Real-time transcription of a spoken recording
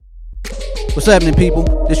What's happening, people?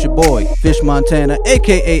 This your boy, Fish Montana,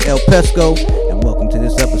 aka El Pesco, and welcome to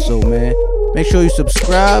this episode, man. Make sure you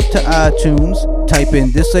subscribe to iTunes, type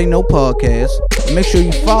in This Ain't No Podcast, and make sure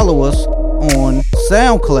you follow us on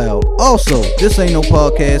SoundCloud. Also, This Ain't No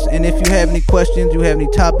Podcast, and if you have any questions, you have any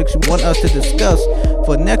topics you want us to discuss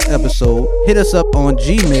for next episode, hit us up on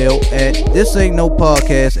Gmail at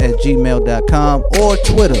thisaintnopodcast@gmail.com or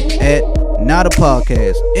Twitter at Not a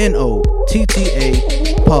Podcast,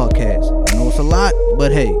 NOTTA Podcast. I know it's a lot,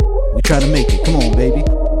 but hey, we try to make it. Come on, baby.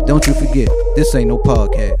 Don't you forget, this ain't no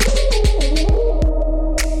podcast.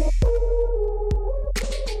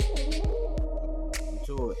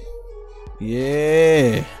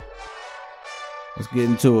 Yeah. Let's get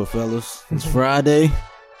into it, fellas. It's Friday.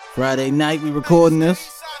 Friday night we recording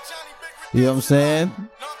this. You know what I'm saying?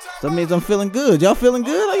 That means I'm feeling good. Y'all feeling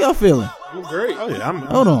good? How y'all feeling? I'm great. Oh yeah,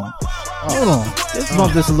 Hold on. Let's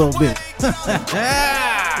bump this a little bit.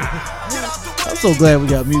 I'm so glad we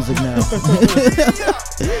got music now.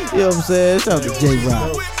 You know what I'm saying? Shout out to J-Rock. You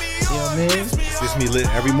know what I mean? It's me lit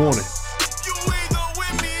every morning.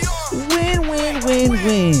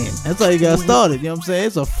 Win. That's how you got started. You know what I'm saying?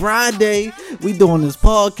 It's a Friday. We doing this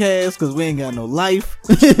podcast because we ain't got no life.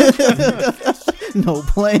 No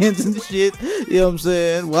plans and shit. You know what I'm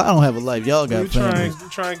saying? Well, I don't have a life. Y'all got families. We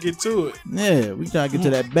trying to get to it. Yeah, we trying to get to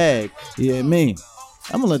that bag. You know what I mean?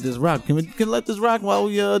 I'm gonna let this rock. Can we let this rock while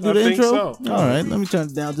we do the intro? So. All right, let me turn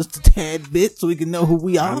it down just a tad bit so we can know who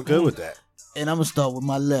we are. I'm good with that. And I'm gonna start with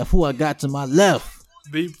my left. Who I got to my left?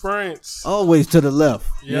 B Prince. Always to the left.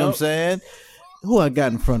 You know what I'm Yep. saying? Who I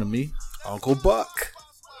got in front of me? Uncle Buck.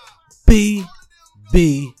 B.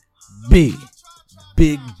 Big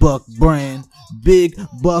Buck Brand, Big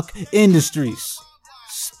Buck Industries.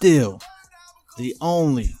 Still the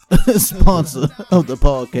only sponsor of the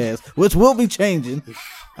podcast, which will be changing.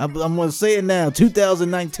 I'm going to say it now.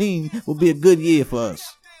 2019 will be a good year for us,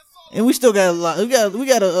 and we still got a lot. We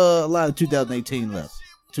got a lot of 2018 left.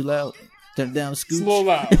 Too loud. Turn it down the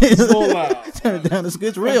scooch. It's a little loud. Turn it down the scooch.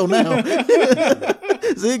 It's real now.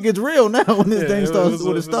 See, it gets real now when this thing starts.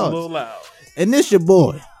 When it starts. A little loud. And this your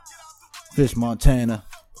boy, Fish Montana,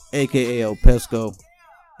 aka El Pesco,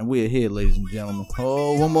 and we are here, ladies and gentlemen.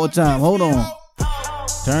 Oh, one more time. Hold on.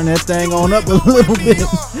 Turn that thing on up a little bit.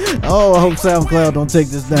 Oh, I hope SoundCloud don't take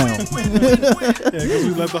this down. Yeah, because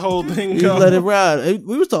we let the whole thing You go. let it ride.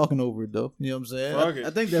 We was talking over it though. You know what I'm saying? Fuck it.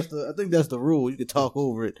 I think that's the rule. You can talk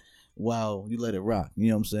over it while you let it rock. You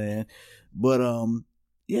know what I'm saying? But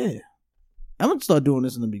yeah. I'm gonna start doing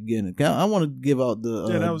this in the beginning. I want to give out the.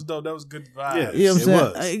 Yeah, that was dope. That was good vibes. Yeah. You know what I'm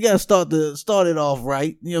saying? was. You gotta start it off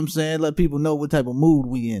right. You know what I'm saying? Let people know what type of mood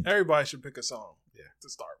we in. Everybody should pick a song. Yeah, to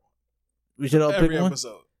start. We should all Every pick one.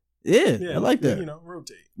 episode. Yeah, I like that. You know,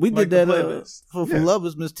 rotate. We Like did the that playlist. for Yeah.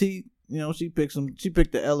 Lovers. Miss T, you know, she picked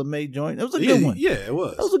the LMA joint. That was a good one. Yeah, it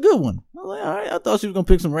was. That was a good one. I was like, all right, I thought she was gonna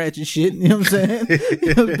pick some ratchet shit. You know what I'm saying?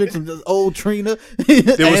 You know, pick some just old Trina. There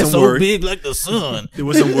was Ass some so worry. big like the sun. There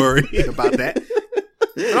was some worry about that.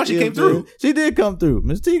 No, she You know came what I'm through. saying? She did come through.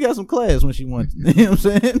 Miss T got some class when she wanted. You know what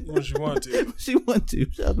I'm saying? What you want to. She want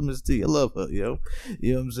to. Shout out to Miss T. I love her, yo.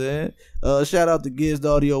 You know what I'm saying? Shout out to Giz the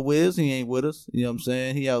Audio Wiz. He ain't with us. You know what I'm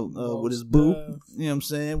saying? He out with his boo. You know what I'm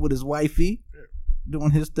saying? With his wifey.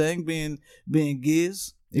 Doing his thing, being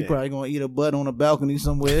Giz. He Yeah. probably gonna eat a butt on a balcony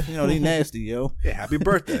somewhere. You know, they nasty, yo. Yeah, happy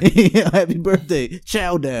birthday. Happy birthday.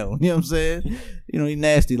 Chow down. You know what I'm saying? You know, he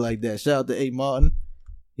nasty like that. Shout out to A. Martin.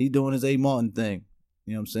 He doing his A. Martin thing.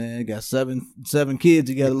 You know what I'm saying? Got seven kids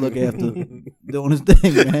he got to look after doing his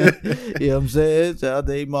thing, man. You know what I'm saying? Shout out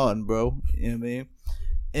to A. Martin, bro. You know what I mean?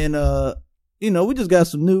 And, you know, we just got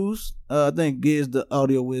some news. I think Giz the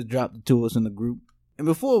Audio Wiz dropped it to us in the group. And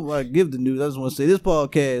before I give the news, I just want to say this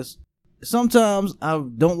podcast, sometimes I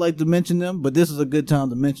don't like to mention them, but this is a good time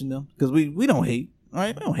to mention them because we don't hate, all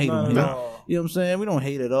right? We don't hate Not on at here. all. You know what I'm saying? We don't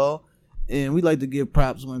hate at all. And we like to give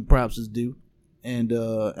props when props is due. And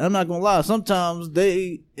I'm not gonna lie, sometimes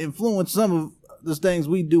they influence some of the things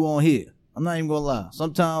we do on here. I'm not even gonna lie.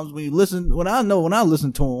 Sometimes when I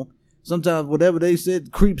listen to them, sometimes whatever they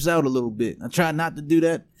said creeps out a little bit. I try not to do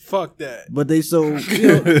that, Fuck that. but they so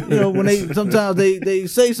you know when sometimes they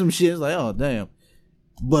say some shit, it's like, oh damn.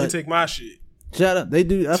 They But take my shit. shout out, they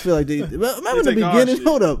do. I feel like they. Remember in the take our beginning? shit.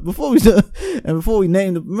 Hold up, before we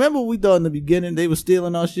named them. Remember what we thought in the beginning they were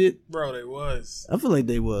stealing our shit. Bro, they was. I feel like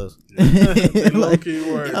they was. They Like,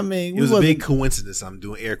 low-key were. I mean, It was a wasn't- big coincidence. I'm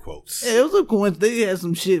doing air quotes. Yeah, it was a coincidence. They had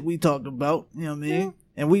some shit we talked about. You know what I mean? Yeah.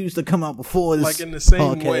 And we used to come out before this Like in the same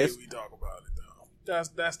podcast. way we talk about it, though.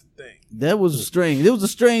 That's the thing. That was strange. It was a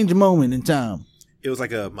strange moment in time. It was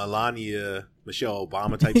like a Melania Michelle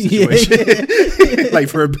Obama type situation, like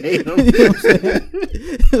verbatim. You know what I'm saying?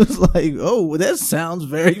 It was like, oh, well, that sounds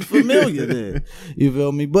very familiar there. You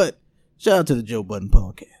feel me? But shout out to the Joe Budden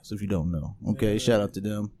podcast, if you don't know. Okay, shout out to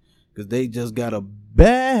them because they just got a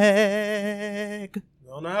bag. I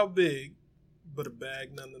don't know how big, but a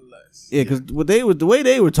bag nonetheless. Yeah, because the way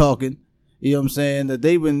they were talking, you know what I'm saying, that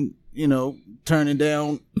they've been, turning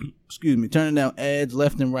down ads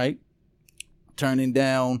left and right, turning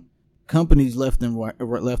down companies left and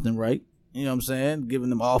right, you know what I'm saying, giving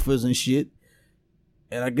them offers and shit.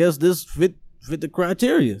 And I guess this fit the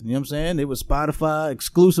criteria, you know what I'm saying? They were Spotify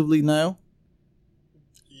exclusively now.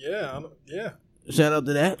 Yeah. Shout out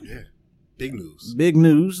to that. Yeah. Big news. Big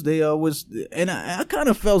news. They always, and I kind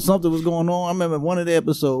of felt something was going on. I remember one of the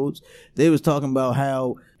episodes, they was talking about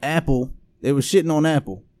how they were shitting on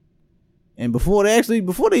Apple. And before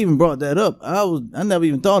they even brought that up, I never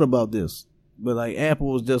even thought about this. But like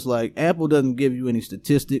Apple was just like, Apple doesn't give you any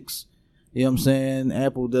statistics. You know what I'm saying?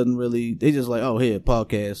 Apple doesn't really, they just like, oh, here,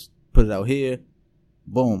 podcast, put it out here.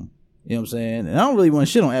 Boom. You know what I'm saying? And I don't really want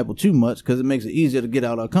to shit on Apple too much because it makes it easier to get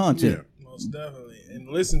out our content. Yeah, most definitely. And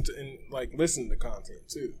listen to content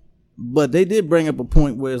too. But they did bring up a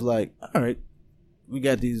point where it's like, all right, we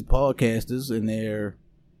got these podcasters and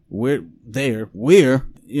we're,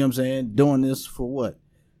 you know what I'm saying, doing this for what?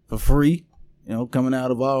 For free. You know, coming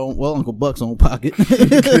out of our own, well, Uncle Buck's own pocket.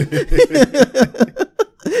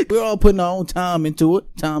 We're all putting our own time into it.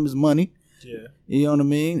 Time is money. Yeah. You know what I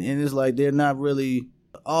mean? And it's like they're not really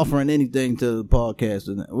offering anything to the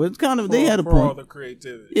podcasters. Well, it's kind of, they had a point. For all the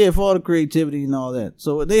creativity. Yeah, for all the creativity and all that.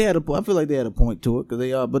 So they had I feel like they had a point to it because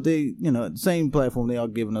they are, but they, the same platform, they are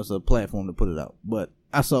giving us a platform to put it out. But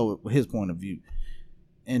I saw it, his point of view.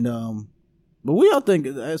 And, but we all think,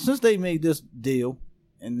 since they made this deal,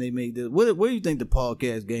 and they made this, where do you think the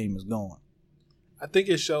podcast game is going? I think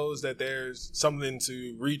it shows that there's something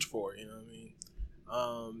to reach for, you know what I mean?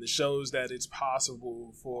 It shows that it's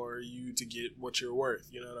possible for you to get what you're worth,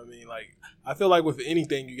 you know what I mean? Like, I feel like with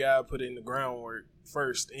anything, you gotta put in the groundwork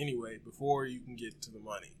first anyway, before you can get to the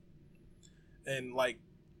money. And like,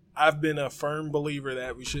 I've been a firm believer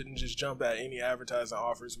that we shouldn't just jump at any advertising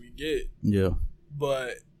offers we get. Yeah.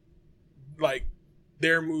 But, like,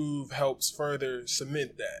 their move helps further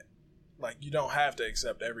cement that. Like, you don't have to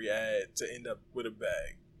accept every ad to end up with a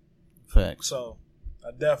bag. Facts. So,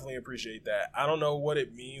 I definitely appreciate that. I don't know what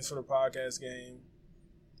it means for the podcast game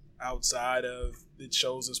outside of it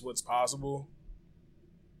shows us what's possible.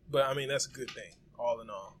 But, I mean, that's a good thing, all in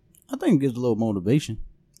all. I think it gives a little motivation.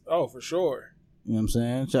 Oh, for sure. You know what I'm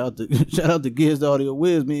saying? Shout out to Giz the Audio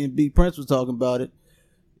Wiz. Me and B Prince was talking about it.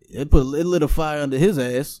 It lit a fire under his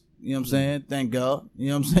ass. You know what I'm saying? Thank God. You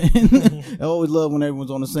know what I'm saying? I always love when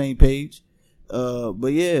everyone's on the same page. But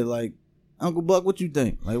yeah, like, Uncle Buck, what you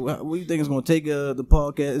think? Like, what do you think is going to take the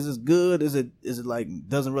podcast? Is this good? Is it like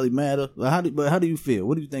doesn't really matter? But how do you feel?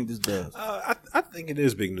 What do you think this does? I think it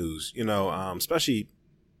is big news. Especially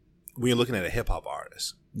when you're looking at a hip hop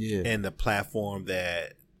artist, and the platform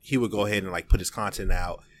that he would go ahead and like put his content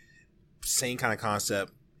out. Same kind of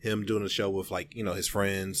concept. Him doing a show with like his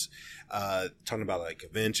friends, talking about like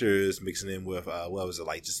adventures, mixing in with what was it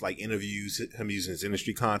like? Just like interviews. Him using his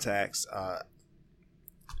industry contacts.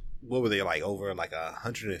 What were they like over like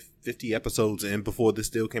 150 episodes in before this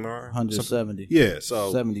deal came around? 170. Yeah,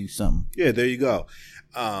 so 70 something. Yeah, there you go.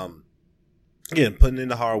 Again, putting in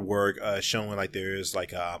the hard work, showing like there is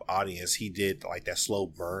like a audience. He did like that slow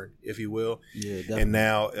burn, if you will. Yeah, definitely. And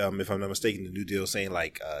now, if I'm not mistaken, the new deal is saying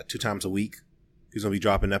like 2 times a week he's gonna be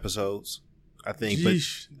dropping episodes. I think.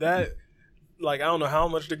 Jeesh, that like I don't know how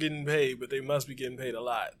much they're getting paid, but they must be getting paid a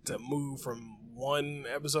lot to move from 1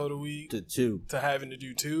 episode a week to 2 to having to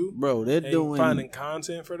do 2. Bro, they're doing finding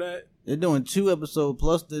content for that. They're doing 2 episodes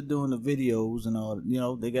plus they're doing the videos and all.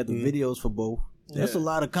 They got the videos for both. That's a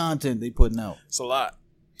lot of content they putting out. It's a lot.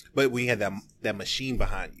 But when you had that machine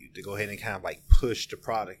behind you to go ahead and kind of like push the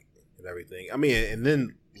product and everything. I mean, and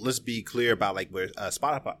then let's be clear about like where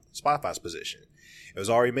Spotify's position. It was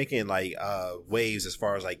already making like waves as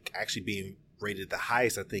far as like actually being rated the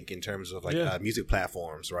highest, I think, in terms of like music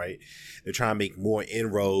platforms, right? They're trying to make more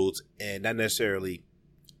inroads and not necessarily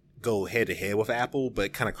go head to head with Apple,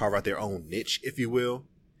 but kind of carve out their own niche, if you will.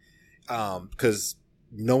 Because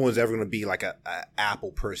no one's ever going to be like a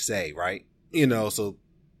Apple per se, right? So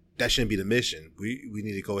that shouldn't be the mission. We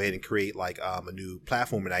need to go ahead and create like a new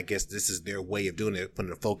platform, and I guess this is their way of doing it,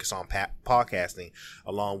 putting a focus on podcasting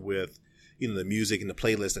along with the music and the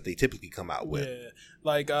playlists that they typically come out with. Yeah,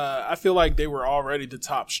 like I feel like they were already the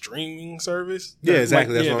top streaming service. Yeah,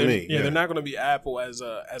 exactly. Like, that's what I mean. Yeah, they're not going to be Apple as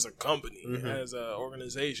a company, Mm-hmm. as an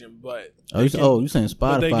organization, but you saying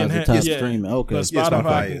Spotify is the top streaming? Okay, but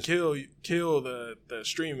Spotify can kill the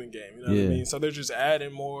streaming game. You know what I mean? So they're just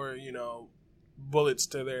adding more, bullets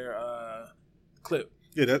to their clip.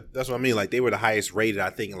 Yeah, that's what I mean. Like, they were the highest rated, I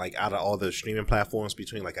think, like, out of all the streaming platforms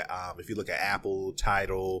between, like, if you look at Apple,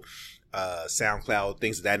 Tidal, SoundCloud,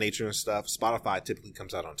 things of that nature and stuff, Spotify typically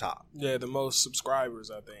comes out on top. Yeah, the most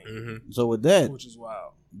subscribers, I think. Mm-hmm. So with that, which is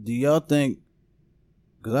wild. Do y'all think,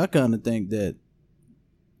 because I kind of think that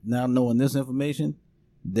now knowing this information,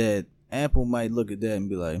 that Apple might look at that and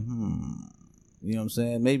be like, you know what I'm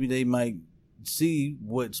saying? Maybe they might see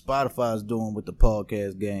what Spotify's doing with the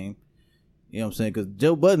podcast game. You know what I'm saying? Because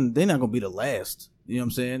Joe Budden, they're not going to be the last. You know what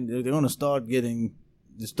I'm saying? They're going to start getting,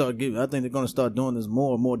 I think they're going to start doing this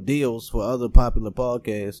more and more deals for other popular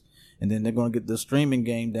podcasts. And then they're going to get the streaming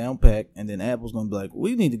game down packed. And then Apple's going to be like,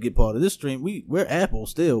 we need to get part of this stream. We're Apple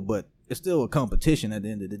still, but it's still a competition at the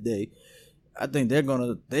end of the day. I think they're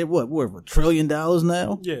worth $1 trillion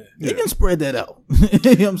now? Yeah. They can spread that out. You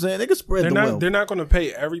know what I'm saying? They can spread the wealth. They're not going to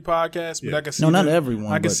pay every podcast, but I can see not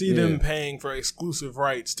everyone. I can see them paying for exclusive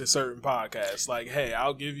rights to certain podcasts. Like, hey,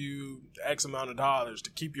 I'll give you X amount of dollars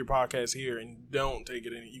to keep your podcast here and don't take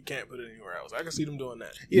it you can't put it anywhere else. I can see them doing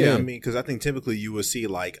that. Yeah. I mean, because I think typically you would see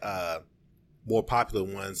like more popular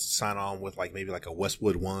ones sign on with like maybe like a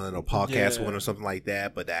Westwood One or Podcast One or something like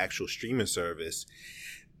that, but the actual streaming service,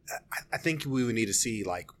 I think we would need to see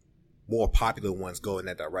like more popular ones go in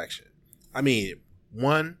that direction. I mean,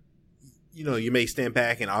 one, you may stand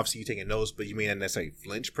back and obviously you're taking notes, but you may not necessarily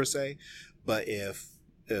flinch per se. But if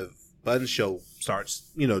Budden Show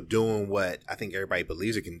starts, doing what I think everybody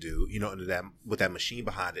believes it can do, with that machine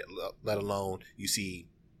behind it, let alone you see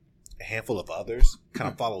a handful of others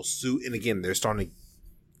kind of follow suit, and again they're starting to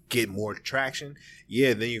get more traction.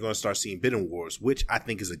 Yeah, then you're going to start seeing bidding wars, which I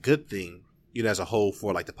think is a good thing. As a whole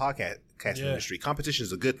for like the podcast industry, competition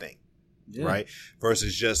is a good thing, right?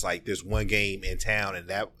 Versus just like there's one game in town, and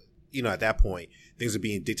that at that point things are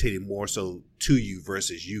being dictated more so to you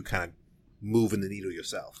versus you kind of moving the needle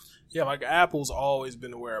yourself. Yeah, like Apple's always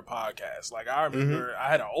been aware of podcasts. Like I remember I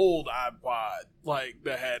had an old iPod like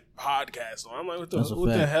that had podcasts on. I'm like, what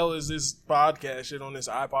the hell is this podcast shit on this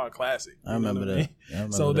iPod Classic? I remember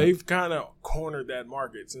that. So they've kind of cornered that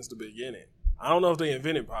market since the beginning. I don't know if they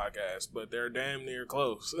invented podcasts, but they're damn near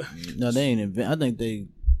close. No, they ain't invent. I think they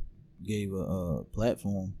gave a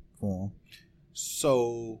platform for them.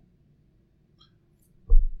 So,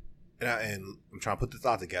 and I'm trying to put the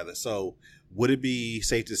thought together. So, would it be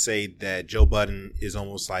safe to say that Joe Budden is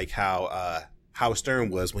almost like how Howard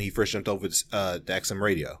Stern was when he first jumped over to XM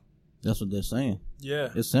radio? That's what they're saying. Yeah,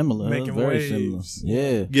 it's similar. Making very waves.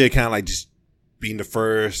 Similar. Yeah, kind of like just being the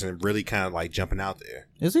first and really kind of like jumping out there.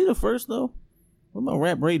 Is he the first though? What about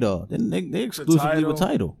Rap Radar? They exclusively with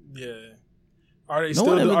Tidal. Yeah. Are they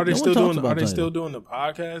still doing the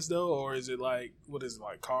podcast though, or is it like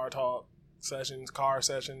car talk sessions, car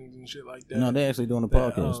sessions and shit like that? No, they actually doing the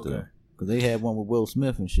podcast still because they had one with Will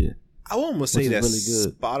Smith and shit. I would almost say that really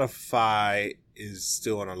good. Spotify is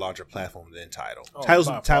still on a larger platform than Tidal.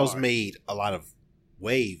 Tidal's made a lot of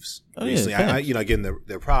waves recently. I give them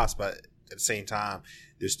their props, but at the same time,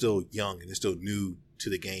 they're still young and they're still new to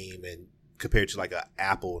the game and compared to like an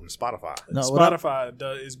Apple and Spotify. No, Spotify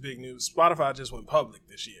is big news. Spotify just went public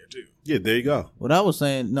this year too. Yeah, there you go. What I was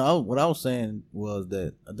saying was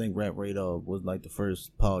that I think Rap Radar was like the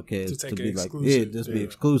first podcast to be exclusive. Be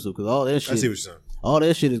exclusive because all that shit. I see what you're saying. All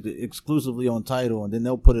that shit is exclusively on Tidal, and then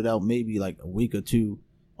they'll put it out maybe like a week or two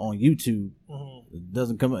on YouTube. Mm-hmm. It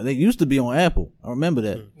doesn't come out. They used to be on Apple. I remember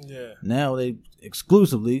that. Yeah. Now they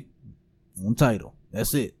exclusively on Tidal.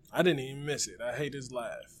 That's it. I didn't even miss it. I hate his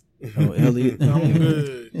laugh. Oh, Elliot. I'm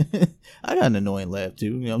good. I got an annoying laugh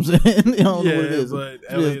too. You know what I'm saying? You know what it is. But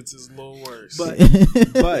Elliot's is a little worse.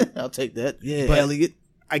 But I'll take that. Yeah, Elliot.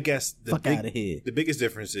 I guess fuck out of here. The biggest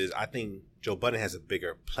difference is I think Joe Budden has a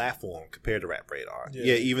bigger platform compared to Rap Radar.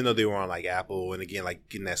 Yeah, even though they were on like Apple and again like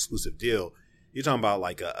getting that exclusive deal, you're talking about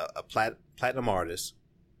like a platinum artist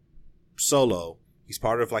solo. He's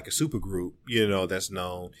part of like a super group, that's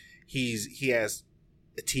known. He has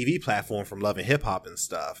a TV platform from Love and Hip Hop and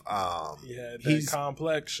stuff. That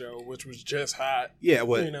Complex show, which was just hot. Yeah,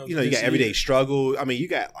 you got Everyday Struggle. I mean, you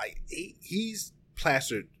got like he's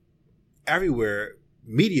plastered everywhere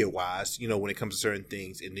media wise. When it comes to certain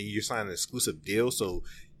things, and then you're signing an exclusive deal, so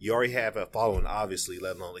you already have a following, obviously.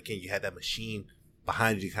 Let alone again, you have that machine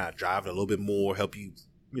behind you to kind of drive it a little bit more, help you,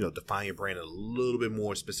 define your brand a little bit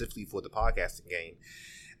more specifically for the podcasting game.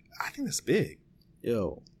 I think that's big.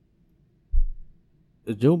 Yo,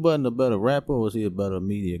 is Joe Budden a better rapper or is he a better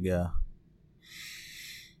media guy?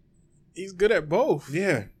 He's good at both.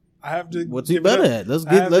 Yeah. I have to. What's he better at? Let's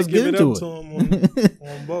get into it. To him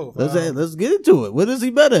on both. Let's get into it. What is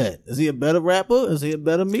he better at? Is he a better rapper? Is he a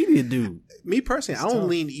better media dude? Me personally, I don't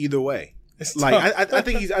lean either way. It's like I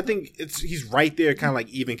think he's right there, kind of like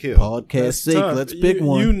even kill. Podcast sake, let's pick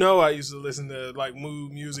one. You know, I used to listen to like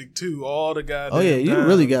mood music too, all the goddamn. Oh yeah, you time.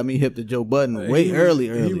 Really got me hip to Joe Budden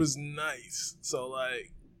early. He was nice. So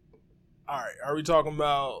like, all right, are we talking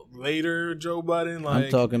about later Joe Budden? Like I'm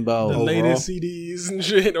talking about the overall. latest CDs and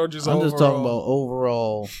shit, or just I'm overall? just talking about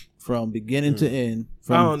overall from beginning to end.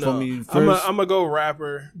 I don't know. From you first. I'm gonna go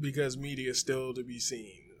rapper because media is still to be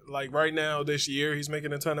seen. Like right now, this year, he's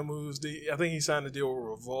making a ton of moves. I think he signed a deal with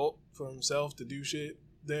Revolt for himself to do shit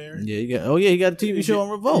there. Yeah, he got a TV show on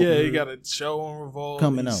Revolt. Yeah, he got a show on Revolt.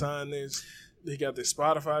 Coming he out. Signed this. He got the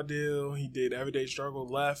Spotify deal. He did Everyday Struggle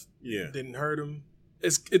left. Yeah. Didn't hurt him.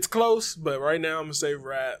 It's close, but right now I'm gonna say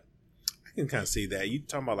rap. I can kind of see that. You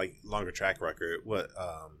talking about like longer track record? What?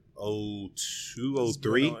 02,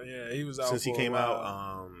 03? Yeah, he was out since for he came a while.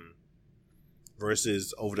 out.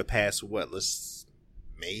 Versus over the past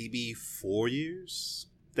maybe 4 years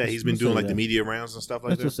that he's been Let's doing say like that. the media rounds and stuff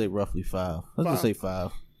like Let's that. just say roughly 5. Let's just say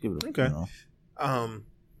 5. Give it Okay. You know.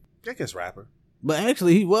 I guess rapper. But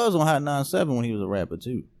actually, he was on Hot 97 when he was a rapper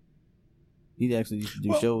too. He actually used to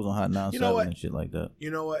do shows on Hot 97 what? and shit like that.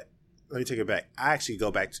 You know what? Let me take it back. I actually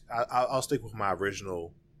go back. I'll stick with my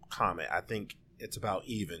original comment. I think it's about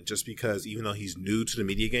even, just because even though he's new to the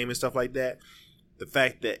media game and stuff like that, the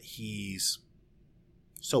fact that he's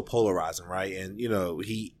so polarizing, right? And you know,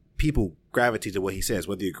 people gravitate to what he says,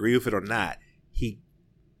 whether you agree with it or not. He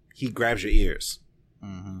grabs your ears,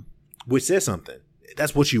 which says something.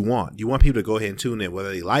 That's what you want. You want people to go ahead and tune in,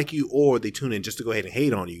 whether they like you or they tune in just to go ahead and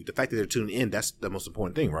hate on you. The fact that they're tuning in, that's the most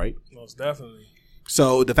important thing, right? Most definitely.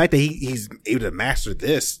 So the fact that he's able to master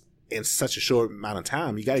this in such a short amount of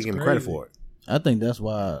time, you got to give him credit for it. I think that's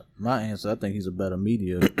why my answer. I think he's a better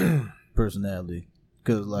media personality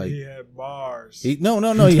because, like, he had bars. No,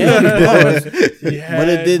 he had his bars, but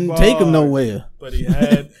it didn't take him nowhere. But he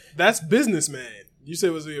had that's businessman. You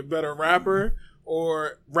said, was he a better rapper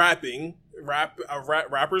or rapping?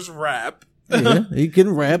 Rappers rap. Yeah, he can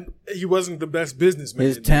rap. He wasn't the best businessman.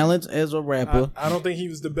 His talents as a rapper. I don't think he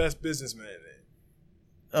was the best businessman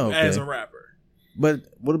Okay. as a rapper. But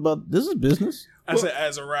what about this is business? I said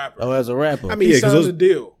as a rapper. Oh, as a rapper. I mean, he yeah, signed a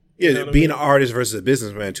deal. Yeah, You know what being I an mean? artist versus a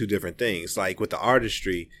businessman are two different things. Like with the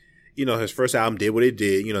artistry, you know, his first album did what it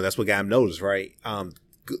did. You know, that's what got him noticed, right?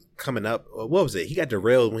 Coming up, what was it? He got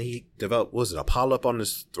derailed when he developed, was it a polyp on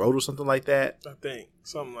his throat or something like that? I think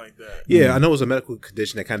something like that. Yeah, I know it was a medical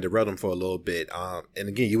condition that kind of derailed him for a little bit. And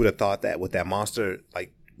again, you would have thought that with that monster,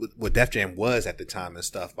 like what Def Jam was at the time and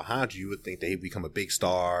stuff behind you would think that he'd become a big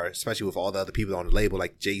star, especially with all the other people on the label,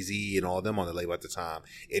 like Jay-Z and all of them on the label at the time.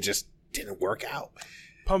 It just didn't work out.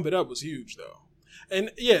 Pump It Up was huge though.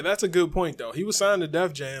 And yeah, that's a good point though. He was signed to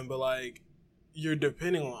Def Jam, but like you're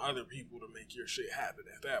depending on other people to make your shit happen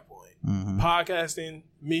at that point. Podcasting,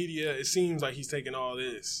 media, it seems like he's taking all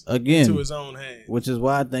this again into his own hands. which is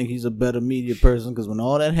why I think he's a better media person. Because when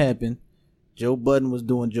all that happened, Joe Budden was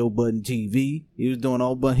doing Joe Budden TV. He was doing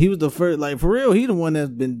all, but he was the first, like for real. He the one that's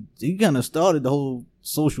been. He kind of started the whole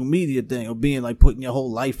social media thing of being like putting your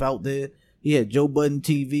whole life out there. He had Joe Budden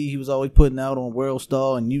TV. He was always putting out on World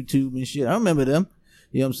Star and YouTube and shit. I remember them.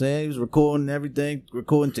 You know what I'm saying? He was recording everything,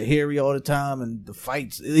 recording Tahiri all the time and the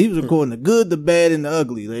fights. He was recording the good, the bad, and the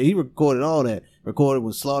ugly. Like, he recorded all that. Recorded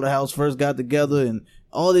when Slaughterhouse first got together and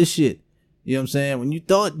all this shit. You know what I'm saying? When you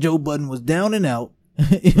thought Joe Budden was down and out,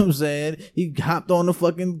 you know what I'm saying? He hopped on the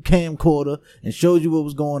fucking camcorder and showed you what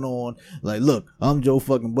was going on. Like, look, I'm Joe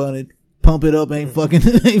fucking Budden. Pump It Up ain't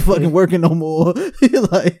fucking working no more.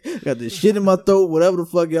 Like, got this shit in my throat, whatever the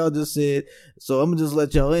fuck y'all just said. So I'm gonna just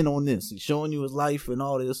let y'all in on this. He's showing you his life and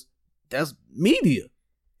all this. That's media.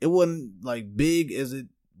 It wasn't like big as it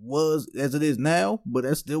is now, but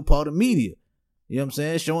that's still part of media. You know what I'm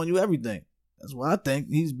saying? Showing you everything. That's why I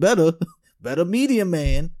think he's better media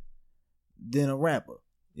man than a rapper.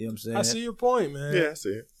 You know what I'm saying? I see your point, man. Yeah, I see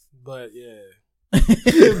it. But yeah.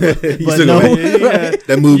 But no.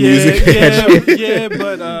 That mood music.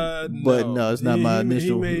 But no, it's not my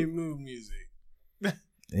initial. He made mood music.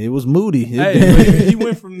 It was moody. Hey, he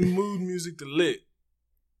went from mood music to lit.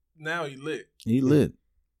 Now he lit. He lit.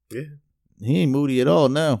 Yeah. He ain't moody at all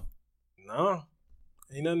now. No.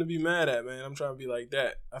 Ain't nothing to be mad at, man. I'm trying to be like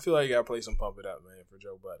that. I feel like you gotta play some Pump It Up, man, for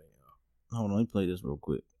Joe Budden. Hold on, let me play this real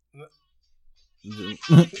quick.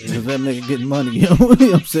 Cause that nigga getting money, you know what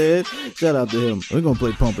I'm saying? Shout out to him. We're gonna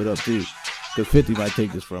play Pump It Up too, cause 50 might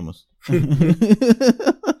take this from us. Let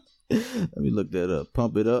me look that up.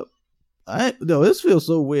 Pump It Up. This feels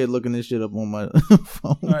so weird looking this shit up on my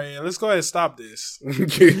phone. All right, let's go ahead and stop this.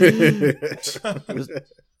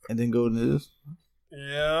 And then go into this.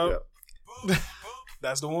 Yeah,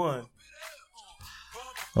 that's the one.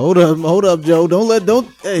 Hold up, Joe.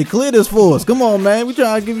 Hey, clear this for us. Come on, man. We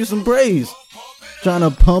trying to give you some praise. Trying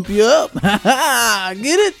to pump you up.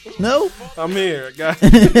 Get it? No? I'm here. I got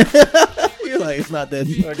it. You're like, it's not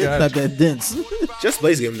that dense. Just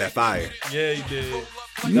Blaze gave him that fire. Yeah, he did.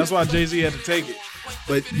 That's why Jay-Z had to take it.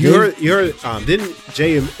 But you heard, didn't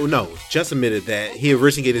Jay, just admitted that he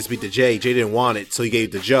originally gave this beat to Jay. Jay didn't want it, so he gave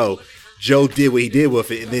it to Joe. Joe did what he did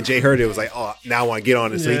with it, and then Jay heard it, was like, oh, now I want to get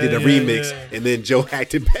on it. So he did a remix, and then Joe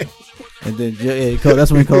hacked it back. And then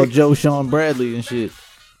that's when he called Joe Sean Bradley and shit.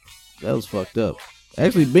 That was fucked up.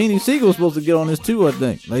 Actually, Beanie Siegel was supposed to get on this too, I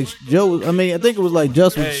think. Like Joe, I think it was like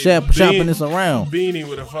Just was shopping this around. Beanie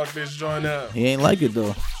would have fucked this joint up. He ain't like it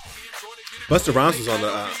though. Busta Rhymes was on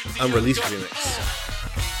the unreleased remix.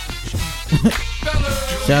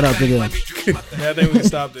 Shout out to them. Yeah, I think we can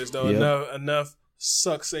stop this though. Yep. Enough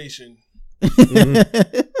sucksation.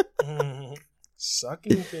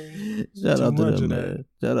 Sucking thing. Shout out to them, man.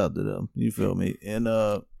 Shout out to them. You feel me? And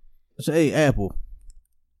hey, Apple,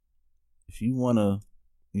 if you wanna,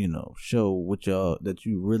 show that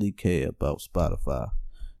you really care about Spotify,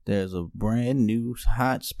 there's a brand new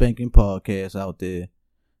hot spanking podcast out there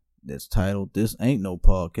that's titled "This Ain't No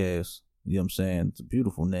Podcast." You know what I'm saying? It's a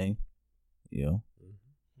beautiful name.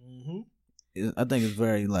 Mm-hmm. I think it's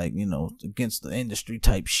very against the industry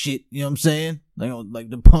type shit. You know what I'm saying? Like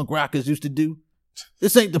the punk rockers used to do.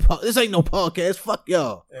 This ain't no podcast. Fuck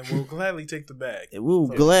y'all. And we'll gladly take the bag.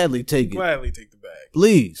 Gladly take it. Gladly take the bag.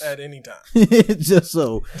 Please. At any time. Just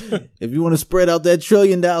so. If you want to spread out that $1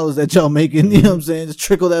 trillion that y'all making, you know what I'm saying? Just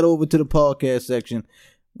trickle that over to the podcast section.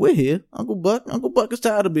 We're here. Uncle Buck is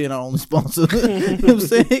tired of being our only sponsor. You know what I'm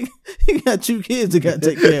saying? He got 2 kids that got to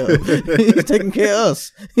take care of. He's taking care of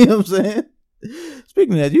us. You know what I'm saying?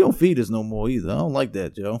 Speaking of that, you don't feed us no more either. I don't like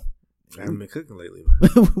that, Joe. I haven't been cooking lately.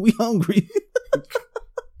 We hungry.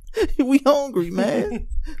 We hungry, man.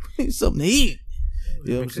 We need something to eat.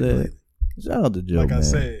 You know what I'm saying? Shout out to Joe, like I man.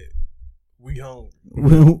 said, we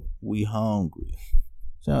hungry. We hungry.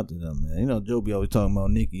 Shout out to them, man. Joe be always talking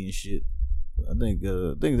about Nicki and shit. I think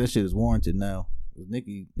that shit is warranted now.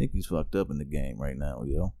 Nicki's fucked up in the game right now,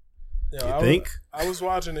 yo. You think? I was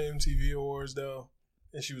watching the MTV Awards though,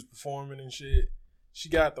 and she was performing and shit. She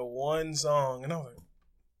got the one song, and I was like,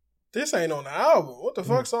 "This ain't on the album. What the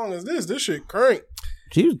fuck song is this? This shit crank."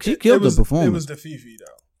 She killed the performance. It was the Fifi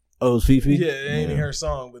though. Oh, it was Fifi? Yeah, it ain't her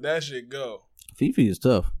song, but that shit go. Fifi is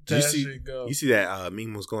tough. Shit go. You see that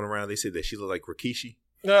meme was going around? They said that she looked like Rikishi.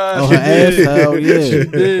 Oh, her ass? Hell yeah. She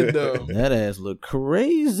did though. That ass looked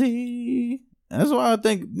crazy. That's why I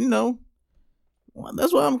think,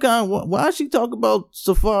 that's why I'm kind of, why she talk about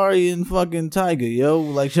Safari and fucking Tiger, yo?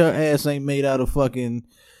 Like her ass ain't made out of fucking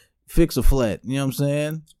Fix-A-Flat. You know what I'm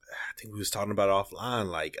saying? I think we was talking about it offline.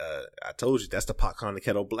 Like, I told you, that's the popcorn the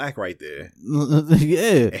kettle black right there.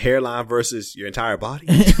 Yeah. A hairline versus your entire body.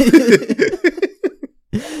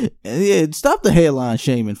 Yeah, stop the hairline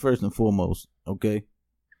shaming first and foremost, okay?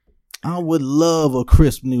 I would love a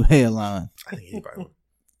crisp new hairline. I think anybody would.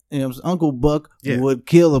 Uncle Buck would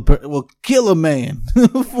kill a man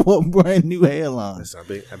for a brand new hairline. Listen,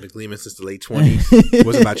 I've been gleaming since the late 20s. It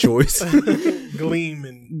wasn't my choice.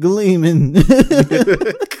 Gleaming.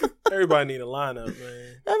 Everybody need a lineup,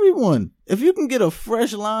 man. Everyone. If you can get a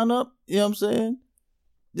fresh lineup, you know what I'm saying?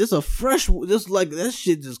 Just like that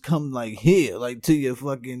shit just come like here, like to your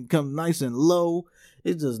fucking come nice and low.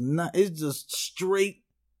 It's just straight.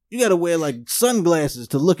 You gotta wear like sunglasses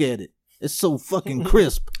to look at it. It's so fucking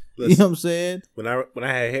crisp. Listen, you know what I'm saying? When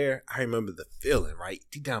I had hair, I remember the feeling, right?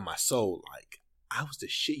 Deep down in my soul, like I was the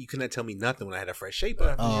shit. You couldn't tell me nothing when I had a fresh shape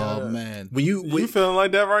up. Oh man. When you feeling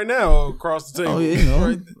like that right now across the table. Oh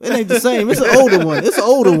yeah, it ain't the same. It's an older one. It's an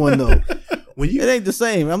older one though. It ain't the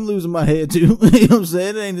same. I'm losing my hair too. You know what I'm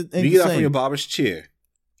saying? It ain't the same. You get off from your barber's chair.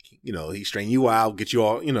 He straighten you out, get you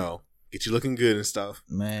all, get you looking good and stuff.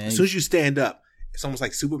 Man. As soon as you stand up, it's almost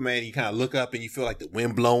like Superman. You kind of look up and you feel like the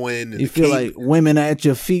wind blowing. And you feel like women at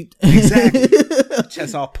your feet. Exactly.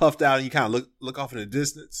 Chest all puffed out and you kind of look off in the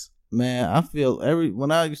distance. Man, I feel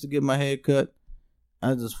when I used to get my hair cut,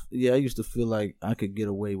 I used to feel like I could get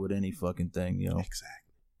away with any fucking thing,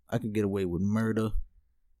 Exactly. I could get away with murder.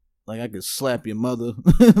 Like I could slap your mother.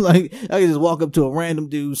 Like I could just walk up to a random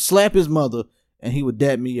dude, slap his mother, and he would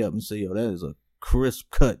dap me up and say, "Yo, that is a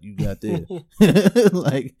crisp cut you got there.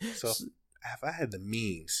 Like, So if I had the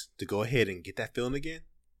means to go ahead and get that feeling again,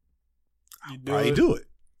 You I'd probably do it.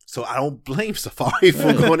 So I don't blame Safari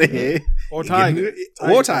for going ahead. Or and Tiger. getting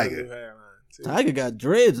it. Or Tiger. Tiger got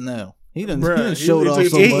dreads now. He done Bruh, showed off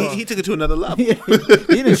so much. He took it to another level. He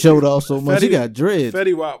done showed off so much. He got dreads.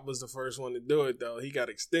 Fetty Wap was the first one to do it, though. He got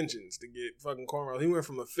extensions to get fucking cornrows. He went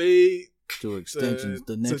from a fade To extensions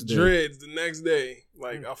the next to day. dreads the next day.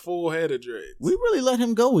 Like a full head of dreads. We really let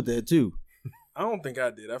him go with that too. I don't think I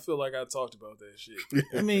did. I feel like I talked about that shit.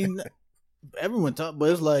 I mean, everyone talk, but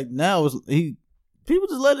it's like now people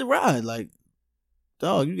just let it ride. Like,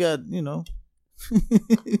 dog, you got you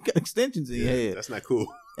got extensions in your head, That's not cool.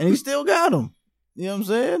 and he still got them. You know what I'm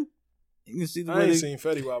saying? You can see the I way ain't seen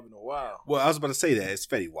Fetty Wap in a while. Well, I was about to say that it's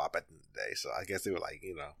Fetty Wap at the end of the day, so I guess they were like,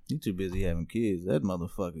 he too busy having kids. That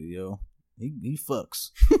motherfucker, yo. He fucks.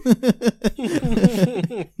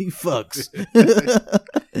 He fucks.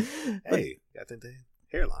 hey, I think the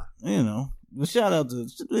hairline. But shout out to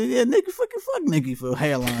Nikki, fuck Nikki for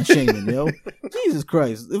hairline shaming, yo. Jesus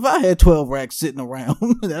Christ! If I had 12 racks sitting around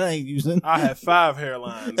that I ain't using, I had 5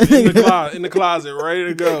 hairlines in the closet, ready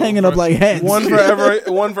to go, hanging up like hats.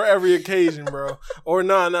 One for every occasion, bro. Or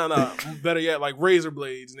no. Better yet, like razor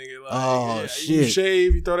blades, nigga. Like, shit! You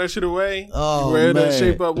shave, you throw that shit away. Oh, you wear that man.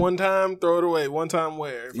 shape up one time, throw it away one time.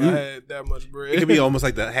 Wear. If I had that much bread, It could be almost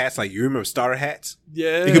like the hats, like you remember starter hats?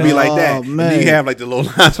 yeah. It could be like that. man. And then you have like the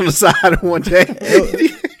little lines on the side of one day.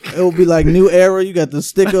 It will be like New Era. You got the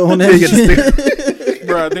sticker on that You got the shit.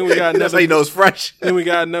 Bro, then we got That's how another. you know it's fresh. Then we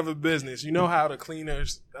got another business. You know how the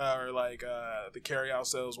cleaners or like the carry out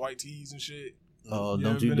sells white tees and shit. Oh, You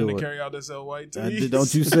don't ever you been do in the it? carry out that sell white tees?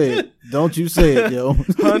 Don't you say it. Don't you say it, yo.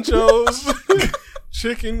 Honchos,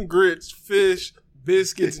 chicken, grits, fish,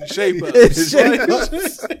 biscuits, and shape ups. It's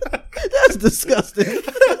shape-ups. That's disgusting.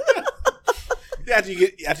 After you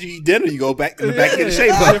eat dinner, you go back in the back and get a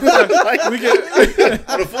shape up.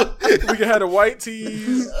 We can have the white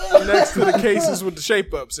tees next to the cases with the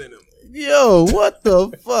shape ups in them. Yo, what the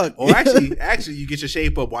fuck? Or actually, you get your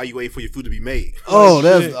shape up while you wait for your food to be made. Oh,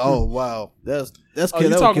 shit. wow. That's Oh, you're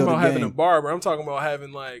that would talking kill the about having a game. barber. I'm talking about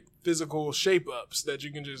having like physical shape ups that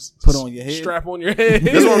you can just Put on your head? strap on your head.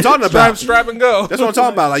 That's what I'm talking about. Strap and go. That's what I'm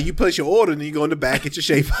talking about. Like you place your order and then you go in the back, get your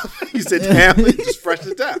shape up. You sit down, and just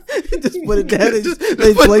freshen it up. Just put it down.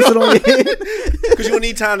 They place it on your head. Because you don't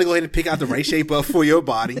need time to go ahead and pick out the right shape up for your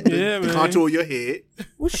body, Yeah, the man. contour of your head.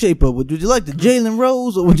 What shape up? Would you like the Jalen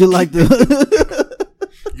Rose or would you like the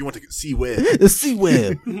You want to see where. the C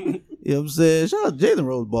Web? You know what I'm saying? Shout out Jalen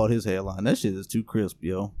Rose bought his hairline. That shit is too crisp,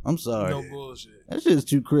 yo. I'm sorry. No bullshit. That shit is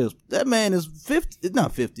too crisp. That man is 50. It's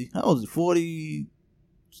not 50. How old is he? 40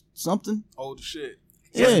 something? Old as shit.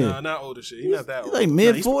 Yeah. No, not old as shit. He's not that He's old. like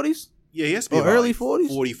mid 40s? Yeah, he has to be Or about early like 40s?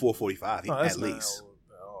 44, 45 No, that's at not least. old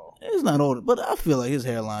at all. It's not old, but I feel like his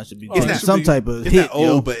hairline should be Oh, getting it should some be- type of It's hit, not old,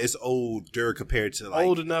 yo. but it's older compared to like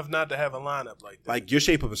Old enough not to have a lineup like that. like your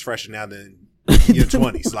shape up is fresher now than your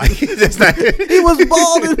 20s. Like that's not. He was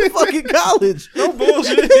bald in fucking college. no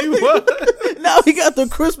bullshit. He was. Now he got the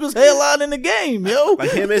crispest hairline in the game, yo.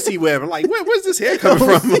 Like him and C-Web. I'm like, where's this hair coming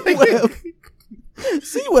from? C-Web.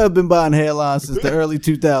 C-Web been buying hairlines since the early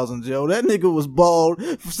 2000s, yo. That nigga was bald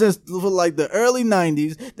since for like the early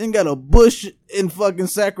 90s. Then got a bush in fucking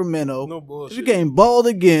Sacramento. No bullshit. Became bald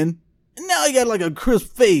again. And now he got like a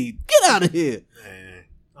crisp fade. Get out of here. Man,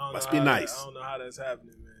 I don't must know be how nice. I don't know how that's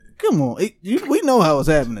happening, man. Come on. We know how it's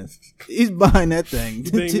happening. He's buying that thing.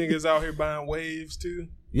 You think niggas out here buying waves too?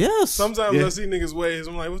 Yes. Sometimes Yeah. I see niggas waves.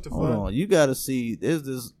 I'm like, what the Hold fuck? on. You got to see. There's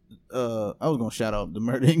this. I was going to shout out the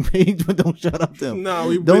Murder Inc. page, but don't shout out them. Nah,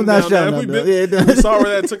 we've Don't been not down shout that. out We them. we saw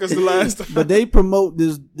where that took us the last time. But they promote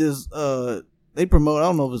this they promote, I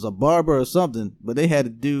don't know if it's a barber or something, but they had a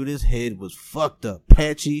dude, his head was fucked up,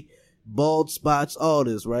 patchy, bald spots, all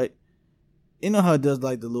this, right? You know how it does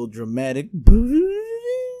like the little dramatic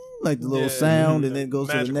like the little Yeah, sound yeah, and then it goes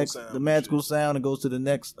to the magical next sound the and magical shit. sound and goes to the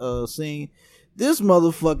next scene. This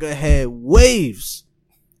motherfucker had waves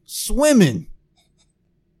swimming.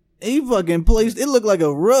 He fucking placed it looked like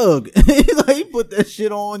a rug. He put that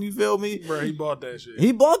shit on, you feel me? Bro, he bought that shit.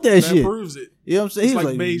 He bought that that shit. proves it. You know what I'm saying? It's He's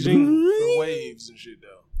like Beijing for waves and shit,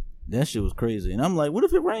 though. That shit was crazy. And I'm like, what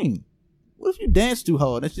if it rained? What if you dance too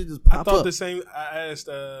hard? That shit just I pop thought up. the same. I asked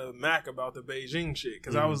Mac about the Beijing shit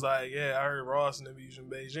because I was like, yeah, I heard Ross and them using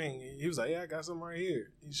Beijing. He was like, yeah, I got some right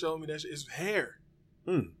here. He showed me that shit. It's hair.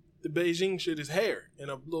 The Beijing shit is hair in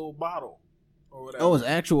a little bottle or whatever. Oh, it's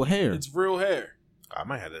actual hair. It's real hair. I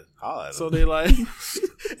might have to holler at him. So they like,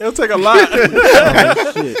 it'll take a lot.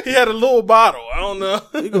 Oh, shit. He had a little bottle. I don't know.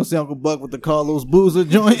 You gonna see Uncle Buck with the Carlos Boozer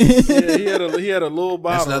joint? Yeah, he had a little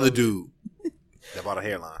bottle. That's another dude. That bought a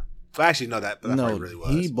hairline. Well, actually, no, that probably really was.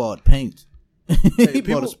 He bought paint. He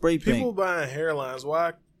bought a spray paint. People buying hairlines.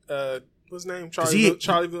 Why? What's his name?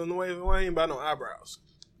 Charlie Villanueva. Why he ain't buy no eyebrows?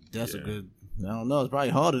 That's a good. I don't know. It's probably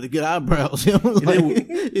harder to get eyebrows. You know,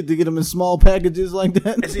 to get them in small packages like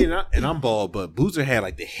that. And, see, and I'm bald, but Boozer had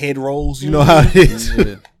like the head rolls. You know how it is.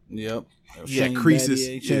 Yeah. Yep. He had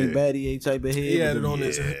creases. Shane Battier type of head. He had it on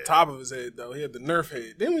his top of his head though. He had the Nerf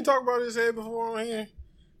head. Didn't we talk about his head before on here?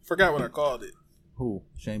 Forgot what I called it. Who?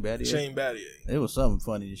 Shane Battier? Shane Battier. It was something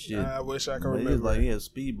funny as shit. I wish I could remember. It was like he had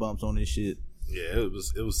speed bumps on this shit. Yeah, it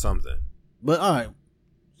was something. But all right.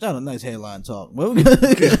 That's a nice headline talk. Well,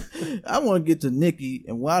 I want to get to Nikki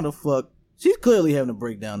and why the fuck she's clearly having a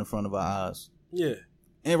breakdown in front of our eyes. Yeah.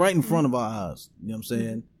 And right in front of our eyes. You know what I'm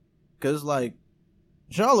saying? Because, like,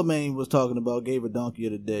 Charlemagne was talking about gave a donkey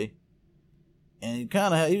of the day. And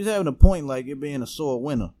he was having a point like it being a sore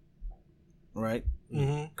winner. Right?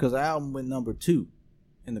 Because the album went number 2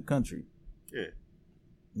 in the country. Yeah.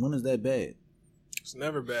 When is that bad? It's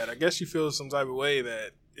never bad. I guess she feels some type of way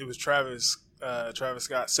that it was Travis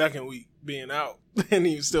Scott's second week being out and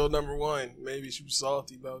he was still number 1. Maybe she was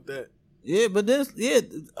salty about that. Yeah, but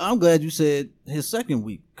I'm glad you said his second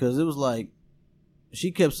week because it was like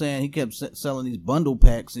she kept saying he kept selling these bundle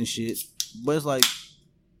packs and shit. But it's like,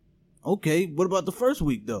 okay, what about the first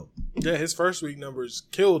week though? Yeah, his first week numbers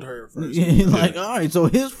killed her. Like, all right, so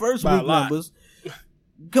his first week numbers,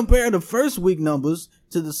 compare the first week numbers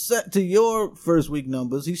to your first week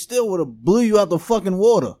numbers, he still would have blew you out the fucking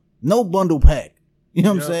water. No bundle pack. You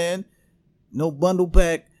know what I'm saying? No bundle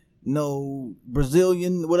pack, no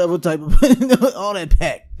Brazilian, whatever type of, all that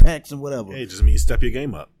packs and whatever. Hey, it just means step your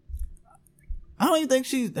game up. I don't even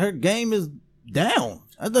think her game is down.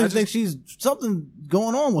 I think she's something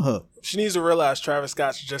going on with her. She needs to realize Travis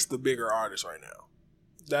Scott's just the bigger artist right now.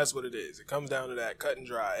 That's what it is. It comes down to that, cut and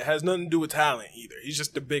dry. It has nothing to do with talent either. He's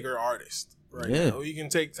just the bigger artist right now. You can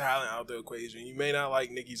take talent out of the equation. You may not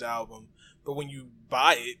like Nicki's album, but when you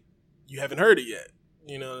buy it, you haven't heard it yet.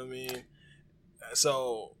 You know what I mean?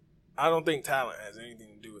 So I don't think talent has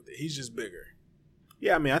anything to do with it. He's just bigger.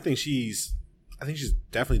 Yeah, I mean, I think she's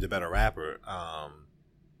definitely the better rapper.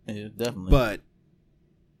 Yeah, definitely. But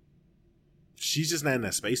she's just not in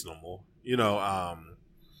that space no more. You know,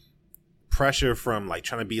 pressure from like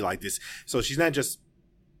trying to be like this. So she's not just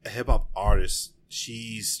a hip hop artist.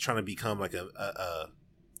 She's trying to become like a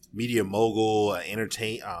media mogul,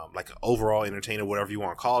 like an overall entertainer, whatever you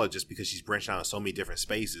want to call it, just because she's branched out in so many different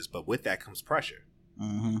spaces. But with that comes pressure,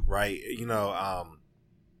 right? You know,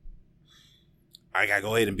 I gotta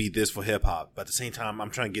go ahead and be this for hip hop, but at the same time, I'm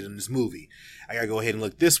trying to get in this movie. I gotta go ahead and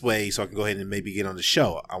look this way so I can go ahead and maybe get on the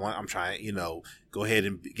show. I'm trying, you know, go ahead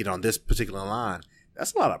and get on this particular line.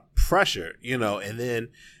 That's a lot of pressure, you know, and then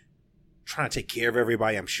trying to take care of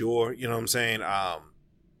everybody. I'm sure, you know what I'm saying.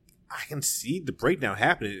 I can see the breakdown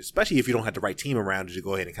happening, especially if you don't have the right team around you to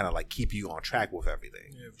go ahead and kind of like keep you on track with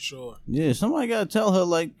everything. Yeah, for sure. Yeah, somebody gotta tell her,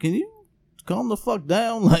 like, can you calm the fuck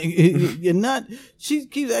down? Like, you're not. She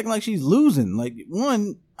keeps acting like she's losing. Like,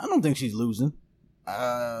 one, I don't think she's losing.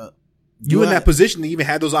 You in that position to even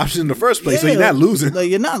have those options in the first place, so you're not losing. Like,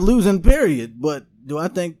 you're not losing, period. But do I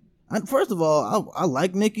think? First of all, I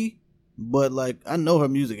like Nicki. But, like, I know her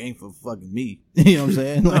music ain't for fucking me. You know what I'm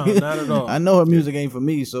saying? Like, no, not at all. I know her music ain't for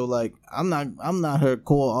me. So, like, I'm not her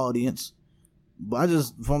core audience. But I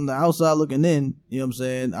just, from the outside looking in, you know what I'm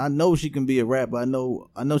saying? I know she can be a rapper. I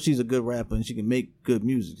know she's a good rapper and she can make good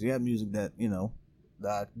music. She got music that, you know, that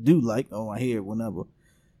I do like. Oh, I hear it whenever.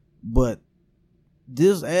 But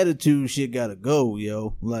this attitude shit gotta go,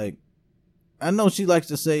 yo. Like, I know she likes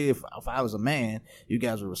to say, if I was a man, you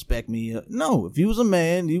guys would respect me. No, if you was a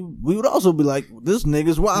man, we would also be like, this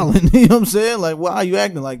nigga's wildin'. You know what I'm saying? Like, why are you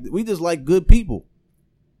acting like we just like good people?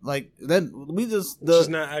 Like that, she's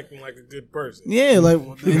not acting like a good person. Yeah, like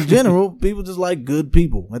in general, people just like good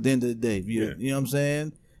people. At the end of the day, you know what I'm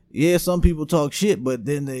saying? Yeah, some people talk shit, but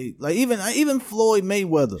then they like even Floyd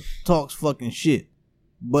Mayweather talks fucking shit,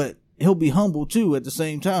 but he'll be humble too at the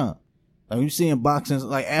same time. Like you see in boxing,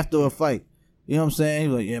 like after a fight. You know what I'm saying?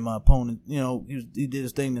 He's like, yeah, my opponent, you know, he did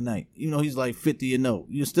his thing tonight. You know, he's like 50-0.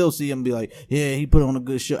 You still see him be like, yeah, he put on a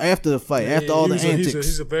good show after the fight, after all the antics.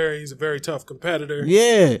 He's a very tough competitor.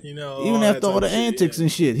 Yeah, you know, even after all the antics and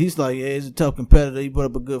shit, he's like, yeah, he's a tough competitor. He put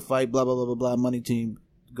up a good fight. Blah blah blah blah blah. Money team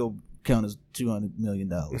go count as $200 million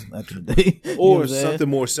after the day, or something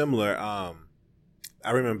more similar. I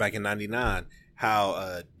remember back in '99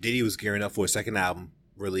 how Diddy was gearing up for a second album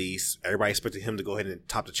release. Everybody expected him to go ahead and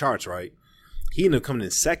top the charts, right? He ended up coming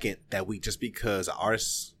in second that week just because an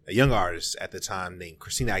artist, a young artist at the time named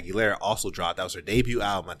Christina Aguilera also dropped. That was her debut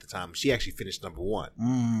album at the time. She actually finished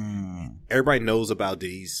 #1. Everybody knows about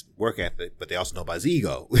Diddy's work ethic, but they also know about his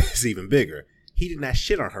ego. It's even bigger. He did not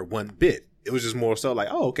shit on her one bit. It was just more so like,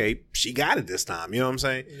 oh, okay, she got it this time. You know what I'm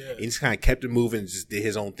saying? Yeah. He just kind of kept it moving and just did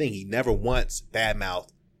his own thing. He never once badmouthed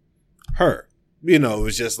her. You know, it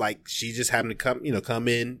was just like she just happened to come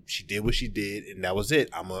in. She did what she did, and that was it.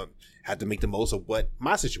 I'm going to have to make the most of what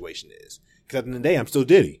my situation is. Because at the end of the day, I'm still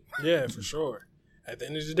Diddy. Yeah, for sure. At the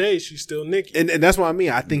end of the day, she's still Nicki. And that's what I mean.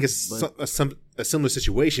 I think it's a similar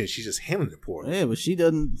situation. She just handled it poorly. Yeah, but she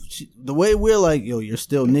doesn't. The way we're like, yo, you're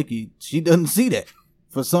still Nicki. She doesn't see that.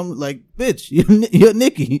 For some, like, bitch, you're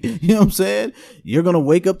Nicki. You know what I'm saying? You're gonna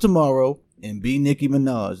wake up tomorrow and be Nicki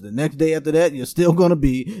Minaj. The next day after that, you're still gonna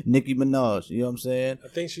be Nicki Minaj. You know what I'm saying? I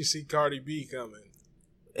think she see Cardi B coming.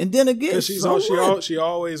 And then again, she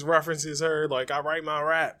always references her, like, I write my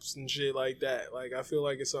raps and shit like that. Like, I feel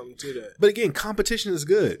like it's something to that. But again, competition is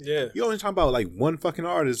good. Yeah. You only talk about like one fucking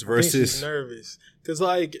artist I think versus. she's nervous. Because,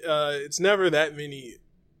 like, it's never that many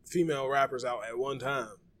female rappers out at one time.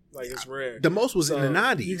 Like, it's rare. The most was in the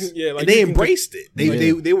 90s. Like, and they embraced it.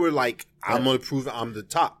 They were like, I'm Yeah. going to prove I'm the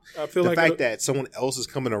top. I feel the like fact that someone else is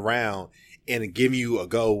coming around and giving you a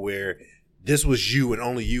go where this was you and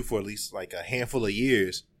only you for at least like a handful of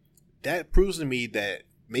years, that proves to me that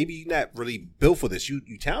maybe you're not really built for this. You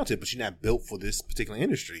talented, but you're not built for this particular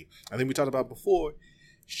industry. I think we talked about before,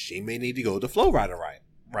 she may need to go the Flow Rider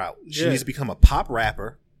route. She needs to become a pop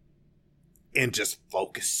rapper and just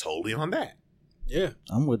focus solely on that. Yeah.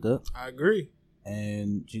 I'm with that. I agree.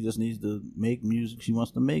 And she just needs to make music she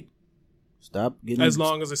wants to make. Stop getting... As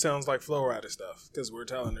long as it sounds like Flow Rider stuff. Because we're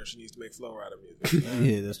telling her she needs to make Flow Rider music.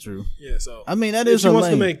 Yeah, that's true. Yeah, so... I mean, that if is she her wants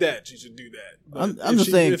lane. to make that, she should do that. But I'm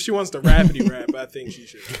just saying... If she wants to rapidy rap, I think she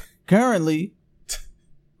should. Currently,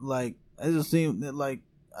 like, it just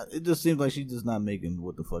seems like she's just not making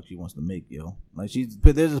what the fuck she wants to make, yo. Like,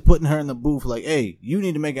 they're just putting her in the booth like, hey, you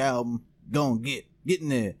need to make an album. Go and get in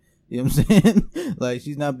there. You know what I'm saying? Like,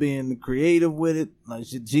 she's not being creative with it. Like,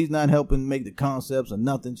 she's not helping make the concepts or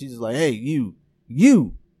nothing. She's just like, hey, you,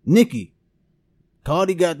 Nicki,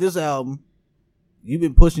 Cardi got this album. You've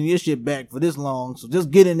been pushing your shit back for this long, so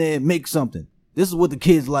just get in there and make something. This is what the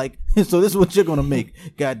kids like, so this is what you're gonna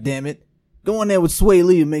make. God damn it. Go in there with Sway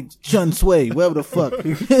Lee and make Chun Sway, whatever the fuck.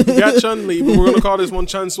 You got Chun Li, but we're gonna call this one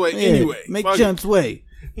Chun Sway anyway. Make Chun Sway.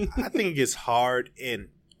 I think it gets hard, and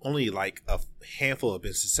only like a handful have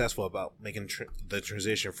been successful about making the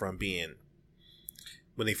transition from being,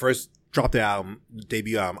 when they first dropped the album,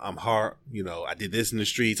 debut album, I'm hard, I did this in the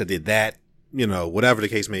streets, I did that, whatever the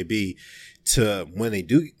case may be, to when they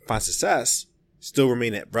do find success, still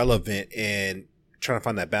remain relevant and trying to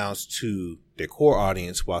find that balance to their core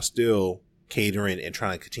audience while still catering and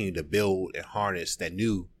trying to continue to build and harness that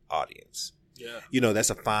new audience. Yeah. That's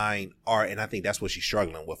a fine art, and I think that's what she's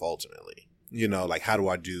struggling with ultimately. Like, how do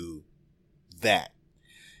I do that?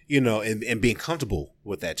 And being comfortable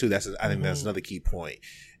with that too. I think that's another key point.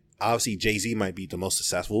 Obviously, Jay-Z might be the most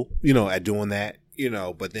successful, at doing that,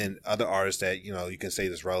 but then other artists that, you can say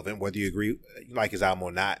that's relevant, whether you agree, like his album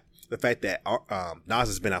or not. The fact that Nas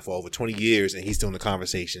has been out for over 20 years and he's still in the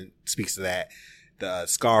conversation speaks to that. The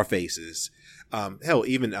Scarfaces, hell,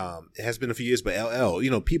 even it has been a few years, but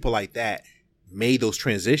LL, people like that made those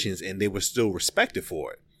transitions and they were still respected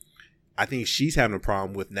for it. I think she's having a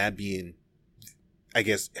problem with not being, I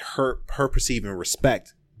guess, her perceiving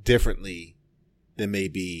respect differently than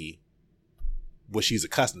maybe what she's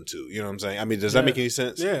accustomed to. You know what I'm saying? I mean, does that make any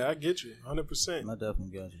sense? Yeah, I get you. 100%. I definitely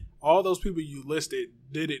got you. All those people you listed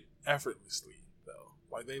did it effortlessly, though.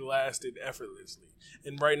 Like, they lasted effortlessly.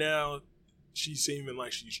 And right now, she's seeming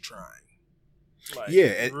like she's trying. Like,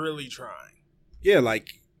 really trying. Yeah,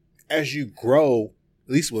 like, as you grow,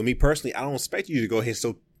 at least with me personally, I don't expect you to go ahead and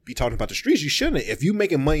still be talking about the streets. You shouldn't. If you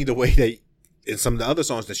making money the way that in some of the other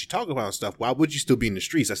songs that she talk about and stuff, why would you still be in the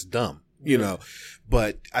streets? That's dumb, you know.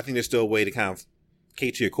 But I think there's still a way to kind of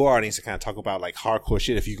cater to your core audience and kind of talk about like hardcore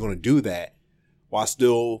shit if you're going to do that, while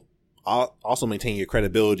still also maintaining your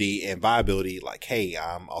credibility and viability. Like, hey,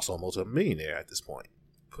 I'm also a multi-millionaire at this point.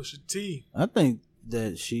 Pusha T. I think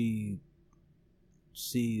that she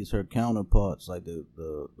sees her counterparts, like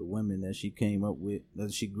the women that she came up with,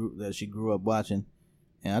 that she grew up watching.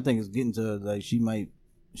 And I think it's getting to her, like, she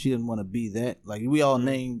doesn't want to be that. Like, we all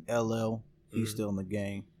named LL. He's still in the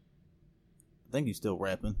game. I think he's still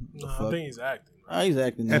rapping. No, I think he's acting. Right? He's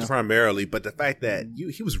acting now. That's primarily, but the fact that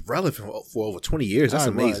he was relevant for over 20 years, that's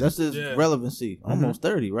amazing. Right. That's his relevancy. Almost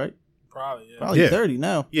 30, right? Probably 30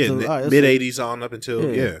 now. Yeah, so, mid-80s on up until,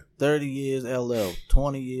 30 years LL,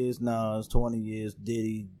 20 years Nas, 20 years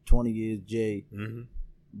Diddy, 20 years Jay. Mm-hmm.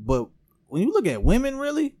 But when you look at women,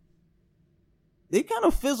 really, they kind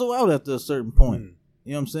of fizzle out after a certain point.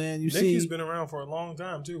 You know what I'm saying? Nicki's been around for a long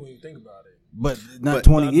time too. When you think about it, but not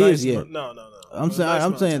 20 years yet. No. I'm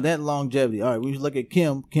saying that longevity. All right, we look at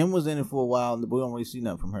Kim. Kim was in it for a while, and we don't really see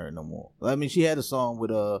nothing from her no more. I mean, she had a song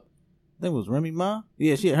with I think it was Remy Ma.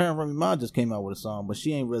 Yeah, her and Remy Ma just came out with a song, but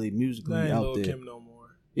she ain't really musically out there. Kim no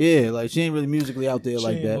more. Yeah, like she ain't really musically out there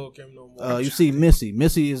like that. Lil Kim no more. You see Missy.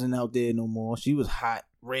 Missy isn't out there no more. She was hot,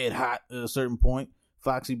 red hot at a certain point.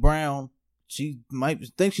 Foxy Brown, she might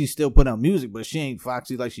think she's still putting out music, but she ain't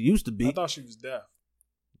Foxy like she used to be. I thought she was deaf.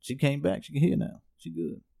 She came back. She can hear now. She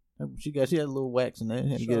good. She had a little wax in there.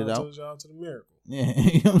 Had to get it out. Shout out to the miracle. Yeah,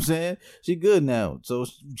 you know what I'm saying? She good now. So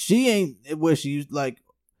she ain't where she used. Like,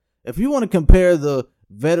 if you want to compare the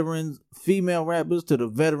veteran female rappers to the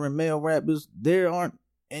veteran male rappers, there aren't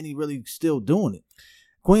any really still doing it.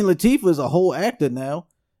 Queen Latifah is a whole actor now.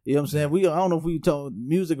 You know what I'm saying? I don't know if we talk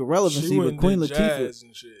music irrelevancy, but Queen Latifah.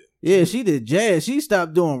 And shit. Yeah, she did jazz. She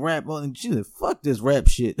stopped doing rap and she said, "Fuck this rap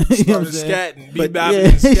shit." You know what I'm saying?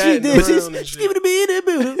 Scatting, she did. She's giving it be in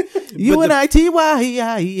the UNITY.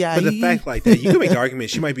 But the fact like that, you can make the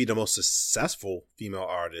argument she might be the most successful female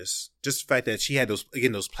artist. Just the fact that she had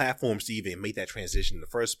those platforms to even make that transition in the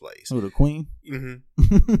first place. Oh, the Queen.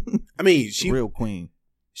 Mm-hmm. I mean, she real Queen.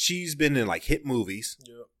 She's been in like hit movies.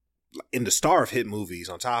 Yep. In the star of hit movies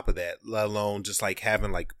on top of that, let alone just like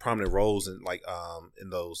having like prominent roles in like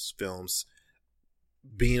in those films,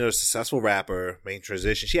 being a successful rapper, making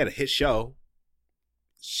transition. She had a hit show.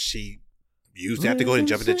 She used that to go ahead and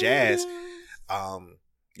jump into jazz. Yeah,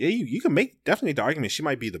 you can definitely make the argument she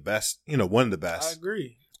might be the best, one of the best. I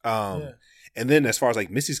agree. And then as far as like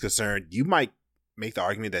Missy's concerned, you might make the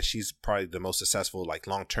argument that she's probably the most successful like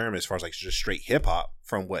long term as far as like just straight hip hop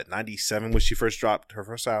from 97 when she first dropped her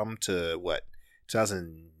first album to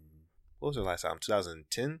 2000. What was her last album?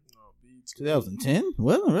 2010. 2010?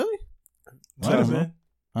 Wasn't it really?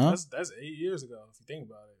 Huh? That's 8 years ago if you think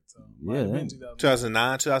about it. So yeah,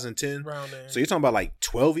 2009, 2010. Around there. So you're talking about like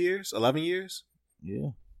 12 years, 11 years. Yeah.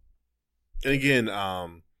 And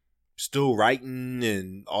again, still writing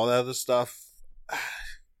and all that other stuff.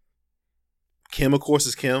 Kim, of course,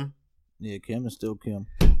 is Kim. Yeah, Kim is still Kim.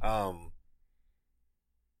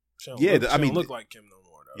 She don't look like Kim no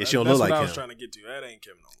more. Though. Yeah, she don't look like Kim. That's what I was trying to get to. That ain't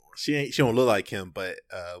Kim no more. She don't look like Kim. But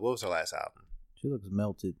what was her last album? She looks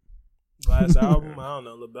melted. Last album, I don't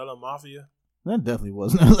know, La Bella Mafia. That definitely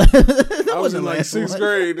wasn't her last. I was in like 6th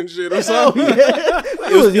grade and shit or something.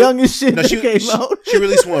 It was young as shit. No, she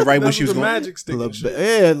released one right when she was the going. Magic Stick. La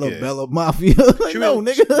Bella Mafia.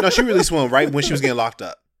 Nigga. No, she released one right when she was getting locked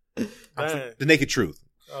up. The Naked Truth.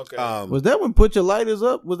 Okay. Was that when Put Your Lighters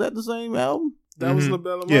Up? Was that the same album? That was La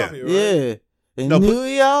Bella Mafia, right? Yeah. In New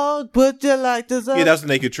York, put your lighters up. Yeah, that was the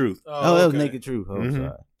Naked Truth. Oh, that was Naked Truth. Oh,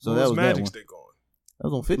 sorry. So that was Magic Stick on. That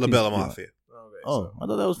was on 50. La Bella Mafia. Okay, oh, I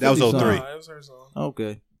thought that was 50 that was 03. That was her song.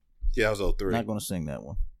 Okay. Yeah, that was 03. Not going to sing that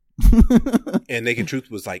one. And Naked Truth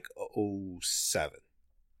was like 07.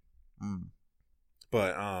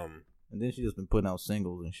 But and then she just been putting out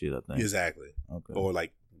singles and shit, I think. Exactly. Okay. Or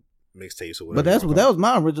like mixtapes or whatever. But that was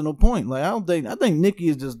my original point. Like I think Nicki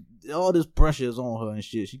is just all this pressure is on her and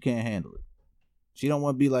shit. She can't handle it. She don't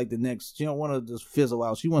want to be like the next. She don't want to just fizzle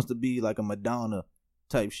out. She wants to be like a Madonna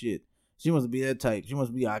type shit. She wants to be that type. She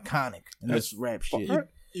wants to be iconic in this rap shit.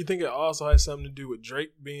 You think it also has something to do with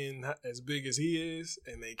Drake being as big as he is,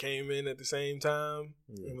 and they came in at the same time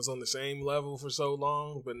and was on the same level for so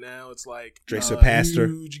long, but now it's like Drake's a pastor.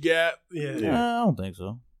 Huge gap. Yeah. I don't think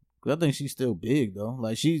so. I think she's still big though.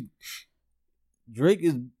 Like Drake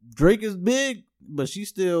is big, but she's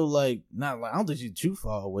still like not like. I don't think she's too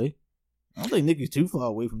far away. I don't think Nicki's too far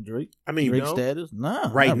away from Drake. I mean, Drake's status.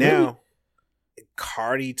 Nah, right now, really.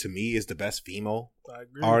 Cardi to me is the best female I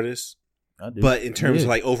agree. artist. I do. But in terms of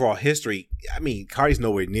like overall history, I mean, Cardi's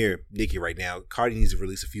nowhere near Nicki right now. Cardi needs to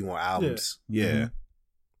release a few more albums. Yeah.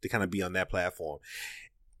 To kind of be on that platform.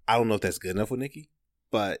 I don't know if that's good enough with Nicki,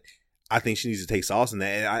 but I think she needs to take solace in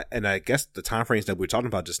that. And I guess the time frames that we're talking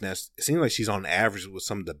about just now, it seems like she's on average with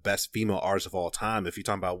some of the best female artists of all time. If you're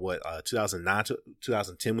talking about 2009 to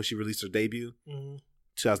 2010 when she released her debut,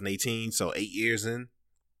 2018, so 8 years in,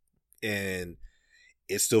 and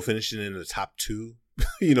it's still finishing in the top 2.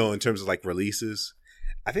 In terms of like releases,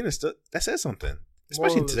 I think that says something,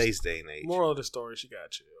 especially in today's day and age. Moral of the story: she got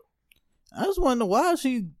chill. I just wonder why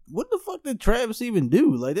what the fuck did Travis even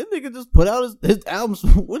do? Like that nigga just put out his albums.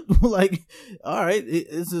 All right,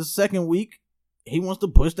 it's his second week. He wants to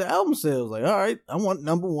push the album sales. Like, all right, I want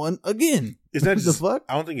number 1 again. Is that the fuck?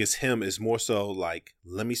 I don't think it's him. It's more so like,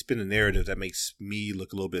 let me spin a narrative that makes me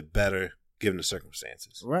look a little bit better given the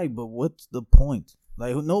circumstances. Right, but what's the point?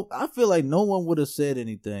 Like no, I feel like no one would have said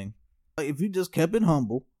anything. Like if you just kept it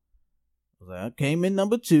humble. Like, I came in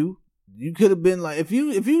number 2. You could have been like, if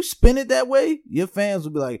you spin it that way, your fans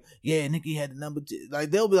would be like, yeah, Nicki had the number 2. Like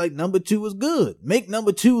they'll be like, number 2 was good. Make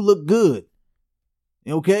number 2 look good.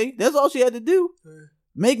 Okay, that's all she had to do.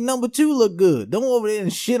 Make number 2 look good. Don't go over there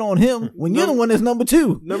and shit on him when you're the one that's number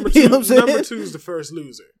 2. Number 2, you know what I'm saying? Number 2 is the first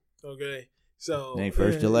loser. Okay, so ain't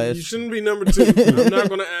first to last. You shouldn't be number 2. I'm not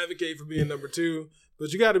going to advocate for being number 2.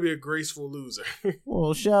 But you got to be a graceful loser.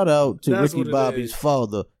 Well, shout out to That's Ricky Bobby's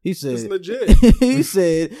father. He said, it's legit. he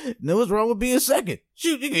said, "No, what's wrong with being second?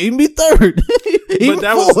 Shoot, you can even be third." But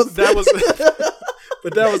that was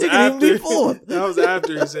but that was He can even be after fourth. that was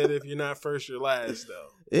after he said if you're not first, you're last though.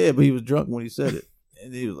 Yeah, but he was drunk when he said it,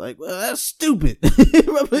 and he was like, "Well, that's stupid." He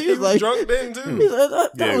was like, drunk then too. He said,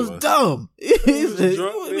 that Yeah, he was was. dumb. He was said,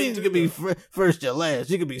 drunk "What do you then, mean you too, could be though. first or last?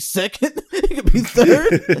 You could be second. You could be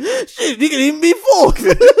third. Shit, you could even be fourth."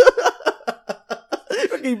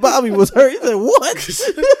 Ricky Bobby was hurt. He said, "What?"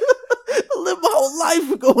 I lived my whole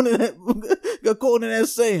life according to that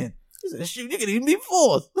saying. He said, "Shoot, you could even be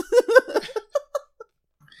fourth."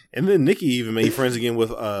 And then Nicki even made friends again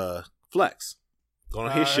with Flex. Going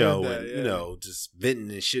on his I show heard that, and, yeah. you know, just venting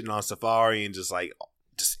and shitting on Safari and just like,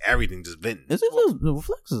 just everything, just venting. Is it just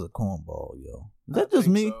Flex is a cornball, yo? Is that I just think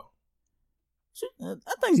me? so. Shit, I think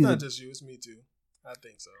It's he's not just you, it's me too. I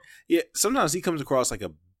think so. Yeah, sometimes he comes across like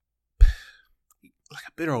a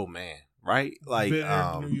bitter old man, right? Like,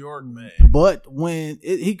 Bitter New York man. But when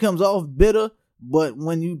he comes off bitter, but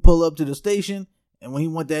when you pull up to the station and when he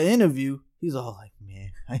want that interview, he's all like,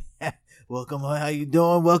 "Man, welcome, how you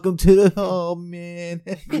doing? Welcome to the, oh man,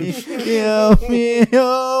 yeah, man,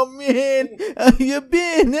 oh man, how you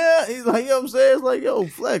been?" He's like, you know what I'm saying? It's like, yo,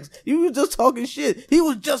 Flex, you was just talking shit. He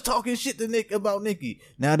was just talking shit to Nick about Nicki.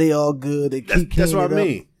 Now they all good. They keep that's what I it up.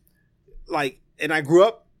 mean. Like, and I grew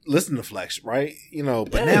up listening to Flex, right? You know,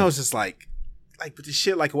 but Yeah. now it's just like with the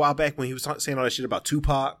shit like a while back when he was saying all that shit about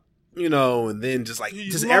Tupac, you know, and then just like He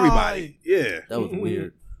just lied. everybody, yeah. That was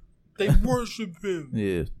weird. They worship him.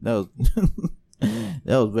 Yeah, that was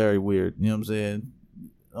that was very weird. You know what I'm saying?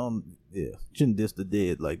 Yeah, shouldn't diss the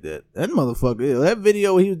dead like that. That motherfucker. Yeah, that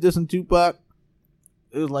video he was dissing Tupac.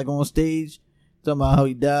 It was like on stage talking about how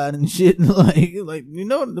he died and shit. like you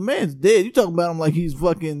know, the man's dead. You talking about him like he's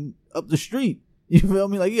fucking up the street. You feel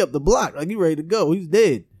me? Like he up the block. Like he ready to go. He's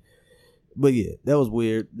dead. But yeah, that was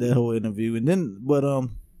weird. That whole interview. And then, but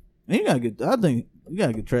you gotta get. I think you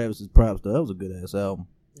gotta get Travis's props though. That was a good ass album.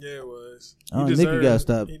 Yeah, it was. Nick, you gotta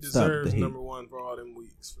stop. He stop the deserves hate. number 1 for all them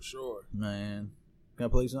weeks, for sure. Man, can I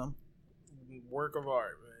play something? Work of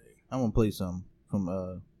art, man. I'm gonna play something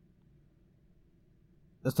from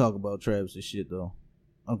let's talk about Travis's shit though.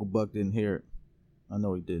 Uncle Buck didn't hear it. I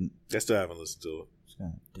know he didn't. I still haven't listened to it.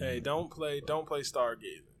 God damn Hey, it. don't play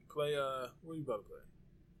Stargazing. Play what you about to play?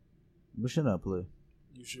 What should I play?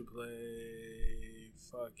 You should play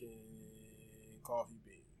fucking Coffee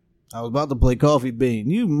Bean. I was about to play Coffee Bean.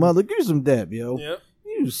 You mother, give me some dap, yo. Yep.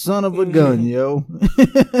 You son of a gun, yo.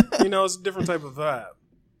 You know, it's a different type of vibe.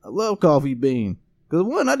 I love Coffee Bean. Cause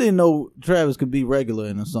one, I didn't know Travis could be regular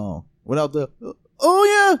in a song without the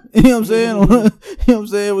oh yeah, you know what I'm saying? You know what I'm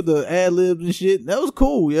saying, with the ad libs and shit. That was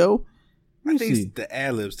cool, yo. I Let me think see. it's the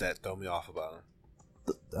ad libs that throw me off about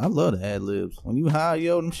him. I love the ad libs. When you high,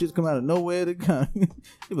 yo, them shits come out of nowhere. They kind of, you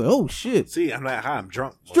be like, oh shit. See, I'm not high, I'm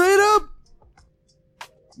drunk. Straight up.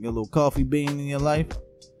 You got a little Coffee Bean in your life.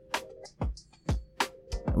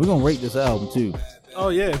 We're gonna rate this album too. Oh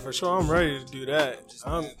yeah, for sure. I'm ready to do that.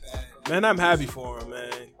 I'm happy for him,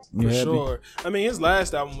 man. You For happy? sure. I mean, his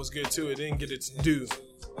last album was good too. It didn't get its due.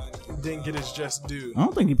 It didn't get its just due. I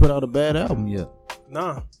don't think he put out a bad album yet.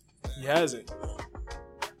 Nah, he hasn't.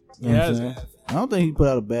 He You know what I'm hasn't. saying? I don't think he put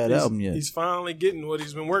out a bad album yet. He's finally getting what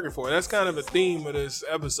he's been working for. That's kind of a theme of this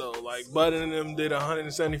episode. Like, Bud and them did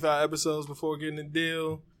 175 episodes before getting a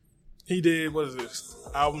deal. He did, what is this,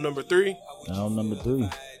 album number 3? Album number 3.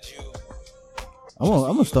 I'm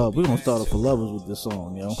gonna start. We're gonna start off for lovers with this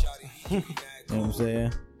song, yo. You know what I'm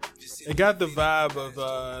saying? It got the vibe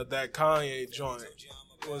of that Kanye joint.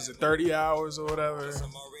 Was it 30 Hours or whatever?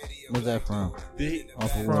 Where's that from?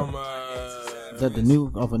 Off of From, what? Is that the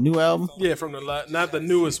new off a new album? yeah, from not the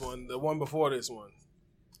newest one, the one before this one.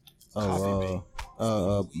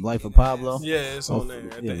 Life of Pablo. Yeah, it's on there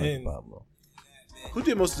at yeah, the Life end. of Pablo. Who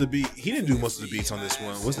did most of the beat? He didn't do most of the beats on this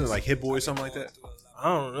one. Wasn't it like Hit Boy or something like that?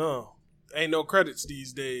 I don't know. Ain't no credits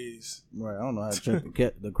these days. Right. I don't know how to check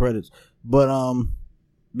the credits, but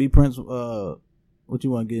B Prince. What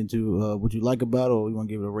you want to get into? What you like about it, or you want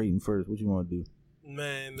to give it a rating first? What you want to do?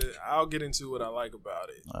 Man, I'll get into what I like about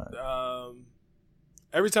it. All right.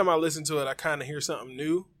 every time I listen to it, I kind of hear something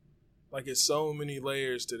new. Like, it's so many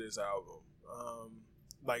layers to this album.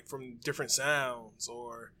 Like, from different sounds,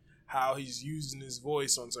 or how he's using his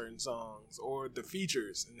voice on certain songs, or the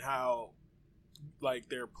features and how, like,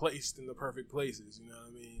 they're placed in the perfect places. You know what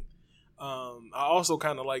I mean? I also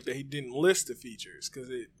kind of like that he didn't list the features,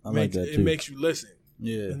 because it makes you listen.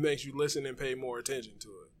 Yeah, it makes you listen and pay more attention to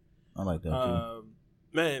it. I like that too.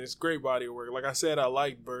 Man, it's great body of work. Like I said, I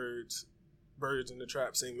like Birds in the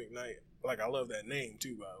Trap Sing McKnight. Like, I love that name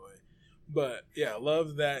too, by the way. But yeah, I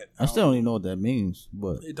love that. I still don't even know what that means,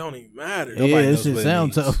 but it don't even matter. Yeah, it shit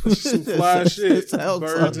sound tough. Some fly shit. Birds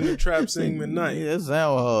tough. In the Trap Sing McKnight. Yeah, that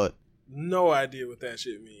sound hard. No idea what that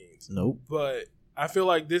shit means. Nope. But I feel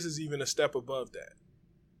like this is even a step above that.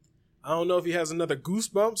 I don't know if he has another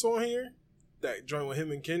Goosebumps on here, that joint with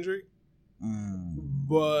him and Kendrick.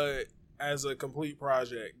 But as a complete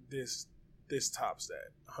project, this tops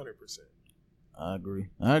that 100%. I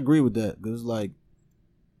agree with that, because like,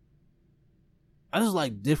 I just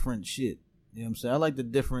like different shit. You know what I'm saying? I like the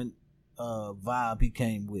different vibe he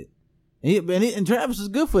came with. And Travis is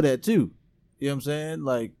good for that too. You know what I'm saying?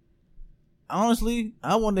 Like, honestly,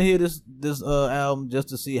 I wanted to hear this album just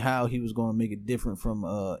to see how he was going to make it different from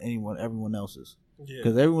everyone else's.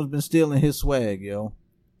 Because everyone's been stealing his swag, yo.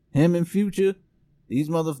 Him and Future, these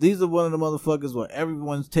are one of the motherfuckers where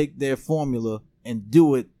everyone's take their formula and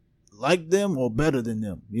do it like them or better than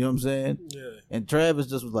them. You know what I'm saying? Yeah. And Travis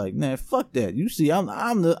just was like, "Nah, fuck that. You see, I'm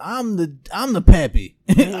the pappy.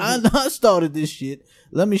 I started this shit.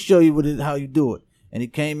 Let me show you how you do it." And he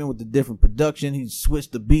came in with the different production. He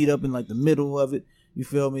switched the beat up in like the middle of it. You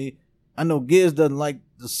feel me? I know Giz doesn't like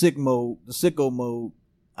the sicko mode.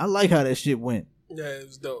 I like how that shit went. Yeah, it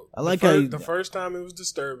was dope. I like the first time it was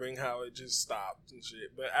disturbing how it just stopped and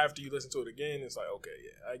shit. But after you listen to it again, it's like, okay,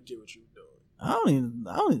 yeah, I get what you're doing.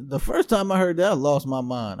 The first time I heard that, I lost my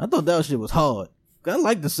mind. I thought that shit was hard. I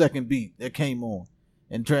like the second beat that came on.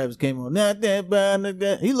 And Travis came on. Not that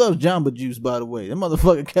bad. He loves Jamba Juice, by the way. That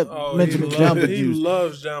motherfucker kept mentioning Jamba Juice. He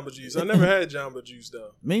loves Jamba Juice. I never had Jamba Juice,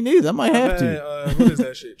 though. Me neither. I might have to. What is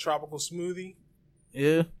that shit? Tropical Smoothie?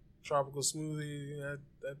 Yeah. Tropical Smoothie.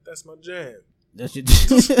 That's my jam. That's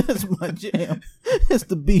my jam. It's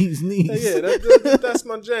the bee's knees. Yeah, that's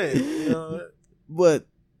my jam. You know? But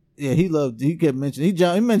yeah, he kept mentioning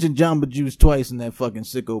he mentioned Jamba Juice twice in that fucking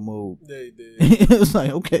sicko mode. Yeah, he did. It was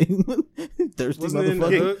like, okay, thirsty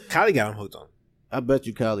motherfucker. Kylie got him hooked on. I bet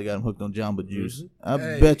you Kylie got him hooked on Jamba Juice. Mm-hmm. I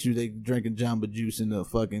bet you they drinking Jamba Juice in the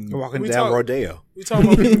fucking walking down Rodeo. We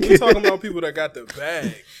talking about people that got the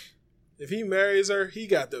bag. If he marries her, he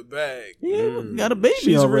got the bag. Yeah, got a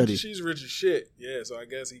baby already. She's rich as shit. Yeah, so I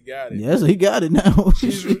guess he got it. Yeah, so he got it now.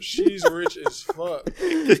 She's rich as fuck.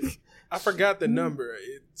 I forgot the number.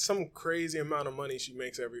 It's some crazy amount of money she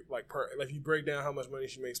makes if you break down how much money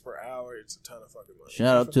she makes per hour, it's a ton of fucking money.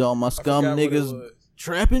 Shout out to all my scum niggas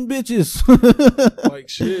trapping bitches. Like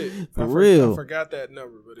shit. For real. I forgot that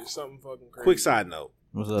number, but it's something fucking crazy. Quick side note.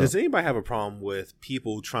 What's up? Does anybody have a problem with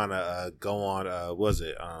people trying to go on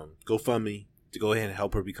GoFundMe to go ahead and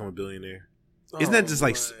help her become a billionaire? Isn't that just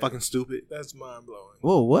like fucking stupid? That's mind blowing.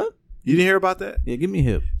 Whoa, what? You didn't hear about that? Yeah, give me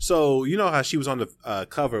hip. So you know how she was on the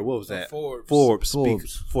cover? What was that? Forbes.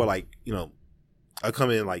 For like, you know,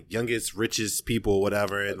 coming like youngest, richest people,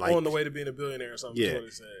 whatever, and like on the way to being a billionaire or something. Yeah. That's what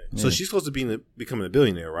it said. So she's supposed to be becoming a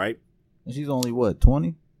billionaire, right? And she's only what,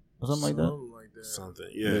 20 or something like that. Something like that. Something,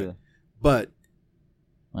 yeah. But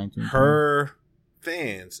 19, her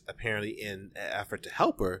fans, apparently, in an effort to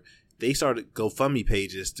help her, they started GoFundMe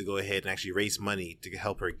pages to go ahead and actually raise money to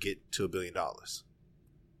help her get to $1 billion.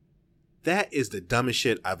 That is the dumbest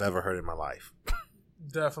shit I've ever heard in my life.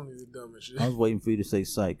 Definitely the dumbest shit. I was waiting for you to say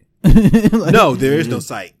psych. No, there is no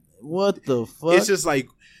psych. What the fuck? It's just like.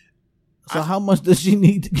 So how much does she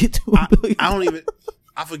need to get to $1 billion? I don't even.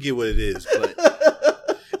 I forget what it is, but.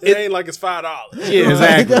 It ain't like it's $5. Yeah,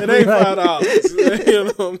 exactly. It ain't $5. You know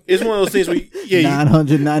what I mean? It's one of those things where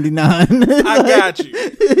 $999. I got you.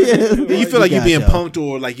 You feel like you're being punked,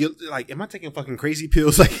 or like you're like, am I taking fucking crazy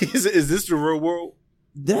pills? Like, is this the real world?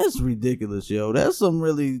 That's ridiculous, yo. That's some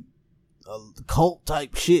really cult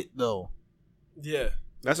type shit, though. Yeah,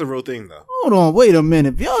 that's a real thing, though. Hold on, wait a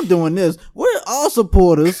minute. If y'all doing this, we're all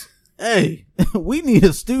supporters. Hey, we need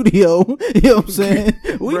a studio. You know what I'm saying?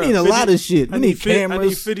 We need a lot of shit. We need cameras. I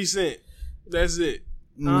need 50 Cent. That's it.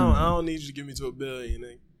 I don't need you to get me to $1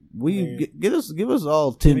 billion. Give us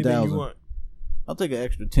all 10,000. I'll take an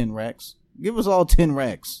extra 10 racks. Give us all 10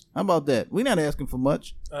 racks. How about that? We're not asking for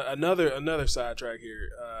much. Another sidetrack here.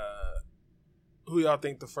 Who y'all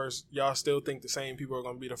think y'all still think the same people are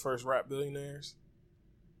going to be the first rap billionaires?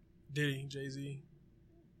 Diddy, Jay-Z?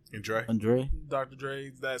 And Dre? Andre? Dr.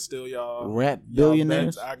 Dre, that's still y'all. Rap y'all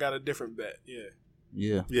billionaires? bets. I got a different bet. Yeah.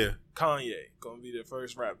 Yeah. Yeah. Kanye gonna be the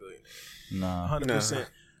first rap billionaire. Nah. 100%.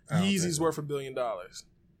 I don't Yeezy's think so. worth $1 billion, I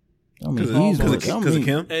mean, Because of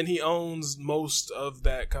Kim? and he owns most of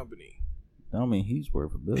that company. I mean, he's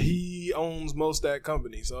worth $1 billion. He owns most of that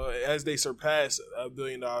company. So as they surpass $1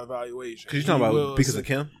 billion valuation, Because you're talking he about will because of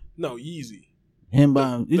Kim? No, Yeezy. Him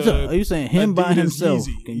buying. Are you saying him by Adidas himself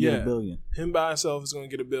Yeezy, can yeah. get $1 billion? Him by himself is going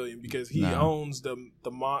to get $1 billion because he Nah. owns the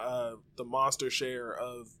monster share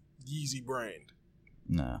of Yeezy brand.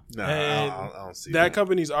 Nah. No, And I don't see That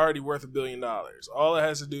company's already worth $1 billion. All it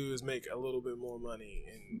has to do is make a little bit more money,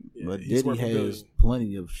 and But he's Diddy worth $1 billion. has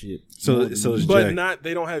plenty of shit. So- More than so is Yeezy. But Jack.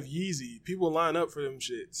 they don't have Yeezy. People line up for them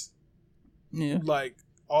shits Yeah. like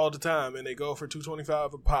all the time, and they go for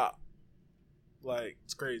 $225 a pop. Like,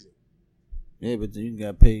 it's crazy. Yeah, but you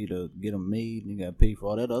got paid to get them made, and you got paid for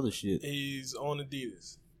all that other shit. He's on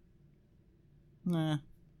Adidas. Nah.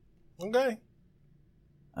 Okay.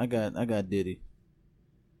 I got Diddy.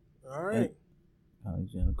 All right.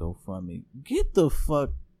 He's gonna go fund me. Get the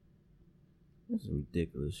fuck. This is a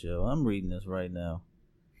ridiculous show. I'm reading this right now.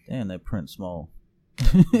 Damn, that print small.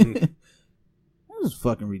 This is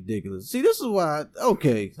fucking ridiculous. See, this is why.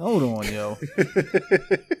 Okay, hold on, yo.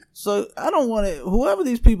 So I don't want to. Whoever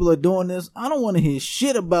these people are doing this, I don't want to hear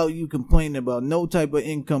shit about you complaining about no type of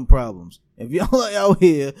income problems. If y'all are out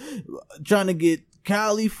here trying to get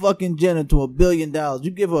Kylie fucking Jenner to $1 billion,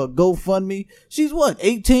 you give her a GoFundMe. She's what,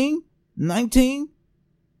 18, 19?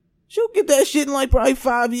 She'll get that shit in like probably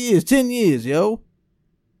 5 years, 10 years, yo.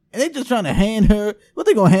 And they just trying to hand her. What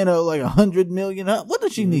they gonna hand her like $100 million? What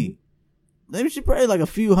does she need? Maybe she probably like a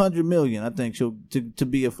few $100 million. I think she'll to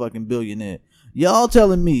be a fucking billionaire. Y'all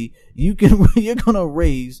telling me you're gonna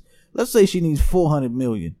raise? Let's say she needs $400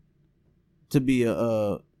 million to be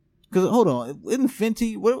a. Because hold on, isn't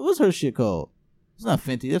Fenty? What's her shit called? It's not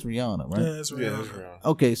Fenty. That's Rihanna, right? Yeah, that's right. Yeah, that's right.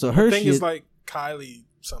 Okay, so her I think shit, it's like Kylie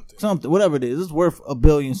something. whatever it is, it's worth $1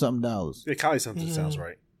 billion something dollars. Yeah, Kylie something sounds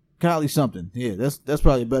right. Kylie something. Yeah, that's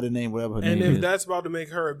probably a better name. Whatever her And name if is. that's about to make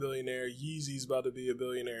her a billionaire, Yeezy's about to be a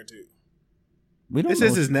billionaire too. We don't It know.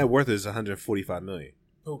 says his net worth is $145 million.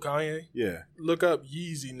 Who, Kanye? Yeah, Look up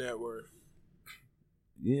Yeezy net worth.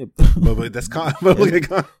 Yeah, but that's but look at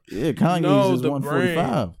Kanye. yeah. Kanye's No, is the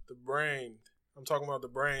 145. The brand. I'm talking about the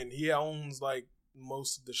brand. He owns like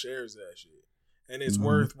most of the shares of that shit, and it's Mhm.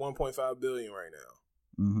 worth $1.5 billion right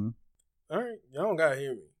now. Mm-hmm. All right, y'all don't gotta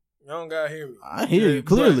hear me. Y'all don't gotta hear me. I hear you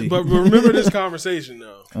clearly. But remember this conversation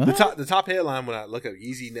though. The top headline when I look up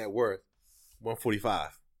Yeezy net worth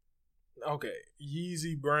 145. Okay,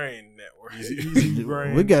 Yeezy brand network. Yeezy- Yeezy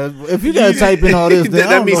brand. We got. If you gotta Yeezy- type in all this, then That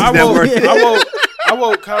I don't means know. it's net worth.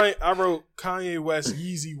 I wrote Kanye West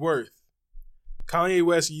Yeezy worth. Kanye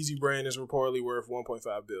West Yeezy brand is reportedly worth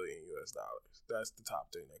 $1.5 billion US dollars. That's the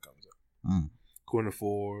top thing that comes up. According to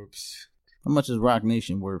Forbes. How much is Rock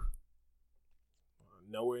Nation worth?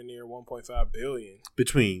 Nowhere near $1.5 billion.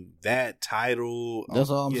 Between that title, That's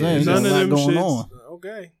all I'm yeah, saying. None There's of a lot them going shits. on.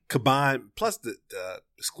 Okay. combined plus the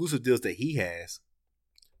exclusive deals that he has.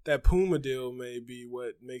 That Puma deal may be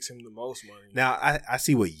what makes him the most money. Now I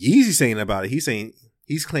see what Yeezy's saying about it.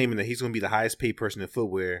 He's claiming that he's going to be the highest paid person in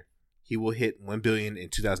footwear. He will hit $1 billion in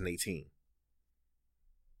 2018.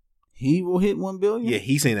 He will hit $1 billion. Yeah,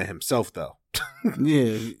 he's saying that himself though.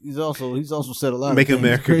 Yeah, he's also said a lot. Make of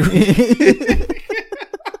America great.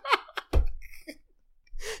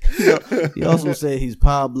 He also said he's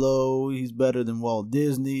Pablo. He's better than Walt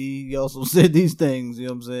Disney. He also said these things. You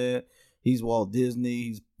know what I'm saying? He's Walt Disney.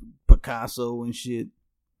 He's Picasso and shit.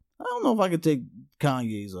 I don't know if I could take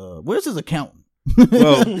Kanye's. Where's his accountant?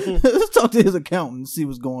 Well- Let's talk to his accountant and see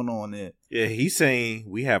what's going on there. Yeah, he's saying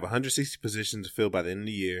we have 160 positions to fill by the end of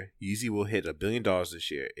the year. Yeezy will hit $1 billion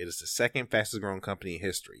this year. It is the second fastest growing company in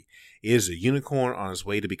history. It is a unicorn on its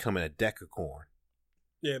way to becoming a decacorn.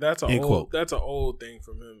 Yeah, that's End quote. an old thing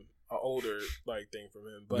from him, an older thing from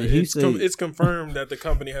him. But Did he it's say- it's confirmed that the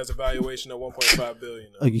company has a valuation of $1.5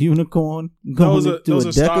 billion. A unicorn Those going are to a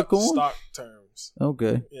decacorn. stock terms.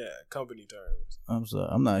 Okay, Yeah, company terms. I'm sorry.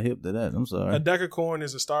 I'm not hip to that. I'm sorry. A decacorn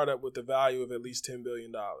is a startup with a value of at least $10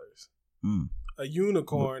 billion. Mm. A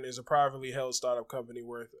unicorn is a privately held startup company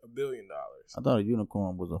worth $1 billion. I thought a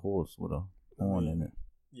unicorn was a horse with a horn in it.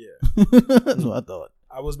 Yeah, That's what I thought.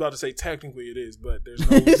 I was about to say technically it is, but there's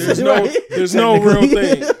Right. no real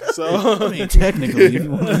thing. So I mean, technically, if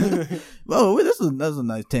you want. Oh, wait, that's a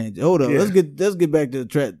nice tangent. Hold on, Yeah. let's get back to the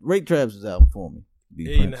trap. Rate Travis' album for me. Be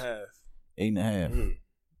 8.5, 8.5.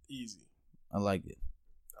 easy. I like it.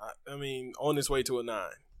 I mean, on its way to a 9.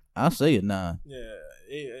 I say a 9. Yeah,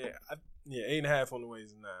 8.5 on the way to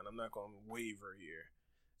 9. I'm not going to waver here.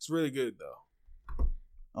 It's really good though.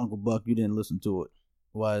 Uncle Buck, you didn't listen to it.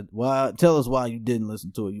 Why? Why? Tell us why you didn't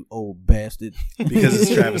listen to it, you old bastard. Because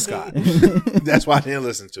it's Travis Scott. That's why I didn't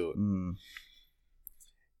listen to it.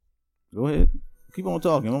 Go ahead. Keep on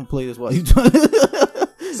talking. I'm gonna play this while you talk.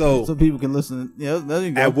 So people can listen. Yeah, there you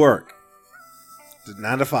go. At work,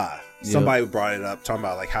 9 to 5. Somebody brought it up, talking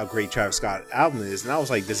about like how great Travis Scott album is, and I was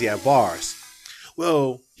like, does he have bars?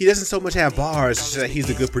 Well, he doesn't so much have bars, it's just that he's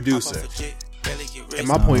a good producer. And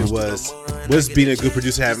my point was, what's being a good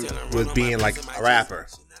producer having with being like a rapper?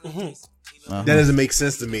 That doesn't make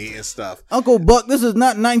sense to me and stuff. Uncle Buck, this is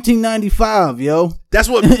not 1995, yo. That's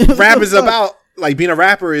what rap is about. Like being a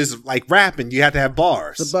rapper is like rapping. You have to have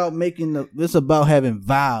bars. It's about it's about having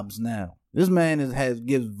vibes now. This man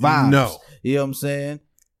gives vibes. No. You know what I'm saying?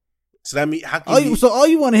 So that means all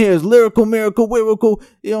you want to hear is lyrical, miracle, miracle.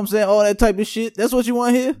 You know what I'm saying? All that type of shit. That's what you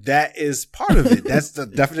want to hear? That is part of it. That's the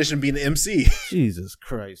definition of being an MC. Jesus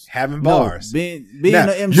Christ. Having bars. Being an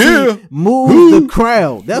MC moves the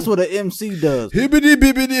crowd. That's what an MC does. Oh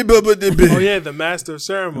yeah, the master of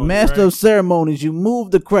ceremonies. Master of ceremonies. You move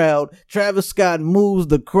the crowd. Travis Scott moves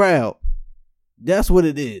the crowd. That's what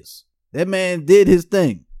it is. That man did his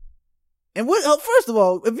thing. And first of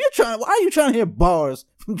all, why are you trying to hear bars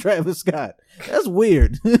from Travis Scott? That's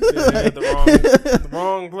weird. Yeah, the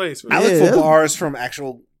wrong place. I look for bars from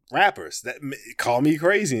actual rappers that call me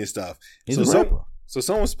crazy and stuff. He's a rapper. So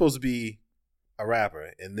someone's supposed to be a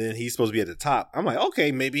rapper, and then he's supposed to be at the top. I'm like,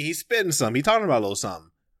 okay, maybe he's spitting something. He's talking about a little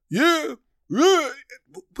something. Yeah.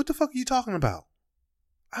 What the fuck are you talking about?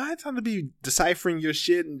 I ain't time to be deciphering your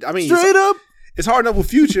shit. I mean, straight up. It's hard enough with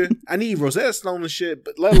Future. I need Rosetta Stone and shit,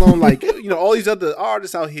 but let alone like all these other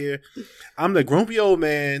artists out here. I'm the grumpy old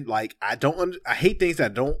man. Like I hate things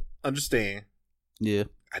that I don't understand. Yeah,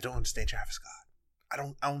 I don't understand Travis Scott. I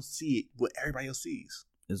don't see it what everybody else sees.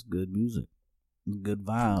 It's good music, good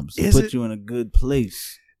vibes. Is it put you in a good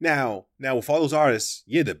place. Now with all those artists,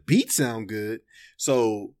 yeah, the beats sound good.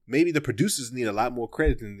 So maybe the producers need a lot more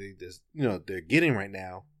credit than they're getting right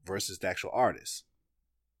now versus the actual artists.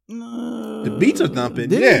 The beats are thumping.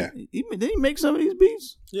 Did he make some of these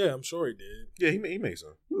beats? Yeah, I'm sure he did. Yeah, he made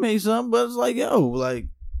some. He made some, but it's like, you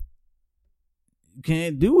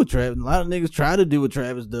can't do what Travis. A lot of niggas try to do what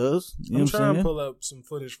Travis does. I'm trying to pull up some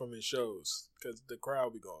footage from his shows because the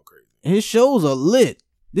crowd be going crazy. His shows are lit.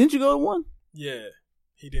 Didn't you go to one? Yeah,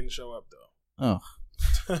 he didn't show up though. Oh,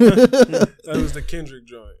 that was the Kendrick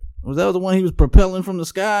joint. Was that the one he was propelling from the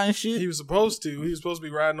sky and shit? He was supposed to. He was supposed to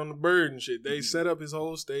be riding on the bird and shit. They set up his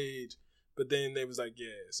whole stage, but then they was like, "Yeah,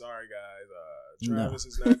 sorry guys, Travis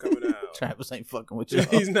is not coming out. Travis ain't fucking with you.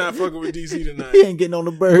 He's not fucking with DC tonight. He ain't getting on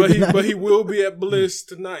the bird but he will be at Bliss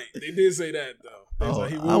tonight. They did say that though.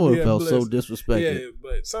 I would have felt so disrespected. Yeah,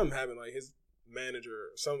 but something happened. Like his manager,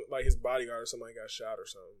 his bodyguard, or somebody got shot or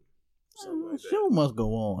something. Like show must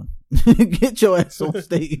go on. Get your ass on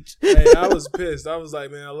stage. Hey, I was pissed. I was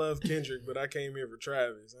like, man, I love Kendrick, but I came here for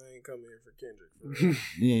Travis. I ain't coming here for Kendrick.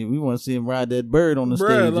 Yeah, we want to see him ride that bird on the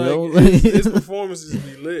stage, yo. His performances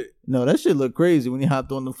be lit. No, that shit look crazy when he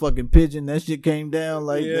hopped on the fucking pigeon. That shit came down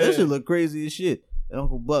that shit look crazy as shit. And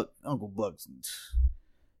Uncle Buck's.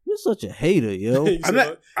 You're such a hater, yo.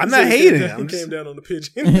 I'm not hating. He came down on the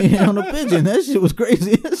pigeon. On the pigeon. That shit was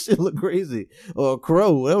crazy. That shit looked crazy. Or a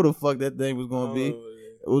crow, whatever the fuck that thing was going to be.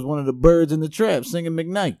 It was one of the birds in the trap singing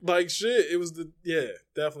McKnight. Like shit. It was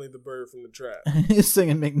definitely the bird from the trap. He's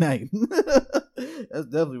singing McKnight. That's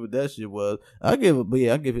definitely what that shit was. I give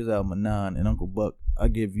his album a 9, and Uncle Buck, I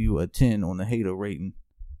give you a 10 on the hater rating.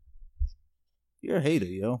 You're a hater,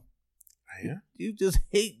 yo. Yeah. You just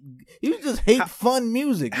hate fun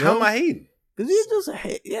music. How am I hating? Because you just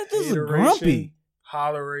hate. Yeah, this is grumpy.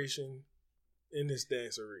 Holleration in this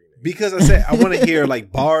dance arena. Because I said I want to hear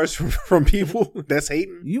like bars from people that's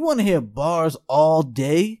hating. You want to hear bars all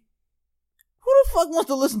day? Who the fuck wants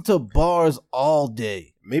to listen to bars all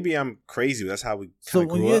day? Maybe I'm crazy. That's how we. So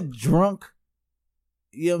when you're drunk,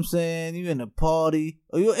 you know what I'm saying? You in a party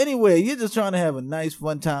or you're anywhere. You're just trying to have a nice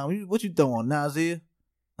fun time. What you doing, Nasir?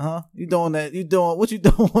 Huh? You doing that? What you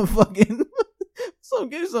doing? Fucking. So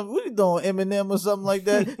give some. What you doing? Eminem or something like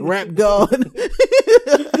that? Rap God.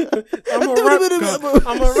 I'm a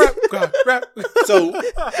rap god. So you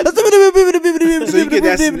get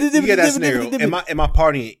that scenario. Am I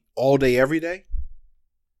partying all day every day?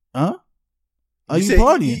 Huh? Are you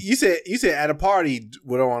partying? You said at a party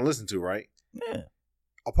what I want to listen to, right? Yeah.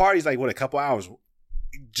 A party's like what, a couple hours?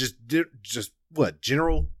 Just what,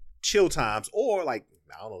 general chill times, or like,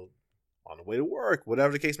 I don't know, on the way to work,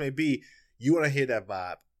 whatever the case may be. You want to hear that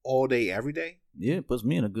vibe all day, every day? Yeah, it puts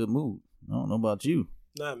me in a good mood. I don't know about you.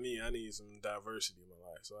 Not me. I need some diversity in my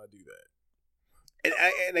life, so I do that.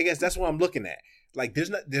 And I guess that's what I'm looking at. Like,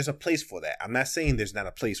 there's a place for that. I'm not saying there's not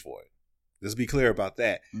a place for it. Let's be clear about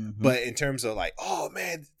that. Mm-hmm. But in terms of like, oh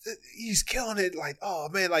man, he's killing it. Like, oh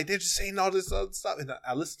man, like they're just saying all this other stuff. And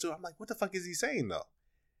I listen to it, I'm like, what the fuck is he saying though?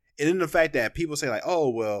 And then the fact that people say like, oh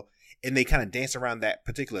well, and they kind of dance around that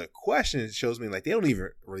particular question, it shows me like they don't even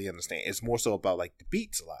really understand. It's more so about like the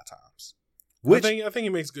beats a lot of times. Which I think he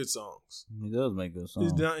makes good songs. He does make good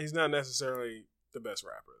songs. He's not necessarily the best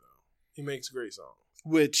rapper though. He makes great songs.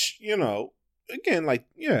 Which, you know, again, like,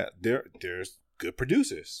 yeah, there's good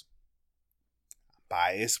producers.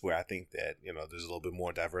 Bias where I think that, you know, there's a little bit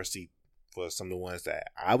more diversity for some of the ones that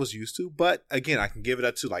I was used to. But again, I can give it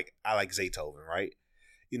up to like, I like Zaytoven, right?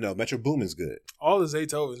 You know, Metro Boomin's good. All the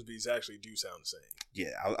Zaytoven's beats actually do sound the same.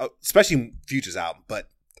 Yeah, especially Future's album, but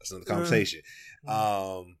that's another conversation.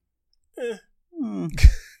 Yeah,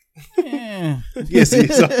 see,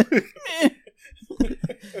 so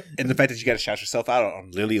and the fact that you got to shout yourself out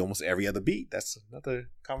on literally almost every other beat, that's another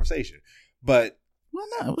conversation. But why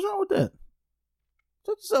not? What's wrong with that?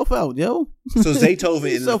 Shut yourself out, yo. So Zaytoven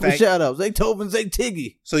is yourself a shout out. Zaytoven,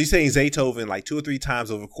 Zaytiggy. So you're saying Zaytoven like 2 or 3 times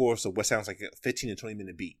over the course of what sounds like a 15 to 20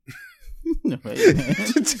 minute beat. That's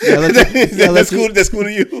cool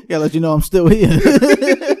to you. Gotta let you know I'm still here.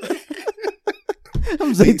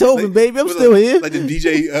 I'm Zaytoven, baby. I'm still here. Like the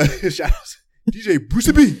DJ shout outs. DJ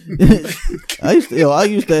Brucey B. I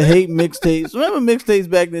used to hate mixtapes. Remember mixtapes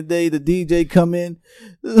back in the day? The DJ come in,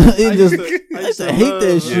 I used to hate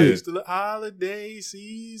that shit. I used to holiday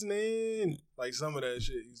seasoning, like some of that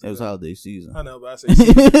shit. It was holiday season. I know, but I say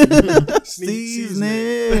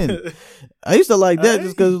seasoning. I used to like that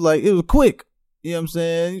just because like it was quick. You know what I'm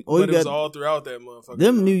saying? But it was all throughout that motherfucker.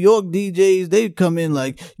 Them New York DJs, they'd come in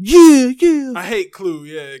like, yeah. I hate Clue,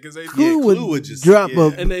 because Clue would just drop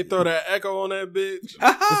up. And they throw that echo on that bitch. So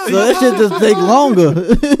that shit just take longer.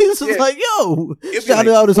 It's just like, yo, shout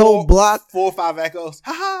out his whole block. 4 or 5 echoes.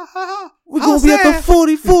 Ha ha ha ha. We're going to be at the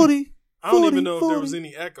 40-40. I don't even know if there was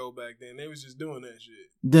any echo back then. They was just doing that shit.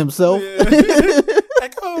 Themselves. Yeah.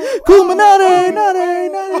 Echo. Kuminati,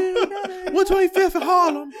 125th in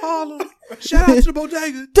Harlem. Shout out to the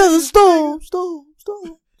bodega. Desert Storm.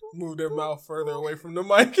 Move their mouth further away from the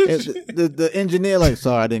mic. The engineer like,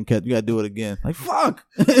 sorry, I didn't catch. You got to do it again. Like, fuck.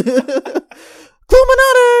 Kuminati,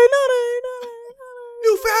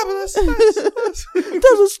 New Fabulous.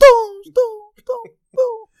 Desert Storm.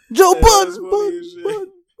 Joe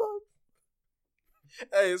Budden.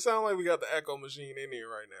 Hey, it sounds like we got the echo machine in here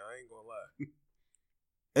right now. I ain't gonna lie.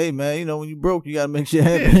 Hey man, you know when you broke, you gotta make shit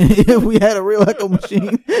happen. If we had a real echo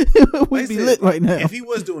machine, we'd be lit right now. If he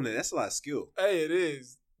was doing it, that's a lot of skill. Hey, it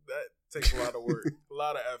is. That takes a lot of work, a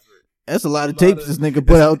lot of effort. That's a lot of tapes this nigga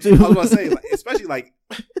put out too. I was about to say, like, especially like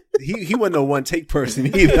he wasn't no one take person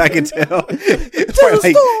either. I can tell. It's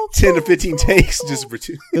probably like 10 to 15 takes just for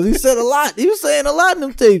 2. Because he said a lot. He was saying a lot in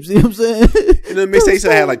them tapes. You know what I'm saying? And the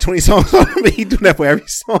mixtape had like 20 songs on it. He doing that for every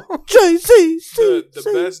song. The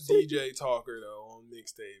best DJ talker though on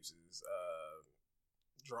mixtapes is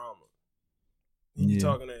Drama. He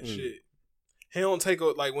talking that shit. He don't take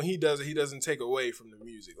like when he does it, he doesn't take away from the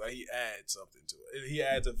music. Like he adds something to it. He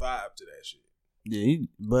adds a vibe to that shit. Yeah,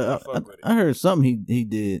 I heard something he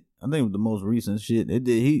did. I think it was the most recent shit. It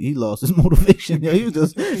did. He lost his motivation. He was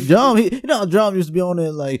just Drum. You know how Drum used to be on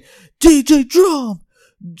there like DJ Drum,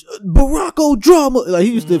 Baracko Drama. Like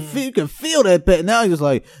he used to feel, you can feel that pet. Now he's just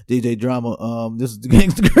like DJ Drama. This is the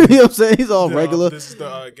Gangsta Grill. You know what I'm saying? He's all regular. This is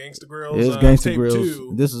the Gangsta Grills. Yeah, it's Gangsta tape Grills.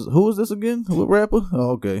 2. This is who is this again? What rapper?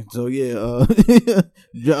 Oh, okay. So yeah,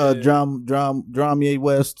 Dramier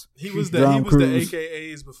West. He was the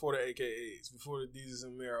AKAs before the AKAs, before the Deezus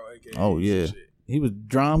and Mero AKAs. Oh yeah, he was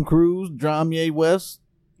Drum Cruz, Dramier West,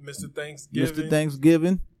 Mr.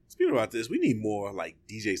 Thanksgiving. Speaking about this, we need more like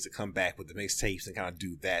DJs to come back with the mixtapes and kind of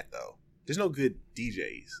do that though. There's no good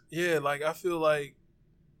DJs. Yeah, like I feel like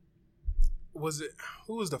who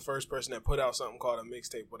was the first person that put out something called a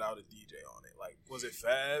mixtape without a DJ on it? Like, was it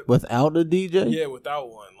Fab? Without a DJ? Yeah, without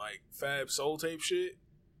one. Like Fab Soul Tape shit.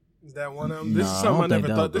 Is that one of them? This is something I never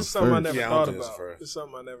thought. This is something I never thought about. This is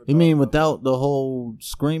something I never. You mean without the whole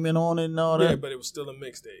screaming on it and all that? Yeah, but it was still a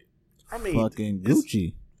mixtape. I mean, fucking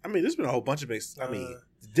Gucci. There's been a whole bunch of mixtapes. I mean,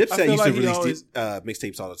 Dipset used to release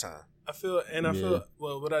mixtapes all the time. I feel,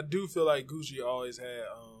 but I do feel like Gucci always had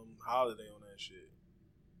Holiday on that shit.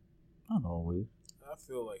 Not always. I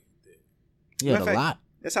feel like he did. He had a lot.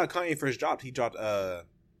 That's how Kanye first dropped. He dropped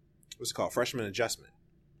what's it called? Freshman Adjustment.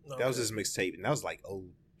 Okay. That was his mixtape, and that was like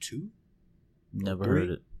 02? Never heard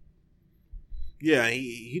it. Yeah,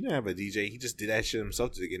 he didn't have a DJ. He just did that shit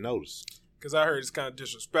himself to get noticed. Because I heard it's kind of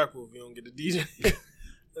disrespectful if you don't get a DJ.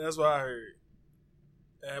 That's what I heard.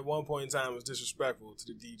 at one point in time, it was disrespectful to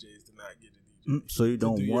the DJs to not get a DJ. So you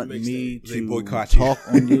don't do your want me mixtape. They to boycott you. talk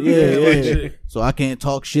on your like yeah. shit. So I can't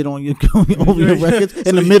talk shit on your over your records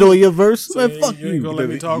in the middle of your verse. So Man, fuck you ain't you. gonna let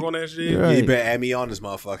me talk on that shit. Right. You better add me on this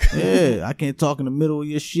motherfucker. Yeah, I can't talk in the middle of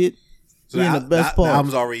your shit. So Being the best part. The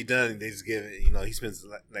album's already done. They just give it. He spends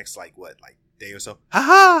the next like day or so. Ha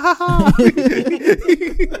ha ha ha.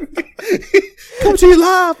 Come to you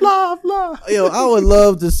live. Yo, I would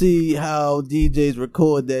love to see how DJs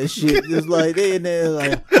record that shit. Just like they in there,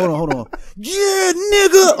 like, hold on. Yeah,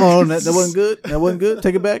 nigga. Oh, that wasn't good. That wasn't good.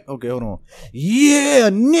 Take it back. Okay, hold on. Yeah,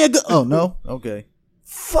 nigga. Oh no. Okay.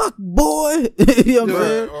 Fuck, boy. You know what I'm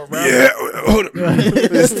saying? Or Yeah. Hold on. Right.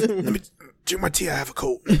 Let me drink my tea. I have a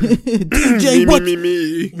cold. DJ, what?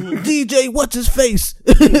 me. DJ, what's his face?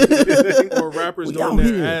 Or rappers We doing out their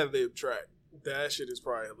here. ad lib track. That shit is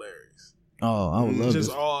probably hilarious. Oh, I would love Just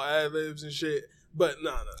this. all ad libs and shit. But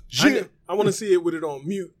nah. Yeah. I want to see it with it on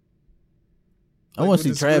mute. I want with to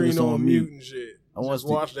the see Travis screen on mute. and shit. I wanna Just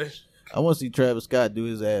see- watch that shit. I want to see Travis Scott do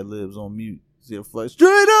his ad libs on mute. See how fuck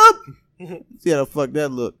straight up. See how the fuck that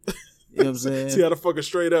look. You know what I'm saying? See how the fucking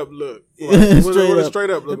straight up look. Yeah, Like, what straight does up. straight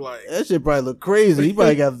up look like? That shit probably look crazy. He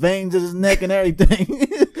probably got veins in his neck and everything.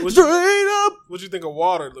 What Straight up. What you think of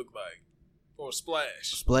water look like? Or Splash?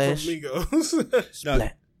 Splash? From Migos.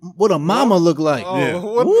 Splat. What a mama look like? Oh, Yeah.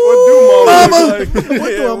 what Woo, do mama. mama look like? What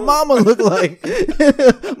do Yeah, a mama look like?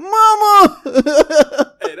 Mama.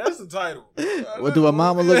 Hey, that's the title. What do a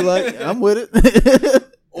mama look like? I'm with it.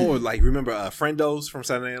 Or like remember Friendos from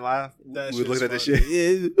Saturday Night Live? That We shit's looked at that funny.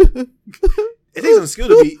 shit. Yeah. It takes some skill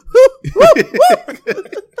to be.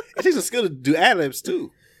 It takes some skill to do ad libs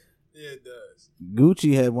too. Yeah, it does.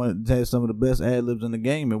 Gucci had some of the best ad libs in the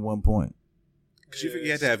game at one point. Because you figure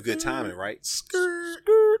you have to have good timing, right? Skirt.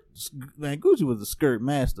 Man, Gucci was the skirt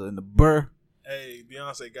master and the burr. Hey,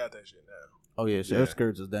 Beyonce got that shit now. Oh yeah, Yeah. her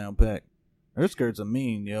skirts is down packed. Her skirts are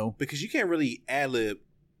mean, yo. Because you can't really ad lib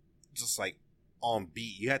just like on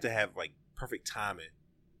beat. You have to have like perfect timing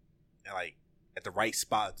and like at the right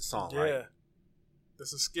spot of the song, Yeah. right?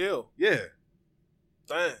 That's a skill. Yeah.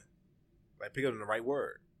 Damn. Like pick up the right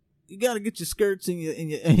word. You gotta get your skirts and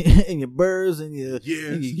your burrs and your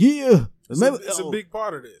Yes. yeah. It's a big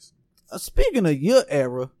part of this. Speaking of your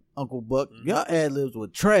era, Uncle Buck, Mhm. y'all ad libs were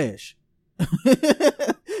trash.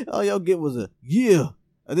 All y'all get was a yeah,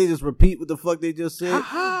 and they just repeat what the fuck they just said.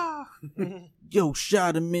 Ha Yo,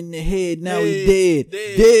 shot him in the head. Now Dead,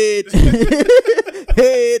 he's dead.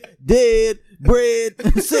 Head dead.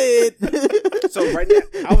 Bread said. So right now,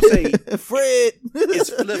 I would say Fred. it's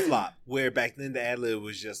flip flop. Where back then the ad lib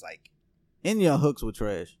was just like, And y'all hooks were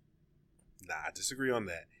trash. nah, I disagree on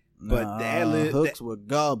that. But Nah, the ad-lib- hooks were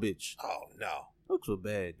garbage. Oh no, Hooks were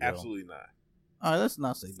bad. Yo. absolutely not. All right, let's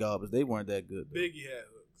not say garbage. They weren't that good. Though. Biggie had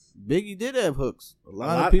hooks. Biggie did have hooks. A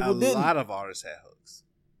lot of people didn't. A lot of artists had hooks.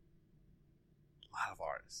 A lot of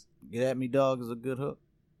artists. Get at me, dog is a good hook.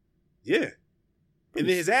 Yeah, and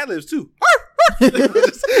then his ad libs too.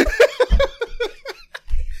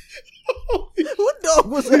 What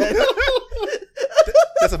dog was that?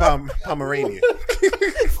 That's a Pomeranian.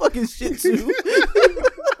 Fucking Shih Tzu.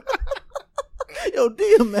 Yo,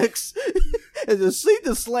 DMX has just he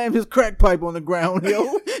just slammed his crack pipe on the ground,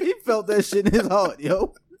 yo. He felt that shit in his heart,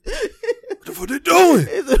 yo. What the fuck they doing?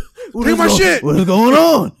 He said, "What Take is my go- shit." What is going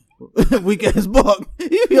on? Weak ass buck.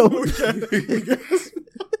 Yo, Fuck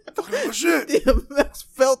my shit. DMX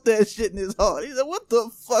felt that shit in his heart. He said, "What the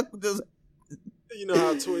fuck just?" You know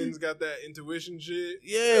how twins got that intuition shit?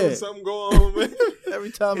 Yeah. When something going on, man.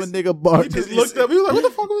 Every time a His- nigga He barked, just looked up. He was like, what the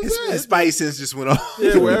fuck was His that? spidey sense just went off.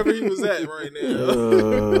 Yeah, wherever he was at right now.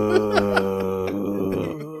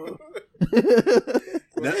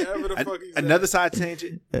 Wherever the fuck he's Another at. side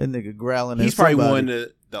tangent. that nigga growling. He's at probably somebody. one of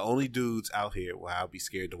the only dudes out here where I'll be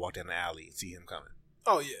scared to walk down the alley and see him coming.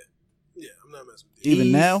 Oh, yeah. Yeah, I'm not messing with you. Even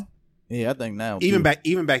He's- now. Yeah, I think now. Even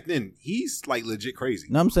too. back then, he's like legit crazy.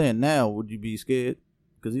 No, I'm saying now. Would you be scared?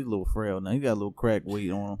 Because he's a little frail now. He got a little crack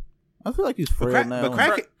weight on him. I feel like he's frail now.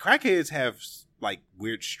 Crackheads have like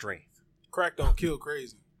weird strength. Crack don't kill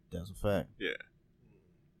crazy. That's a fact. Yeah.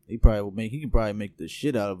 He probably would make. He can probably make the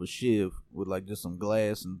shit out of a shiv with like just some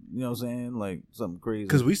glass and you know what I'm saying, like something crazy.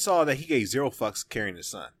 Because we saw that he gave 0 fucks carrying his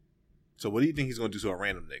son. So what do you think he's gonna do to a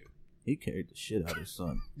random nigga? He carried the shit out of his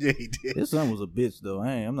son. Yeah, he did. His son was a bitch though.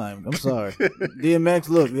 I'm sorry. DMX,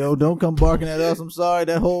 look, yo, don't come barking at us. I'm sorry.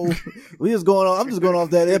 That whole I'm just going off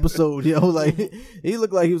that episode, yo. Like he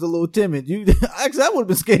looked like he was a little timid. Actually, I would have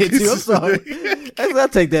been scared too. I'm sorry. Actually, I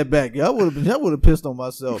take that back. Yo, I would have pissed on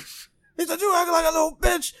myself. He said, "You acting like a little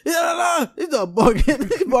bitch." He started barking.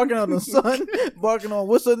 He's barking on the son. Barking on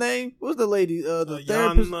what's her name? What's the lady? The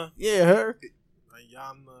therapist. Yana. Yeah, her.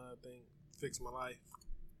 Yama, I think, Fix My Life.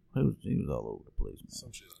 He was all over the place, man.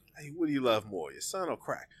 Some shit. Hey, what do you love more, your son or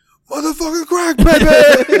crack? Motherfucking crack, baby!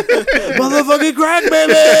 Motherfucking crack,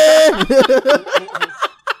 baby!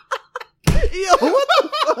 Yo, what the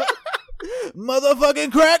fuck?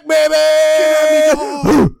 Motherfucking crack, baby!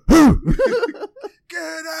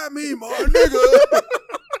 Get at me, my nigga!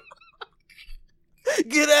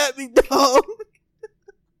 Get at me, dog!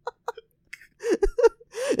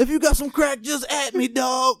 If you got some crack, just at me,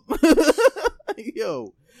 dog!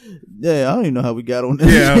 Yo. Yeah, I don't even know how we got on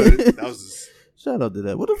this. Yeah, that was just... Shout out to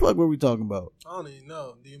that. What the fuck were we talking about? I don't even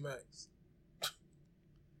know. DMX.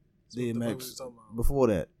 DMX. Before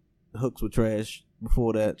that, Hooks were trash.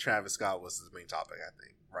 Before that, Travis Scott was his main topic, I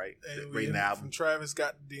think, right? And Rating the album. From Travis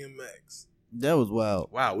Scott to DMX. that was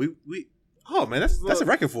wild. Wow, we oh man, that's a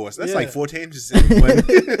record for us. That's Yeah. like 4 tangents in one.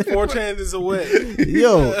 4 tangents away.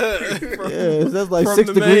 Yo, yeah, that's like From 6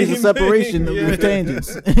 the degrees main of separation thing, with yeah.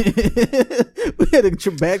 tangents. We had to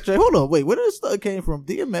backtrack. Hold on, wait, where did this stuff came from?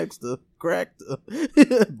 DMX to crack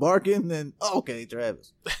to barking and okay,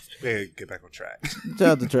 Travis. Yeah, get back on track. Shout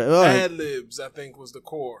out to Travis. All right. Ad libs, I think, was the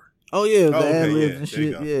core. Oh yeah, it was Oh, the okay, ad libs yeah, and there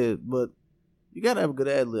you shit. go. Yeah, but you gotta have a good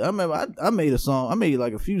ad lib. I remember I made a song. I made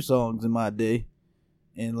like a few songs in my day,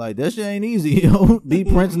 and like that shit ain't easy. Yo, B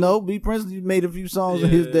Prince made a few songs in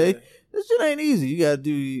his day. This shit ain't easy.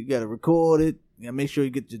 You gotta record it. You gotta make sure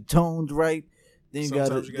you get your tones right. Then you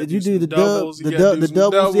Sometimes gotta do you do some the doubles. dub, You the gotta do the some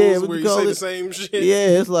doubles. Yeah, what where you you call say it? the same shit.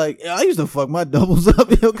 Yeah, it's like I used to fuck my doubles up,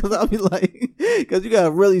 yo, because I'll be like, because you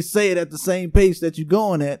gotta really say it at the same pace that you're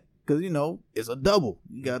going at, because you know it's a double.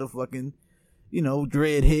 You gotta fucking, you know,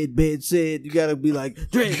 dread head bed said. You gotta be like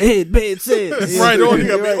dread head bed said. Right on, you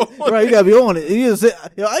gotta be on right, you gotta be on it. You just say,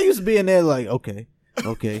 yo, I used to be in there like, okay.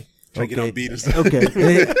 Trying to get on beat and stuff. Okay.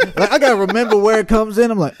 Like I gotta remember where it comes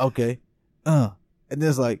in. I'm like, okay, and then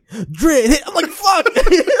it's like dread hit. I'm like, fuck.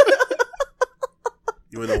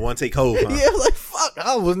 You in the one take hold, huh? Yeah, like fuck.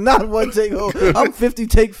 I was not one take home. I'm 50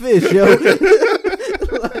 take fish, yo.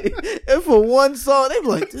 Like, and for one song, they be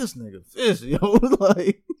like, this nigga fish, yo.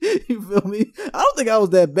 Like, you feel me? I don't think I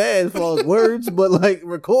was that bad as far as words, but like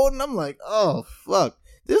recording, I'm like, oh fuck,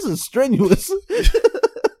 this is strenuous.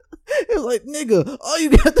 It's like, nigga, all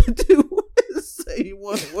you got to do is say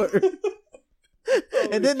one word.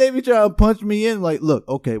 And then they be trying to punch me in like, look,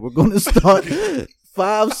 okay, we're going to start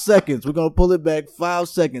 5 seconds. We're going to pull it back 5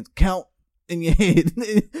 seconds. Count in your head.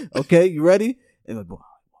 Okay, you ready? And like,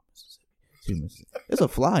 Mississippi. It's a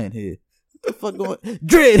fly in here. What the fuck going?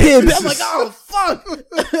 Dread head. I'm like, oh, fuck.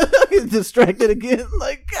 I get distracted again.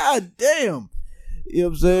 Like, god damn. You know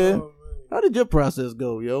what I'm saying? Oh, How did your process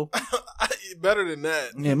go, yo? Better than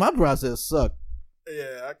that. Yeah, my process sucked.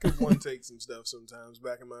 Yeah, I could one take some stuff sometimes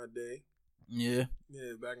back in my day. Yeah.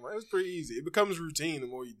 Yeah, back in my, it was pretty easy. It becomes routine the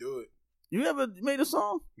more you do it. You ever made a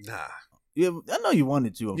song? Nah. I know you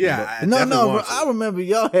wanted to. Okay, Yeah, I no. definitely wanted to. I remember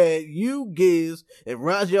y'all had you, Giz, and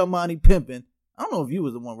Raji Almani pimping. I don't know if you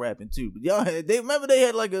was the one rapping too, but y'all had. They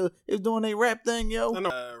had like they was doing a rap thing, yo. I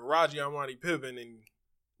know Raji Armani Pippin and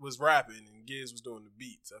was rapping and Giz was doing the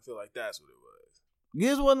beats. I feel like that's what it was.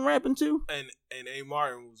 Giz wasn't rapping too. And A.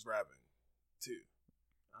 Martin was rapping too.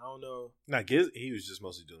 I don't know. Nah, Giz, he was just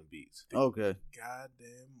mostly doing beats. Okay.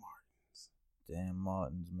 Goddamn Martins. Damn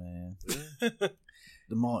Martins, man.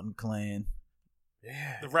 The Martin clan.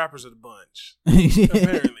 Yeah. The rappers of the bunch. Yeah.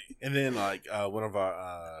 Apparently. And then like one of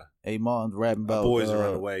our A. Martin's rapping about boys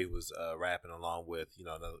around the way was rapping along with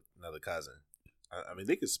another cousin. I mean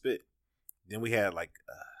they could spit. Then we had like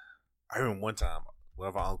I remember one time one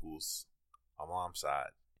of our uncles on my mom's side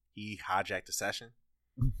he hijacked a session.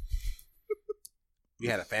 We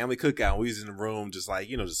had a family cookout. And we was in the room just like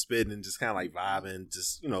just spitting and just kind of like vibing,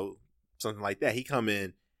 just something like that. He come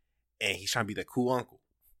in and he's trying to be that cool uncle.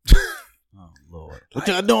 Oh Lord, what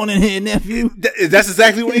y'all doing in here, nephew? That's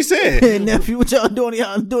exactly what he said. Hey, nephew, what y'all doing here?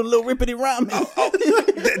 I'm doing a little rippity rhyme.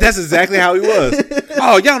 That's exactly how he was.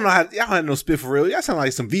 Oh, y'all know how y'all had no spit for real. Y'all sound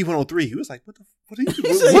like some V103. He was like, what are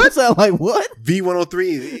you? What sound like what?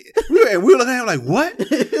 V103. We were looking at him like, what?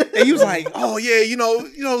 And he was like, oh yeah,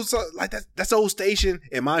 so like that's the old station.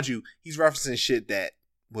 And mind you, he's referencing shit that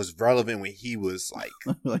was relevant when he was like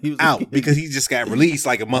he was out because he just got released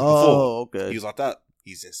like a month before. Oh, okay. He was locked up.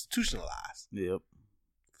 He's institutionalized. Yep.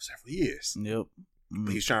 For several years. Yep.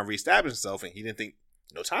 But he's trying to reestablish himself, and he didn't think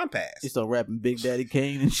no time passed. He started rapping Big Daddy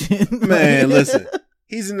Kane and shit. Man, listen.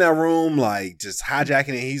 He's in that room, like, just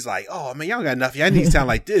hijacking it. He's like, oh, man, y'all got enough. Y'all need to sound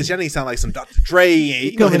like this. Y'all need to sound like some Dr. Dre. And,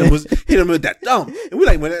 hit him with that thumb. And we're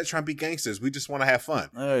like, we're not trying to be gangsters. We just want to have fun.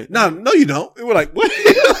 All right. No, you don't. And we're like, what?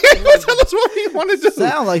 Tell us what we want to do.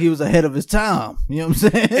 Sound like he was ahead of his time. You know what I'm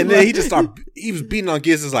saying? And then he just started, he was beating on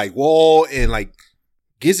Giz's, like, wall and, like,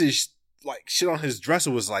 gets his like shit on his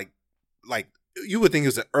dresser was like you would think it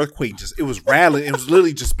was an earthquake. Just it was rattling. It was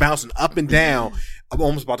literally just bouncing up and down. I'm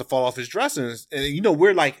almost about to fall off his dresser, and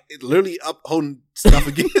we're like literally up holding stuff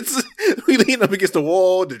against. We lean up against the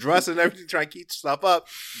wall, the dresser, and everything, trying to keep stuff up.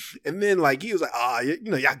 And then like he was like,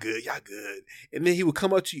 y'all good. And then he would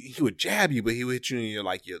come up to you, he would jab you, but he would hit you in your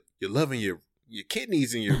like your love and your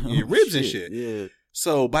kidneys and your ribs and shit. Yeah.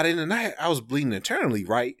 So by the end of the night, I was bleeding internally,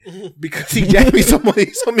 right? Because he jabbed me so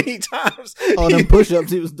many times. All them push-ups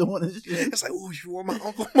he was doing and shit. It's like, oh, you were my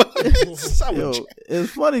uncle. Yo,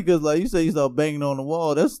 it's funny because like you say, you start banging on the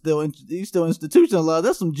wall. That's he's still institutionalized.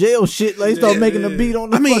 That's some jail shit. Like he started making the beat on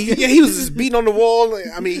the. He was just beating on the wall.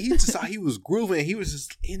 I mean, he was grooving. He was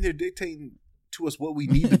just in there dictating to us what we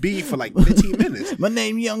need to be for like 15 minutes. My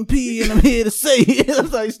name Young P, and I'm here to say it.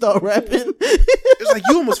 That's how you start rapping. It's like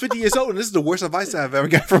you almost 50 years old, and this is the worst advice I've ever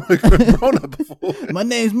got from a grown up before. My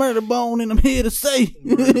name's Murder Bone, and I'm here to say.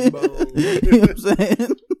 You know what I'm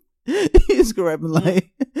saying? He's rapping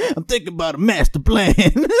like, I'm thinking about a master plan.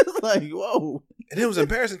 It's like, whoa. And it was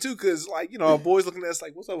embarrassing too, because like our boys looking at us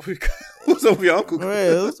like, what's up with your uncle?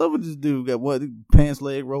 Right, what's up with this dude? Got what pants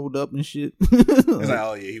leg rolled up and shit. It's like,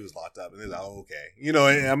 oh yeah, he was locked up, and it's like, oh, okay,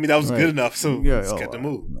 I mean that was good enough, so just kept the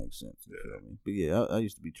move. Makes sense. Yeah. But yeah, I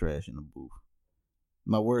used to be trash in the booth.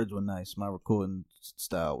 My words were nice. My recording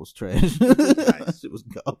style was trash. That shit was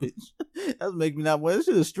garbage. That's making me not well. This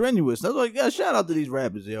shit is strenuous. That's why you got shout out to these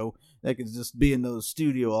rappers, yo. That can just be in the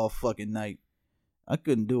studio all fucking night. I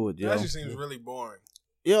couldn't do it, yo. That just seems really boring.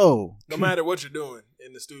 Yo. No matter what you're doing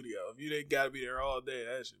in the studio, if you gotta be there all day,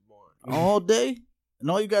 that shit boring. All day? And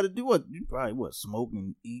all you gotta do you probably smoke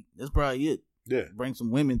and eat. That's probably it. Yeah. Bring some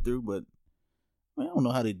women through, but I don't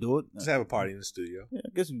know how they do it. Just have a party in the studio. Yeah, I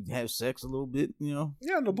guess you have sex a little bit, Yeah,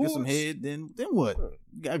 in the booth. Get some head, then what?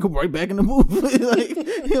 You gotta go right back in the booth. Like, you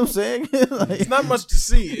know what I'm saying? Like, it's not much to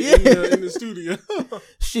see in the studio.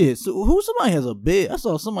 Shit. So somebody has a bed? I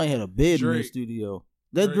saw somebody had a bed Drake. In the studio.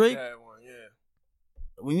 That Drake? Had one, yeah.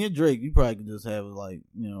 When you're Drake, you probably could just have like,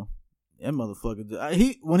 that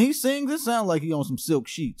motherfucker. When he sings, it sounds like he on some silk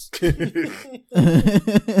sheets.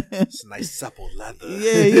 It's nice supple leather.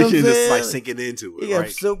 Yeah, you know what I'm just like sinking into it. He got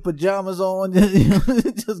silk pajamas on,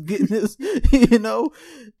 just getting this. He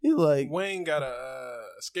like Wayne got a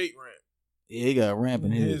skate ramp. Yeah, he got a ramp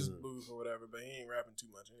in his booth or whatever, but he ain't rapping too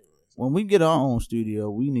much anyway. So. When we get our own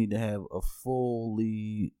studio, we need to have a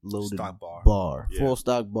fully loaded stock bar. Yeah. Full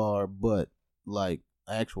stock bar, but like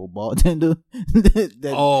actual bartender.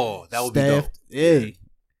 that would be dope. Yeah. You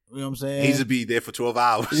know what I'm saying? He's to be there for 12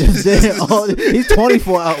 hours. He's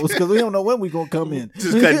 24 hours because we don't know when we going to come in.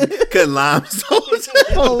 Just cutting limes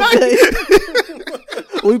all day.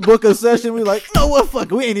 We book a session. We like, no, what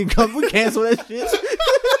fuck? We ain't even come. We cancel that shit.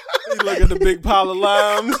 He look at the big pile of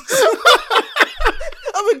limes.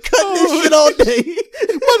 I've been cutting this shit all day.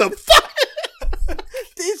 Motherfucker.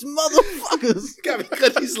 These motherfuckers got me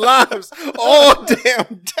cut these limes all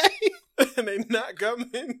damn day. And they not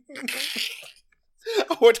coming.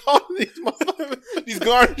 We're talking these motherfuckers, these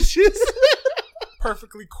garnishes.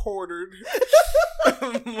 Perfectly quartered.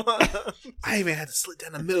 I even had to slit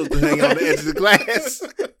down the middle to hang on the edge of the glass.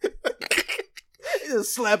 He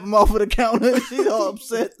just slap him off of the counter and she's all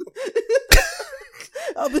upset.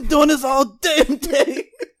 I've been doing this all damn day.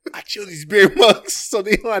 I chill these beer mugs so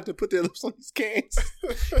they don't have to put their lips on these cans.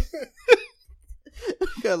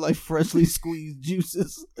 Got like freshly squeezed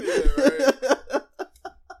juices. Yeah, right.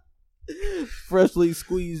 Freshly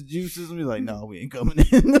squeezed juices. And we're like, no, we ain't coming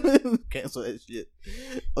in. Cancel that shit.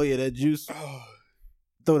 Oh yeah, that juice.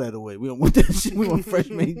 Throw that away. We don't want that shit. We want fresh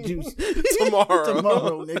made juice.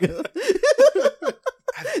 Tomorrow, nigga.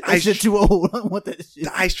 That shit too old. I don't want that shit.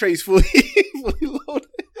 The ice tray's fully loaded.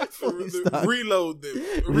 Reload them.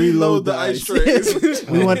 Reload the ice trays.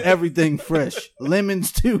 We want everything fresh.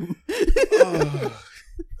 Lemons too.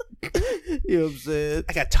 You know what I'm saying?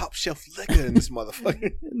 I got top shelf liquor in this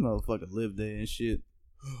motherfucker. This motherfucker live there and shit.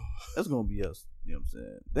 That's gonna be us. You know what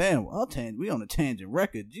I'm saying? Damn, we on a tangent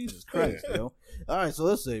record. Jesus Christ, yo. All right, so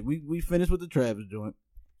let's say we finished with the Travis joint.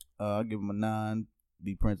 I'll give him a 9.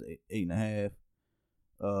 B Prince 8.5.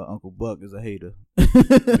 Uncle Buck is a hater.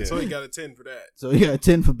 So he got a 10 for that. So he got a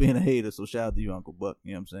 10 for being a hater. So shout out to you, Uncle Buck.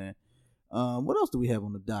 You know what I'm saying? What else do we have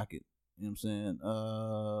on the docket? You know what I'm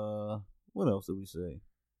saying? What else did we say?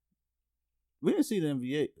 We didn't see the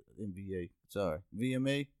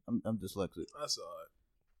VMA. I'm dyslexic. I saw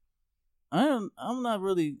it. I'm not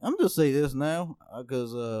really. I'm just say this now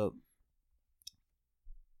because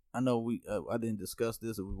I know I didn't discuss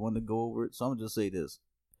this if we wanted to go over it. So I'm just say this.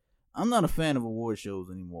 I'm not a fan of award shows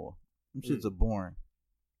anymore. Them shits are boring.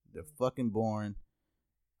 They're fucking boring.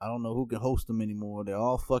 I don't know who can host them anymore. They're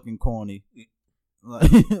all fucking corny.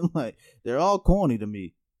 Like, like they're all corny to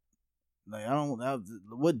me. Like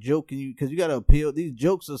what joke can you? Because you gotta appeal. These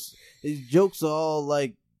jokes are all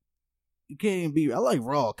like you can't even be. I like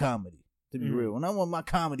raw comedy. To be real, when I want my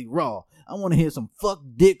comedy raw, I want to hear some fuck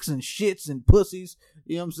dicks and shits and pussies.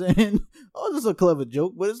 You know what I'm saying? Oh, this is a clever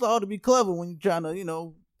joke, but it's hard to be clever when you're trying to,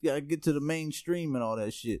 you gotta get to the mainstream and all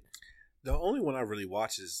that shit. The only one I really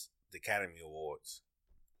watch is the Academy Awards.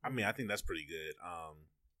 I mean, I think that's pretty good.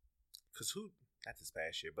 Cause not this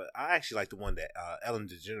past year, but I actually like the one that Ellen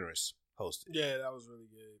DeGeneres hosted. Yeah, that was really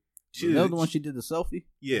good. That was the one she did the selfie?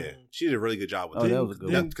 Yeah, she did a really good job with it. That was a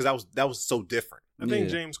good one. Because that was so different. I think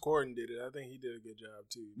James Corden did it. I think he did a good job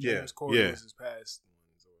too. James Corden was his past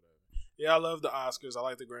ones or whatever. Yeah, I love the Oscars. I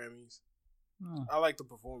like the Grammys. I like the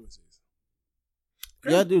performances.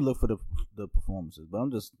 Yeah, I do look for the performances, but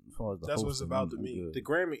I'm just as far as the that's hosting, what's about to me. The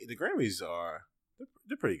Grammys are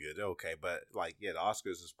they're pretty good. They're okay, but like the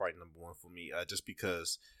Oscars is probably number one for me, just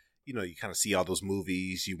because you kind of see all those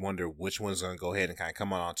movies, you wonder which one's going to go ahead and kind of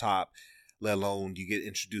come out on top. Let alone you get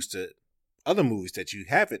introduced to other movies that you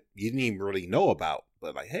didn't even really know about,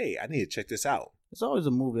 but like, hey, I need to check this out. It's always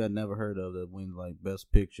a movie I never heard of that wins like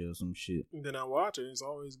Best Picture or some shit. And then I watch it. It's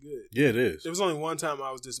always good. Yeah, it is. There was only one time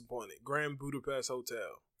I was disappointed. Grand Budapest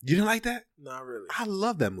Hotel. You didn't like that? Not really. I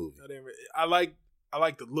love that movie. I like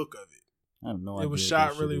the look of it. I have no idea. It was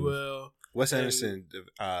shot really well. Wes Anderson.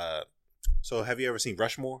 So have you ever seen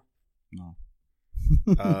Rushmore? No.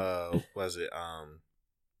 Was it? I'm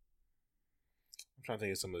trying to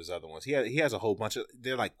think of some of his other ones. He has a whole bunch of.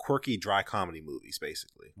 They're like quirky, dry comedy movies,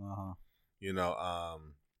 basically.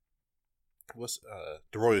 What's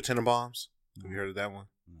The Royal Tenenbaums? Have you heard of that one?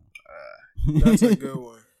 No. That's a good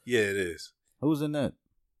one. Yeah, it is. Who's in that?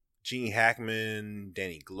 Gene Hackman,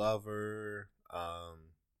 Danny Glover,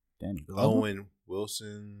 Owen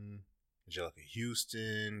Wilson, Angelica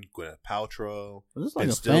Houston, Gwyneth Paltrow. Was this like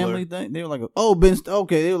Ben Stiller. Family thing? They were like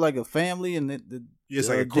they were like a family, and it's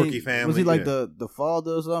like a quirky family. Was he like the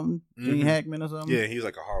father or something? Gene Hackman or something? Yeah, he was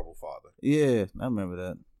like a horrible father. Yeah, I remember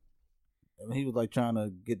that. I mean, he was like trying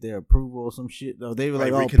to get their approval or some shit. Though they were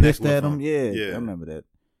like all pissed at him. Yeah, I remember that.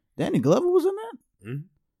 Danny Glover was in that. I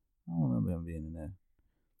don't remember him being in that.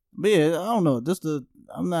 But yeah, I don't know.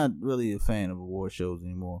 I'm not really a fan of award shows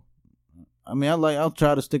anymore. I mean, I'll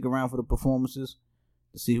try to stick around for the performances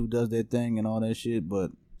to see who does their thing and all that shit.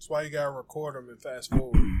 But that's why you gotta record them and fast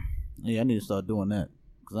forward. Yeah, I need to start doing that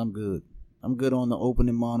because I'm good. I'm good on the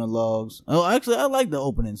opening monologues. Oh, actually, I like the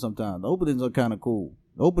openings sometimes. The openings are kind of cool.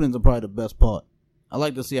 The openings are probably the best part. I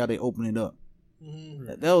like to see how they open it up.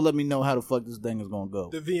 That'll let me know how the fuck this thing is gonna go.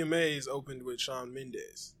 The VMAs opened with Shawn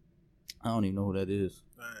Mendes. I don't even know who that is.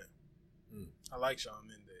 I like Shawn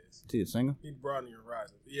Mendes. Is he a singer? He broadened your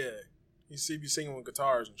horizon. Yeah. He be singing with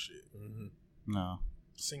guitars and shit. No.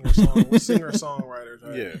 Singer-songwriters.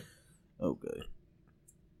 Right? Yeah. Okay.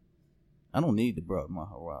 I don't need to broaden my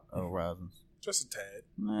horizons. Just a tad.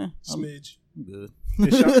 Nah. Smidge. I'm good.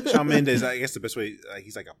 Shawn Mendes, I guess the best way,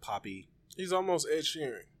 he's like a poppy. He's almost Ed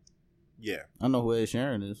Sheeran. Yeah. I know who Ed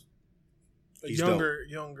Sheeran is. Younger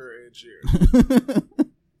Ed Sheeran.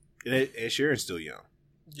 And Ed Sheeran's still young.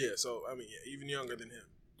 Yeah, so, I mean, even younger than him.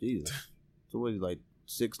 Jesus. So what, he's like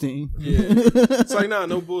 16? Yeah. It's like,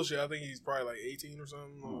 no bullshit. I think he's probably like 18 or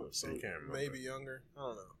something. Maybe younger. I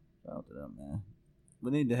don't know. Shout out to them, man.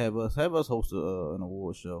 We need to have us host an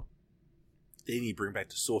award show. They need to bring back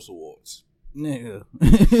the Source Awards. Nigga.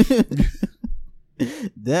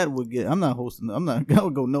 That would get. I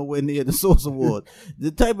would go nowhere near the Source Awards.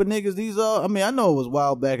 The type of niggas these are. I mean, I know it was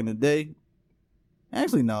wild back in the day.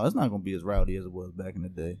 Actually, no, it's not gonna be as rowdy as it was back in the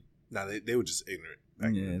day. No, they were just ignorant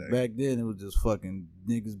back in the day. Back then it was just fucking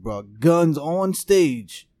niggas brought guns on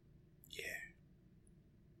stage. Yeah.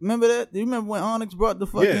 Remember that? Do you remember when Onyx brought the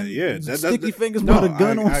fucking Sticky Fingers brought a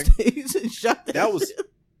gun on stage and shot that was. shit?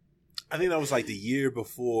 I think that was like the year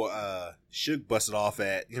before Suge busted off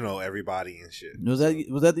at everybody and shit. Was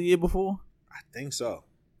that the year before? I think so.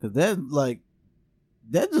 Cause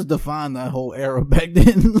that just defined that whole era back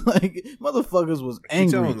then. Like motherfuckers was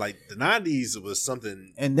angry. I'm telling, like the 90s was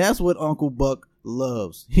something, and that's what Uncle Buck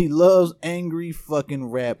loves. He loves angry fucking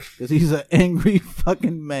rap because he's an angry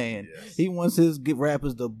fucking man. Yes. He wants his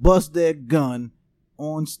rappers to bust their gun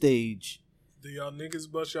on stage. Do y'all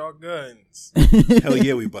niggas bust y'all guns? Hell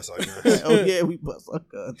yeah, we bust our guns. Hell yeah, we bust our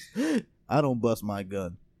guns. I don't bust my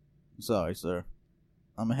gun. Sorry, sir.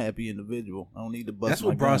 I'm a happy individual. I don't need to bust. That's my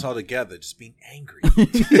what brought us gun. all together, just being angry.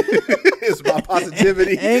 It's about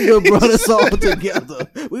positivity. Anger brought us all together.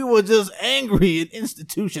 We were just angry and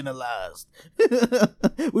institutionalized.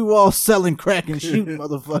 We were all selling crack and shooting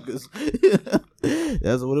motherfuckers.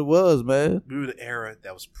 That's what it was, man. We were the era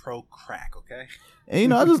that was pro crack, okay? And you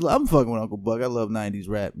know, I'm fucking with Uncle Buck. I love 90s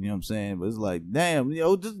rap, you know what I'm saying? But it's like, damn, you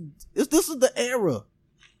know, this is the era.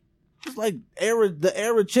 It's like the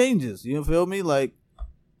era changes, you feel me? Like,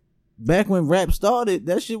 back when rap started,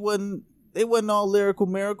 that shit wasn't all lyrical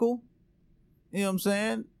miracle. You know what I'm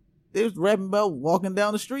saying? They was rapping about walking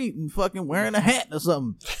down the street and fucking wearing a hat or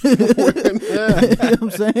something. You know what I'm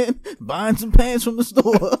saying? Buying some pants from the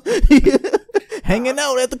store. Hanging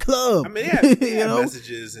out at the club. I mean, they had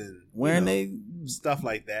messages and wearing stuff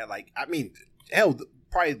like that. Like, I mean, hell,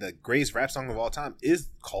 probably the greatest rap song of all time is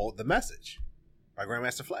called "The Message" by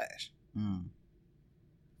Grandmaster Flash.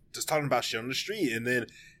 Just talking about shit on the street, and then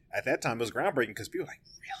at that time it was groundbreaking because people were like,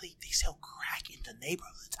 "Really? They sell crack in the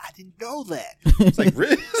neighborhoods? I didn't know that." It's like,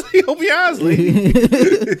 really? It's like, open your eyes, lady.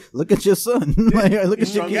 Look at your son. Like, look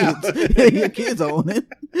at your kids. Your kids own it.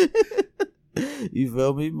 You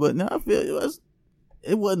feel me? But no, I feel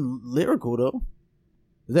it wasn't lyrical though.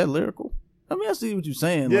 Is that lyrical? I mean, I see what you're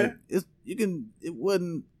saying. Yeah. Like, it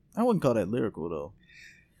wasn't. I wouldn't call that lyrical though.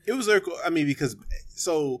 It was lyrical. I mean, because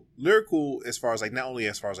lyrical as far as like not only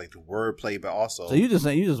as far as like the wordplay, but also. So you just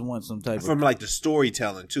saying you just want some type from like the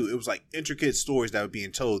storytelling too. It was like intricate stories that were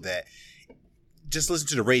being told that just listen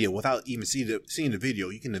to the radio without even seeing the video.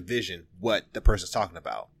 You can envision what the person's talking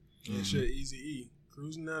about. Yeah, shit, Easy E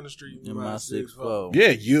cruising down the street in my 6'4". Yeah,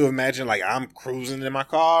 you imagine like I'm cruising in my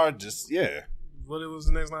car, just What it was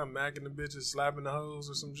the next line? Macking the bitches, slapping the hoes,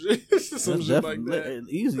 or some shit, some shit like that.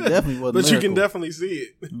 Easy definitely wasn't. But lyrical. you can definitely see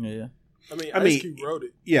it. Yeah. I mean, Ice Cube wrote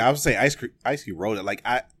it. Yeah, I would say Ice Cube wrote it. Like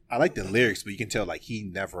I like the lyrics, but you can tell like he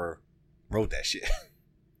never wrote that shit.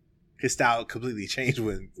 His style completely changed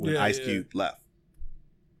when Ice Cube left.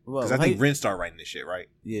 Because I think Ren started writing this shit, right?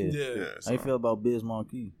 Yeah. So. How you feel about Biz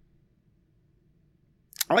Markie?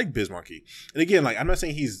 I like Biz Markie, and again, like I'm not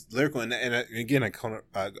saying he's lyrical, and again,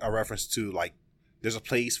 a reference to like there's a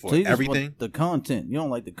place for everything. The content, you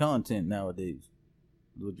don't like the content nowadays.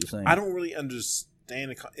 Is what you're saying? I don't really understand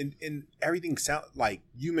and everything sound like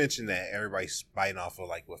you mentioned that everybody's biting off of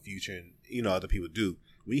like what Future and other people do.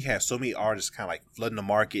 We have so many artists kind of like flooding the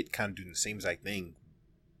market, kind of doing the same exact thing.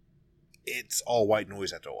 It's all white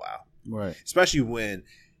noise after a while, right? Especially when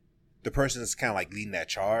the person is kind of like leading that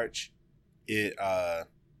charge. Again,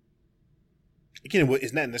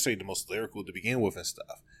 it's not necessarily the most lyrical to begin with and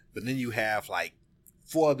stuff, but then you have like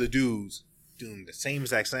 4 other dudes doing the same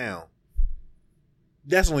exact sound.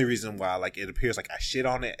 That's the only reason why like it appears like I shit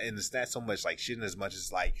on it, and it's not so much like shitting as much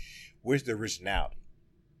as like where's the originality?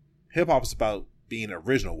 Hip hop is about being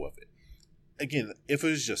original with it. Again, if it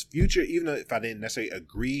was just Future, even if I didn't necessarily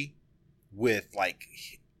agree with like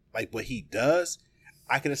what he does,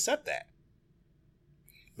 I could accept that.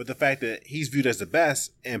 But the fact that he's viewed as the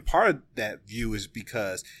best, and part of that view is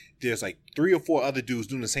because there's like 3 or 4 other dudes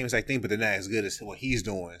doing the same exact thing, but they're not as good as what he's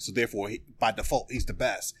doing. So therefore, by default, he's the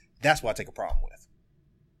best. That's what I take a problem with.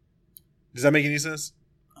 Does that make any sense?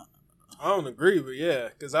 I don't agree, but yeah,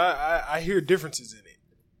 because I hear differences in it.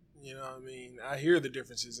 You know what I mean? I hear the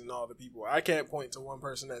differences in all the people. I can't point to one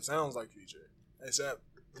person that sounds like Future, except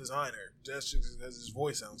Designer. That's just because his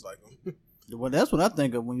voice sounds like him. Well, that's what I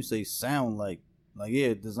think of when you say sound like. Like,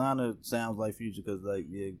 yeah, Designer sounds like Future because, like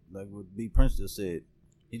what B. Prince just said.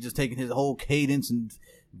 He's just taking his whole cadence and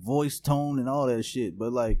voice tone and all that shit.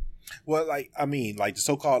 But, like... Well, like, I mean, like, the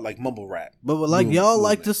so-called, like, mumble rap. But like y'all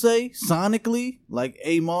like to say, sonically, like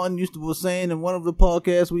A. Martin used to was saying in one of the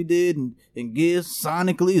podcasts we did, and Giz,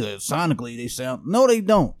 sonically they sound... No, they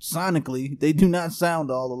don't. Sonically, they do not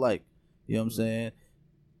sound all alike. You know what I'm saying?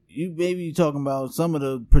 You maybe talking about some of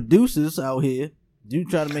the producers out here. You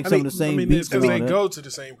try to make some of the same beats. Because they go to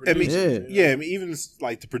the same producers. I mean, even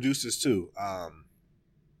like the producers too.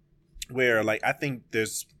 Where like I think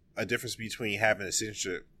there's a difference between having a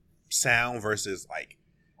signature sound versus like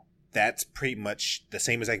that's pretty much the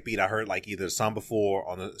same exact beat I heard like either the song before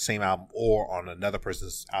on the same album or on another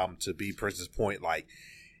person's album. To be person's point, like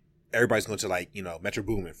everybody's going to like Metro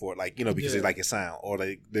Boomin for it, like because they like his sound, or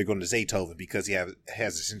they're going to Zaytoven because he has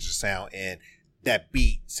a signature sound and that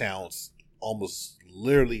beat sounds almost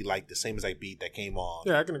literally like the same exact beat that came on.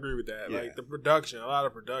 Yeah, I can agree with that. Yeah. Like a lot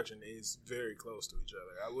of production is very close to each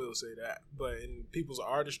other. I will say that. But in people's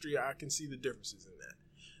artistry, I can see the differences in that.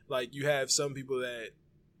 Like you have some people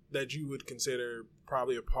that you would consider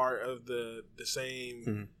probably a part of the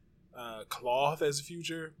same Cloth as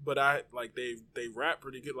Future, but I like they rap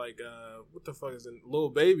pretty good. Like what the fuck is it? Lil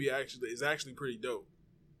Baby is actually pretty dope.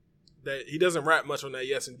 That he doesn't rap much on that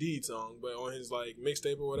Yes Indeed song, but on his like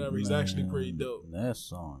mixtape or whatever, he's actually pretty dope. That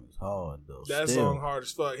song is hard though. That song hard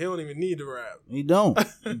as fuck. He don't even need to rap. He don't.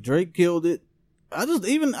 Drake killed it. I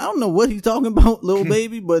don't know what he's talking about, Lil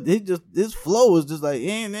Baby, but his flow is just like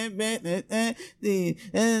It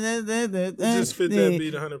just fit that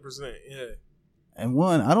beat 100%. Yeah. And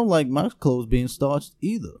I don't like my clothes being starched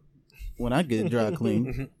either when I get dry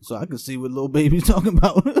clean, so I can see what Lil Baby's talking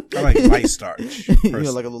about. I like light starch. You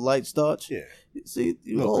know, like a little light starch. Yeah. See,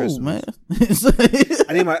 you old Christmas. man.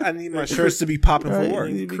 I need my shirts to be popping Right. for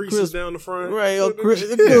work. Creases down the front. Right, a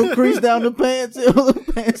little crease down the pants, a little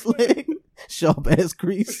pants leg, sharp ass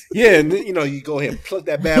crease. Yeah, and then, you go ahead and pluck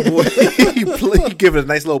that bad boy. you give it a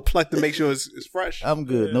nice little pluck to make sure it's fresh. I'm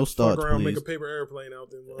good. Yeah, No starch, fuck around, please. make a paper airplane out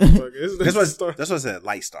there, motherfucker. That's what I said.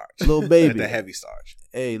 Light starch. Lil Baby. The heavy starch.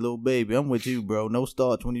 Hey, Lil Baby, I'm with you, bro. No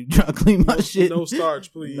starch when you try to clean my shit. No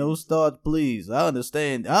starch, please. No starch, please. I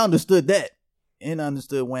understand. I understood that. And I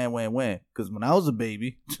understood wham. Because when I was a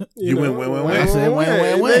baby, You went wham. I said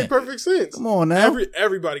wham. It made perfect sense. Come on now.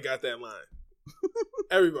 Everybody got that line.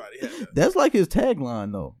 Everybody had that. That's like his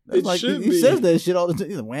tagline, though. That's It like should he be. says that shit all the time.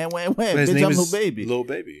 He's like, wham. But his Bitch, name I'm is Lil Baby. Lil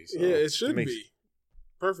Baby. So Yeah, it should makes- be.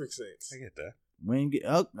 Perfect sense. I get that. We ain't get,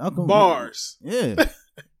 how come, Bars. Yeah.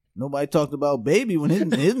 Nobody talked about Baby when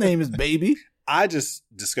his name is Baby. I just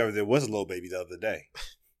discovered there was a Lil Baby the other day.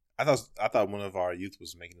 I thought one of our youth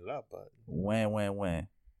was making it up, but Wham.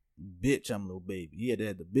 Bitch, I'm Lil Baby. He had to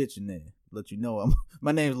add the bitch in there. Let you know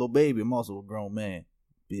my name's Lil Baby. I'm also a grown man.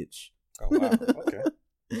 Bitch. oh wow, okay.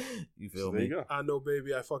 You feel So there me? you go. I know,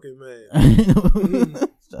 baby. I fucking man.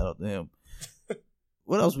 Shout out to him.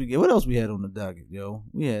 What else we had on the docket, yo?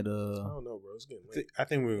 We had I don't know, bro. It's getting late. I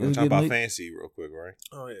think we were Is going it to talk about getting late? fantasy real quick, right?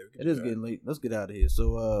 Oh yeah, we can it do is that. getting late. Let's get out of here.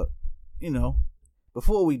 So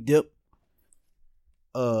before we dip,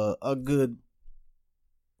 a good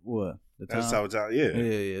what? The time? That's how it's out. Yeah.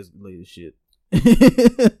 Yeah, it's late as shit.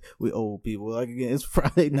 We old people. Like again, it's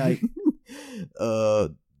Friday night.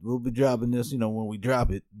 We'll be dropping this, when we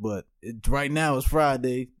drop it. But right now it's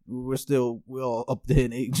Friday. We're all up there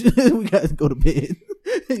in age. We got to go to bed.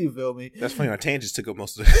 You feel me? That's funny. Our tangents took up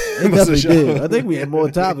most of They most of the definitely show. did. I think we had more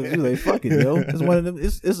topics. We like, fuck it, yo. It's one of them.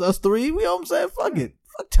 It's us three. We all saying, fuck it.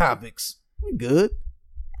 Fuck topics. We good.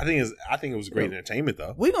 I think it was great entertainment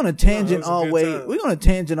though. We're gonna tangent it was a our good way. time. We're gonna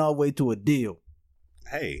tangent our way to a deal.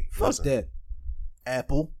 Hey, Fuck listen, that.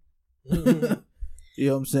 Apple. You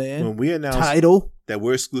know what I'm saying? when we announced Tidal. that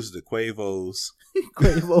we're exclusive to Quavo's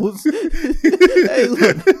Quavos. Hey,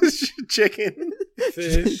 look. chicken,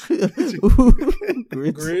 Fish, Grits.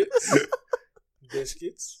 grits,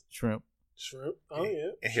 biscuits, Shrimp. shrimp. Oh yeah,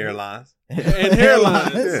 and hairlines, and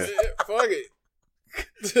hairlines. Yeah. Fuck it.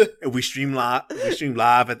 and we stream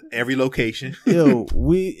live at every location. Yo,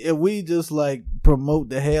 we just like promote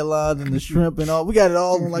the hairlines and the shrimp and all. We got it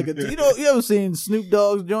all on like a. You ever seen Snoop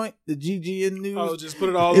Dogg's joint, the GGN news? Oh, just put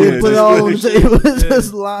it all. Yeah, on put it the all on the table. Yeah.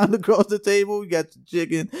 Just lined across the table. We got the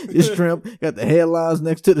chicken, the shrimp, got the hairlines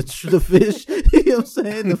next to the fish. You know what I'm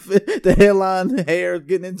saying? The hairline hair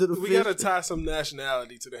getting into the We fish. gotta tie some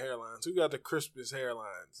nationality to the hairlines. We got the crispest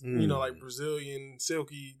hairlines. Mm. Like Brazilian,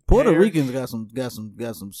 silky. Puerto hair. Ricans got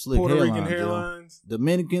some slick Puerto Rican hairlines. Yo. hairlines.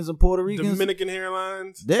 Dominicans and Puerto Ricans, Dominican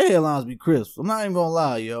hairlines. their hairlines be crisp. I'm not even gonna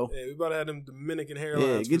lie, yo. Yeah, we about to have them Dominican Yeah,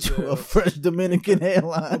 hairlines. get for you a sale. fresh Dominican A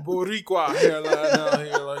hairline. Boricua hairline out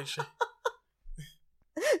here, like shit.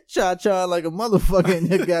 Cha like a motherfucker in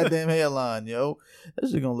your goddamn hairline, yo. That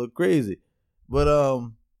shit gonna look crazy. But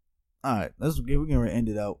all right, we're gonna end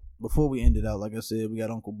it out. Before we end it out, like I said, we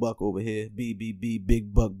got Uncle Buck over here, BBB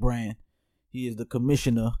Big Buck Brand. He is the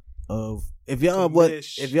commissioner of. If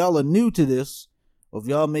y'all are new to this, or if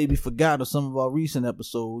y'all maybe forgot of some of our recent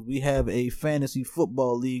episodes, we have a fantasy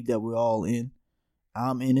football league that we're all in.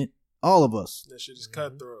 I'm in it. All of us. That shit is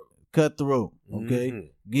cutthroat. Cutthroat. Okay. Mhm.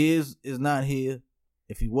 Giz is not here.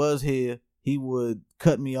 If he was here, he would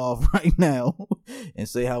cut me off right now and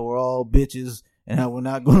say how we're all bitches and how we're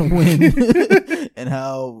not going to win and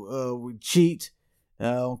how we cheat,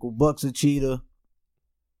 how Uncle Buck's a cheater.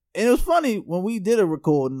 And it was funny when we did a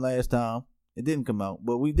recording last time. It didn't come out,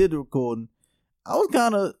 but we did the recording. I was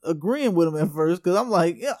kind of agreeing with him at first because I'm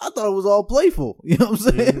like, yeah, I thought it was all playful. You know what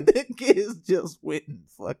I'm saying? The kids just went and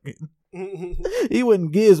fucking. He went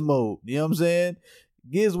in Giz mode. You know what I'm saying?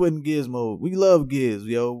 Giz went in Giz mode. We love Giz,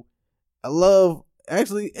 yo.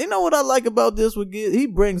 Actually, you know what I like about this with Giz? He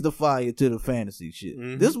brings the fire to the fantasy shit.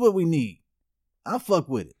 Mhm. This is what we need. I fuck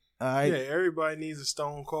with it. All right. Yeah, everybody needs a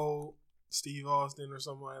Stone Cold Steve Austin or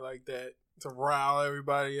somebody like that. to rile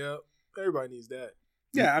everybody up. Everybody needs that.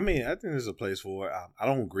 Yeah, I mean, I think there's a place for it. I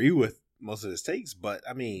don't agree with most of his takes, but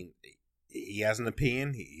I mean, he has an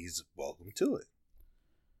opinion. He's welcome to it.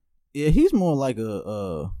 Yeah, he's more like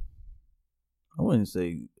I wouldn't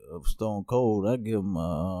say Stone Cold. I'd give him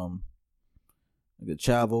like a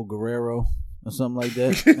Chavo Guerrero or something like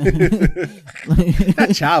that. Not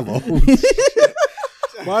Chavo.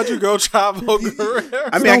 Why'd you go Chavo Guerrero?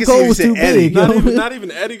 I mean, I Stone can see Cold you was said too Eddie. big. Not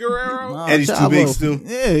even Eddie Guerrero? Nah, Eddie's too big still.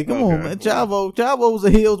 Yeah, come Okay. on, man. Chavo was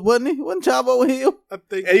a heel, wasn't he? Wasn't Chavo a heel? I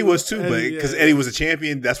think Eddie was too big because yeah. Eddie was a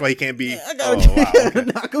champion. That's why he can't be. I Oh, gotta wow. Okay.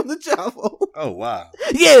 knock on the Chavo. Oh, wow.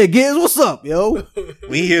 Yeah, Gibbs, what's up, yo?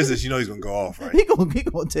 When he hears this, you know he's going to go off, right? He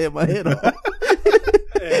gonna tear my head off.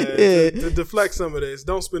 Yeah, to deflect some of this,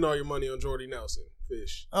 don't spend all your money on Jordy Nelson,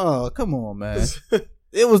 Fish. Oh, come on, man.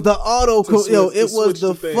 It was the auto, To it was switch the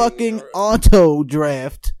the thing. fucking auto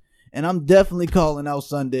draft, and I'm definitely calling out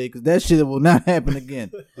Sunday because that shit will not happen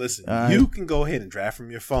again. Listen, All right. you can go ahead and draft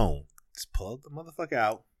from your phone. Just pull the motherfucker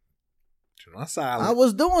out. Turn on silent. I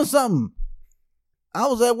was doing something. I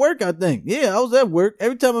was at work, I think. Yeah, I was at work.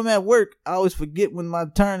 Every time I'm at work, I always forget when my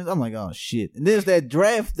turn is. I'm like, oh shit. And there's that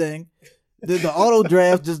draft thing. The auto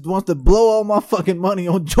draft just wants to blow all my fucking money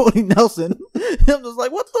on Jordy Nelson. I'm just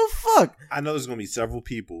like, what the fuck? I know there's going to be several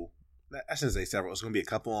people. I shouldn't say several. It's going to be a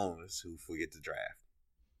couple owners who forget to draft.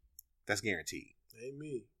 That's guaranteed. Ain't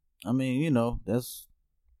me. I mean, that's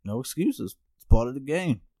no excuses. It's part of the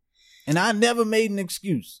game. And I never made an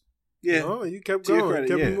excuse. Yeah. Oh, you kept To your going. credit,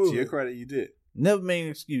 Kept yeah. it moving. To your credit, you did. Never made an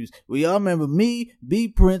excuse. Well, y'all remember me, B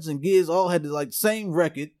Prince, and Giz all had the same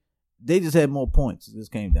record. They just had more points. It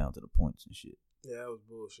just came down to the points and shit. Yeah, that was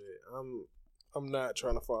bullshit. I'm not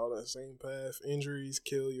trying to follow that same path. Injuries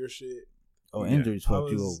kill your shit. Oh, Yeah. injuries fucked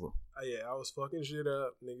you over. I was fucking shit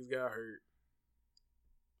up. Niggas got hurt.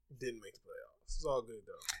 Didn't make the playoffs. It's all good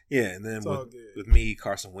though. Yeah, and then It's all good. with me,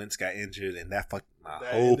 Carson Wentz got injured, and that fucked my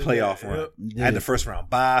That whole ended playoff that, run. yep. I had the first round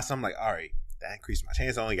bye, so I'm like, all right, that increased my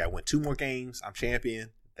chance. I only got to win 2 more games. I'm champion.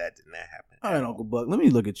 That did not happen. All right, Uncle Buck. Let me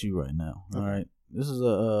look at you right now. All right, this is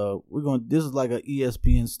this is like a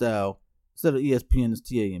ESPN style. Instead of ESPN, it's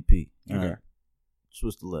TAMP. All right,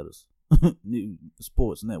 switch the letters. New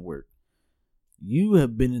Sports Network. You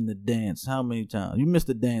have been in the dance how many times? You missed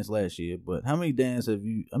the dance last year, but how many times have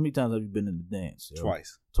you been in the dance? Yo?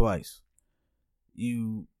 Twice.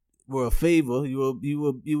 You were a favor. You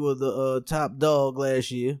were the top dog last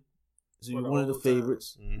year. So you were one of the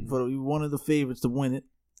favorites. Mhm. You were one of the favorites to win it.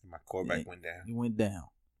 My quarterback went down. You went down.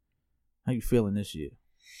 How you feeling this year?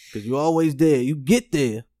 Because you're always there. You get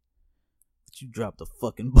there, but you drop the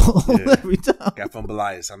fucking ball Yeah. every time. Got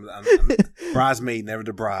fumbleitis. I'm bridesmaid, never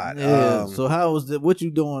the bride. Yeah. So how was that? What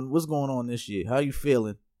you doing? What's going on this year? How you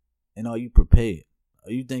feeling? And are you prepared?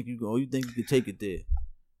 Or you think you can take it there?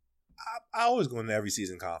 I always go into every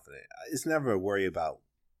season confident. It's never a worry about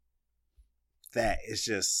that. It's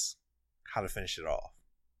just how to finish it off.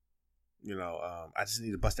 I just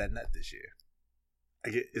need to bust that nut this year.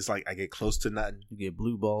 I get close to nothing. You get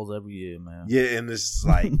blue balls every year, man. Yeah, and it's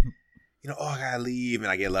like, I gotta leave,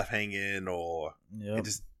 and I get left hanging, or Yep.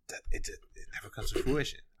 it never comes to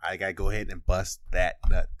fruition. I gotta go ahead and bust that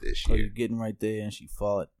nut this So year. you're getting right there, and she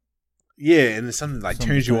fought. Yeah, and it's something like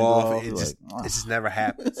turns you off. you're It like, just never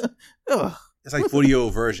happens. Ugh. It's like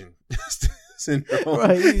 40-year-old version syndrome.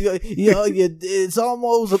 Right. It's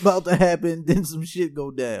almost about to happen, then some shit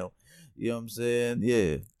go down. You know what I'm saying?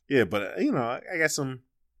 Yeah. Yeah, but I got some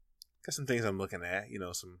things I'm looking at.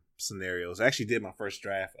 Some scenarios. I actually did my first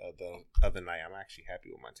draft the other night. I'm actually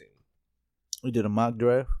happy with my team. We did a mock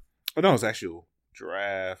draft. Oh no, it's actual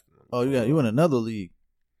draft. Oh, you in another league?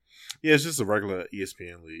 Yeah, it's just a regular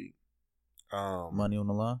ESPN league. Money on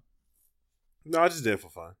the line. No, I just did it for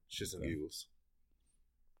fun. Shits and giggles.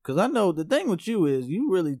 Because I know the thing with you is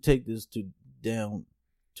you really take this down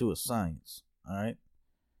to a science. All right.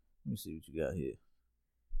 Let me see what you got here.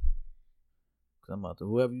 Cause I'm about to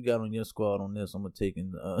whoever you got on your squad on this, I'm gonna take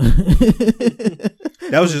in.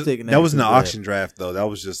 That was an auction draft though. That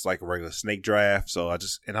was just like a regular snake draft. So I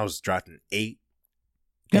was drafting 8.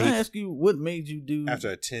 Can I ask you what made you do after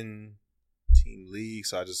a 10-team league?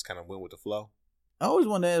 So I just kind of went with the flow. I always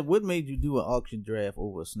want to ask what made you do an auction draft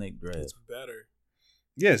over a snake draft. It's better.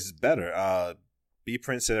 Yes, it's better. B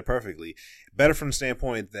Prince said it perfectly. Better from the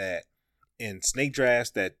standpoint that in snake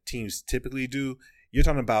drafts that teams typically do, you're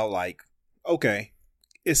talking about like, okay,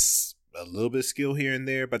 it's a little bit of skill here and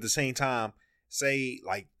there, but at the same time, say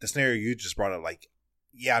like the scenario you just brought up, like,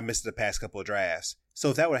 yeah, I missed the past couple of drafts. So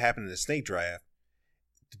if that would happen in the snake draft,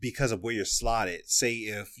 because of where you're slotted, say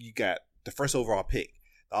if you got the first overall pick,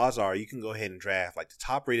 the odds are you can go ahead and draft like the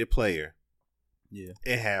top rated player Yeah.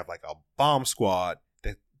 and have like a bomb squad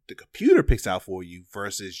that the computer picks out for you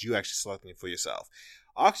versus you actually selecting it for yourself.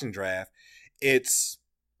 Auction draft, it's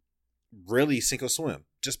really sink or swim,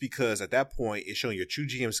 just because at that point it's showing your true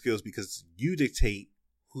GM skills because you dictate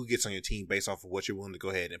who gets on your team based off of what you're willing to go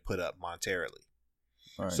ahead and put up monetarily.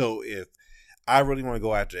 Right. So if I really want to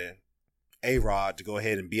go after A-Rod to go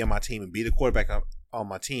ahead and be on my team and be the quarterback on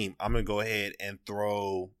my team, I'm going to go ahead and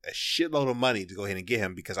throw a shitload of money to go ahead and get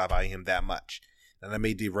him because I value him that much. And that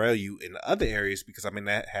may derail you in other areas because I may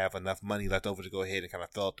not have enough money left over to go ahead and kind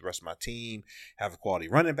of fill out the rest of my team, have a quality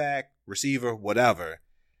running back, receiver, whatever.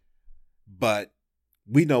 But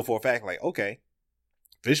we know for a fact, like, okay,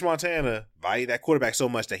 Fish Montana valued that quarterback so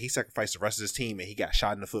much that he sacrificed the rest of his team and he got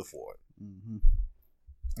shot in the foot for it. Mm-hmm.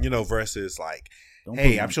 You know, versus like, Don't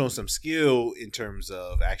hey, put I'm showing some skill in terms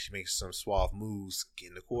of actually making some suave moves,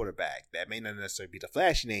 getting the quarterback. That may not necessarily be the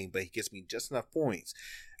flashy name, but he gets me just enough points.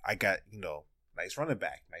 I got, nice running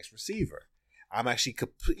back, nice receiver. I'm actually,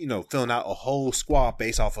 filling out a whole squad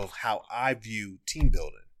based off of how I view team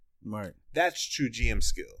building. Right. That's true GM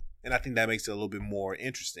skill. And I think that makes it a little bit more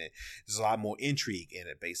interesting. There's a lot more intrigue in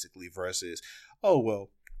it, basically, versus, oh,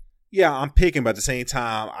 well, yeah, I'm picking, but at the same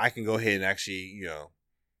time, I can go ahead and actually,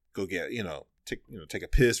 go get, take a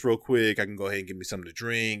piss real quick. I can go ahead and give me something to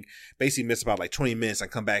drink. Basically miss about like 20 minutes. I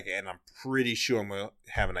come back and I'm pretty sure I'm going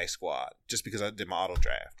to have a nice squad just because I did my auto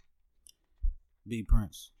draft. B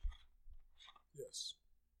Prince. Yes.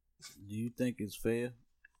 Do you think it's fair?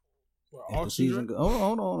 Well, If the season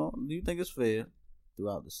hold on. Do you think it's fair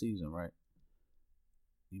throughout the season, right?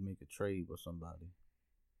 You make a trade with somebody,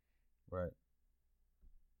 right?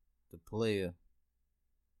 The player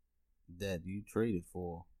that you traded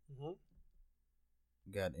for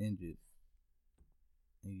got injured,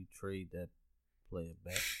 and you trade that player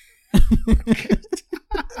back.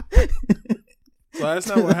 Well, that's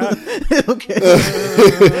not what happened. Okay. Do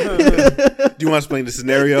you want to explain the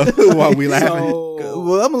scenario while we laughing?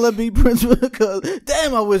 Well, I'm gonna let B Prince because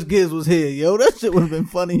damn, I wish Giz was here, yo. That shit would have been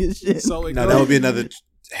funny as shit. So that would be another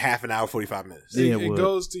half an hour, 45 minutes. Yeah, it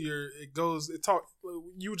goes to you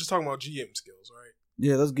were just talking about GM skills, right?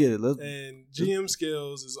 Yeah, let's get it. And GM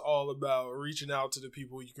skills is all about reaching out to the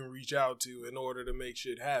people you can reach out to in order to make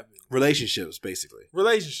shit happen. Relationships, basically.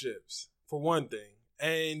 Relationships, for one thing.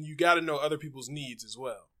 And you got to know other people's needs as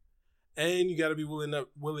well. And you got to be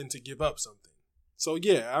willing to give up something. So,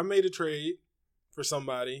 yeah, I made a trade for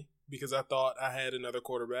somebody because I thought I had another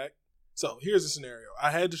quarterback. So, here's the scenario. I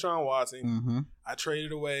had Deshaun Watson. Mm-hmm. I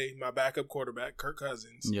traded away my backup quarterback, Kirk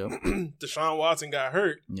Cousins. Yep. Deshaun Watson got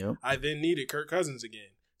hurt. Yep. I then needed Kirk Cousins again.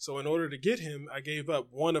 So, in order to get him, I gave up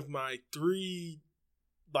one of my 3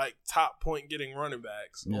 top point getting running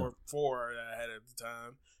backs, or 4 that I had at the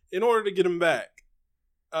time, in order to get him back.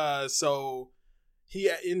 So he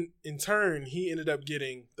in turn he ended up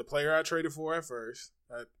getting the player I traded for at first.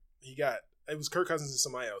 It was Kirk Cousins and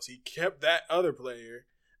somebody else. He kept that other player,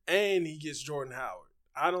 and he gets Jordan Howard.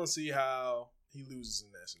 I don't see how he loses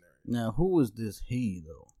in that scenario. Now, who is this he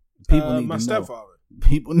though? People need my to stepfather. Know.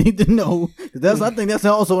 People need to know. I think that's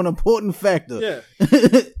also an important factor. Yeah.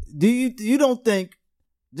 Do you don't think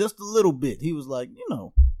just a little bit? He was like,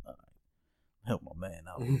 help my man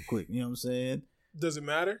out real quick. You know what I'm saying? Does it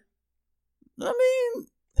matter? I mean,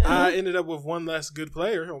 I ended up with one less good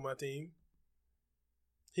player on my team.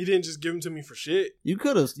 He didn't just give him to me for shit. You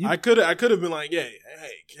could have. I could have been like, hey,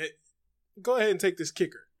 go ahead and take this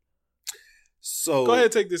kicker. So go ahead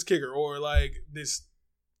and take this kicker, or like this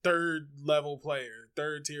third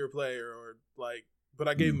tier player, or like. But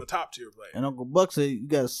I gave him a top tier player. And Uncle Buck said you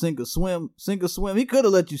got to sink or swim. He could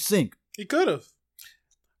have let you sink. He could have.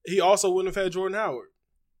 He also wouldn't have had Jordan Howard.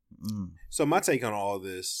 So my take on all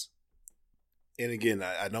this, and again,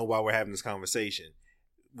 I know why we're having this conversation.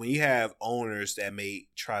 When you have owners that may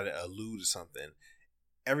try to allude to something,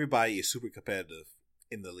 everybody is super competitive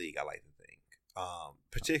in the league, I like to think.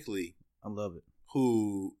 Particularly, I love it.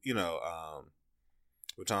 Who,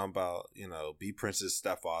 we're talking about, B Prince's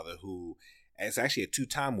stepfather, who is actually a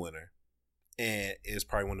 2-time winner and is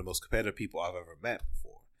probably one of the most competitive people I've ever met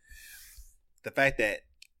before. The fact that,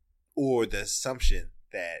 or the assumption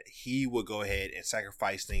that he would go ahead and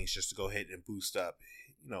sacrifice things just to go ahead and boost up,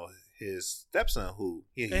 his stepson, who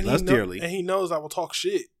he loves dearly. And he knows I will talk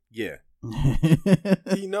shit. Yeah.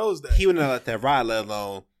 He knows that. He would not let that ride, let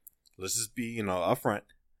alone, let's just be, upfront.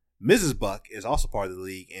 Mrs. Buck is also part of the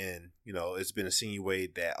league, and, it's been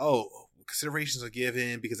insinuated that, considerations are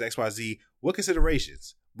given because XYZ. What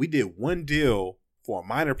considerations? We did one deal for a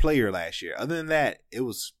minor player last year. Other than that, it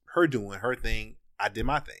was her doing her thing. I did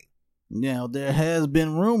my thing. Now, there has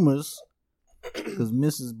been rumors, because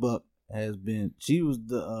Mrs. Buck she was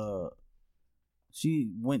She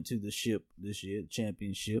went to the ship this year,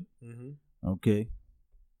 championship. Mm-hmm. Okay.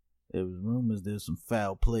 There was rumors there's some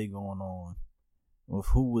foul play going on with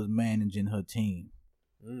who was managing her team.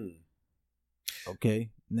 Okay.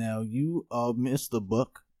 Now you are Mr.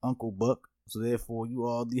 Buck, Uncle Buck, so therefore you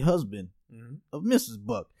are the husband of Mrs.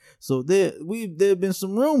 Buck. So there have been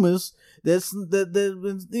some rumors that there's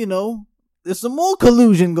been, you know, there's some more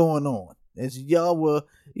collusion going on. As y'all were,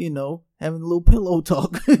 you know, having a little pillow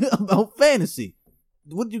talk about fantasy.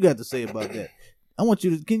 What you got to say about that? I want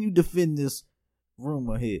you to, can you defend this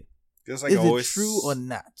rumor here? Just like Is always, it true or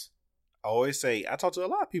not? I always say, I talk to a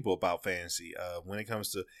lot of people about fantasy. When it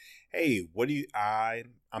comes to, hey, what do you?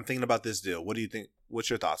 I'm thinking about this deal. What do you think? What's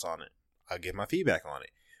your thoughts on it? I'll give my feedback on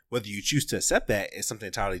it. Whether you choose to accept that is something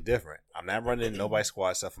entirely different. I'm not running nobody's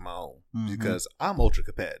squad stuff of my own because I'm ultra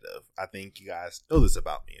competitive. I think you guys know this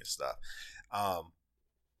about me and stuff.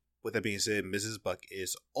 With that being said, Mrs. Buck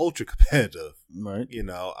is ultra competitive. Right. You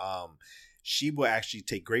know, she will actually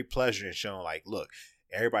take great pleasure in showing, like, look,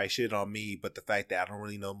 everybody shit on me, but the fact that I don't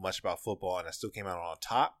really know much about football and I still came out on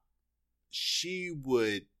top, she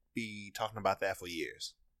would be talking about that for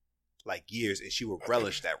years. Like years, and she would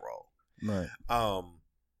relish that role. Right.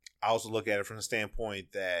 I also look at it from the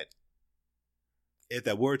standpoint that if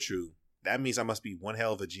that were true, that means I must be one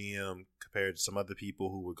hell of a GM compared to some other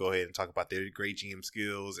people who would go ahead and talk about their great GM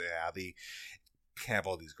skills and how they have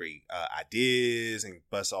all these great ideas and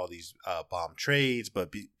bust all these bomb trades,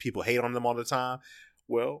 but people hate on them all the time.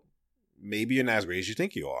 Well, maybe you're not as great as you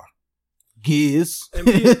think you are. Giz.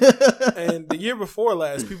 And the year before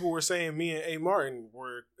last, people were saying me and A. Martin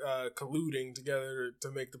were colluding together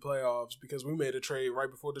to make the playoffs because we made a trade right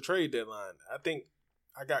before the trade deadline. I think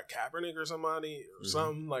I got Kaepernick or somebody or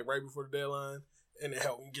something like right before the deadline, and it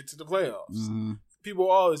helped me get to the playoffs. People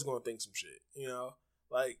are always going to think some shit, you know?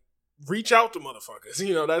 Like, reach out to motherfuckers.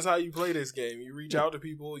 You know, that's how you play this game. You reach out to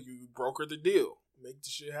people, you broker the deal. Make the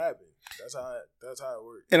shit happen. That's how it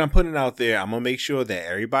works. And I'm putting it out there. I'm gonna make sure that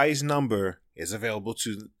everybody's number is available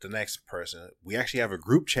to the next person. We actually have a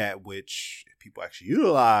group chat which people actually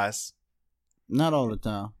utilize. Not all the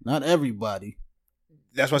time. Not everybody.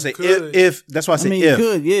 That's why I say if. That's why I say if. You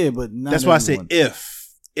could, yeah, but not that's why everyone. I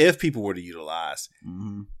say if people were to utilize.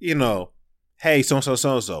 You know, hey, so and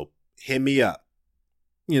so, hit me up.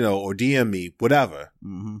 You know, or DM me, whatever.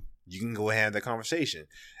 You can go ahead and have that conversation.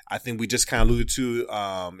 I think we just kind of alluded to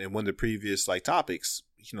in one of the previous like topics,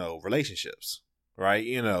 you know, relationships, right?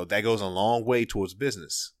 You know, that goes a long way towards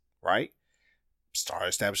business, right? Start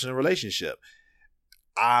establishing a relationship.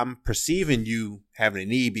 I'm perceiving you having a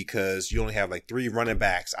need because you only have like 3 running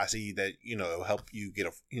backs. I see that, you know, it'll help you get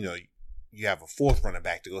you have a 4th running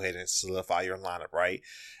back to go ahead and solidify your lineup, right?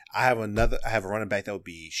 I have a running back that would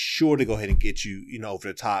be sure to go ahead and get you, you know, over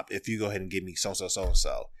the top if you go ahead and give me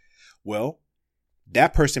so-and-so. Well,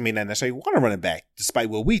 that person may not necessarily want to run it back, despite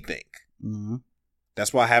what we think.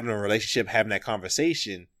 That's why having a relationship, having that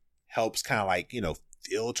conversation helps kind of like, you know,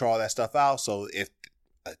 filter all that stuff out. So if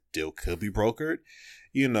a deal could be brokered,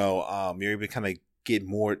 you know, you're able to kind of get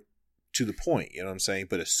more to the point, you know what I'm saying?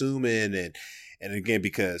 But assuming and again,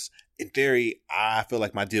 because in theory, I feel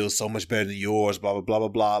like my deal is so much better than yours, blah, blah, blah, blah,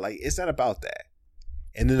 blah. Like, it's not about that.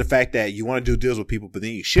 And then the fact that you want to do deals with people, but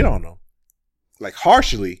then you shit on them, like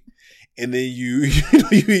harshly. And then you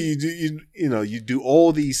do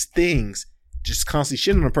all these things, just constantly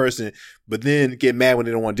shitting on a person, but then get mad when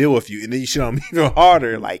they don't want to deal with you, and then you shit on them even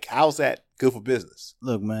harder. Like, how's that good for business?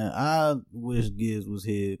 Look, man, I wish Giz was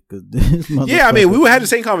here because this motherfucker. Yeah, I mean, we would have the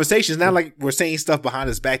same conversations. Not like we're saying stuff behind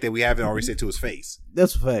his back that we haven't already said to his face.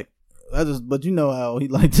 That's a fact. But you know how he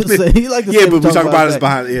like to say. He like to say. Yeah, but we talk about it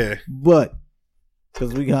behind. Yeah, but.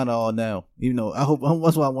 Because we kind of all now, you know.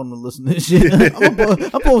 That's why I want them to listen to this shit.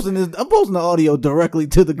 I'm posting the audio directly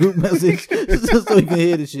to the group message just so you can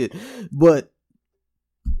hear the shit. But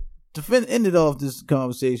to end it off this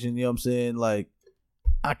conversation, you know what I'm saying? Like,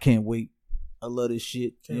 I can't wait. I love this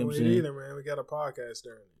shit. Can't you know what wait I'm saying? either, man. We got a podcast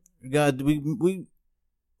during it.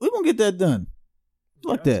 We gonna get that done.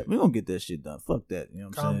 Fuck that. We gonna get that shit done. Fuck that. You know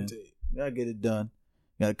what I'm saying? Gotta get it done.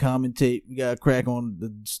 Gotta commentate. We gotta crack on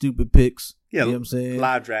the stupid picks. Yeah, you know what I'm saying?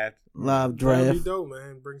 Live draft. That'd be dope,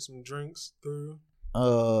 man. Bring some drinks through.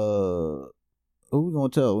 Who we gonna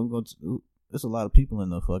tell? There's a lot of people in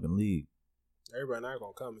the fucking league. Everybody not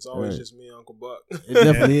gonna come. It's always just me and Uncle Buck. It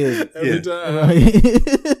definitely is. Every time.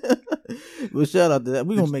 Right. Well, shout out to that.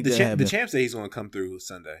 We gonna make that happen. The champ said he's gonna come through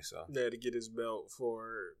Sunday, so yeah, to get his belt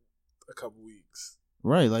for a couple weeks.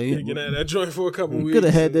 Right, like he can have that joint for a couple weeks. Could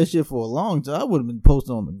have had that shit for a long time. I would have been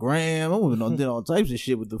posting on the gram. I would have did all types of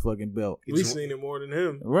shit with the fucking belt. We seen it more than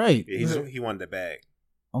him. Right. Yeah, he wanted the bag.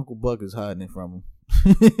 Uncle Buck is hiding it from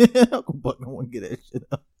him. Uncle Buck don't want to get that shit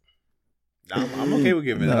up. I'm okay with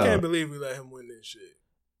giving it I up. can't believe we let him win this shit.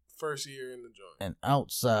 First year in the joint. An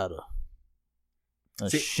outsider. A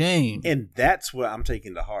See, shame. And that's what I'm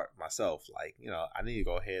taking to heart myself. Like, I need to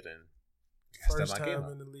go ahead and First step my game time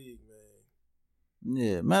up. in the league, man.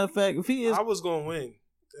 Yeah, matter of fact, if he is, I was gonna win.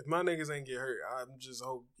 If my niggas ain't get hurt, I just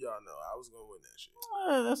hope y'all know I was gonna win that shit.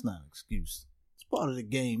 that's not an excuse. It's part of the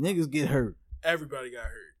game. Niggas get hurt. Everybody got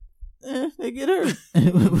hurt. They get hurt.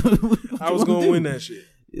 I was gonna win that shit.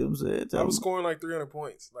 You know what I'm saying? I was scoring like 300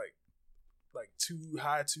 points, like too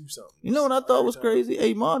high, too something. You know what I thought was crazy?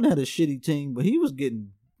 Hey, Martin had a shitty team, but he was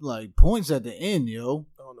getting like points at the end, yo.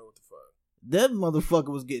 I don't know what the fuck. That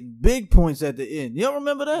motherfucker was getting big points at the end. Y'all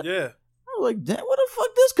remember that? Yeah. I was like, damn, where the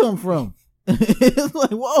fuck this come from? It's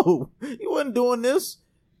like, whoa, he wasn't doing this.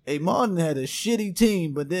 Hey, Martin had a shitty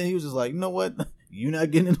team, but then he was just like, you know what? You're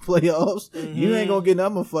not getting in the playoffs. Mm-hmm. You ain't gonna get.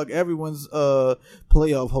 I'm gonna fuck everyone's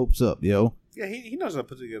playoff hopes up, yo. Yeah, he knows how to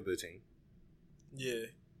put together a team. Yeah.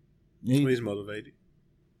 When he's motivated.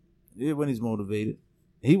 Yeah, when he's motivated.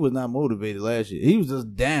 He was not motivated last year. He was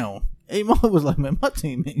just down. Hey, Martin was like, man, my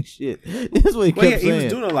team ain't shit. That's what he kept saying. He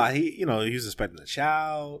was doing a lot. He was expecting a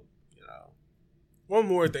child. One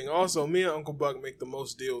more thing. Also, me and Uncle Buck make the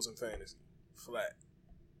most deals in fantasy. Flat.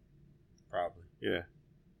 Probably. Yeah.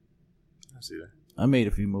 I see that. I made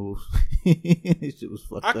a few moves. This shit was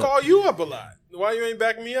fucked I up. call you up a lot. Why you ain't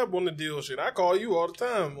backing me up on the deal shit? I call you all the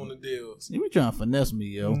time on the deals. You be trying to finesse me,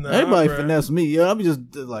 yo. Nah, Everybody bruh. finesse me, yo. I'm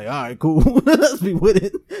just like, all right, cool. Let's be with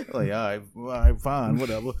it. Like, all right, fine,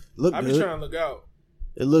 whatever. Look I be good. trying to look out.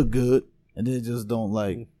 It look good, and then it just don't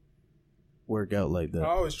like work out like I that.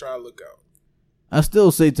 always try to look out. I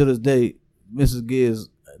still say to this day, Mrs. Gears,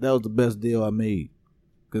 that was the best deal I made,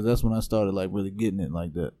 because that's when I started like really getting it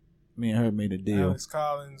like that. Me and her made a deal. Alex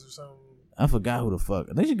Collins or something. I forgot who the fuck.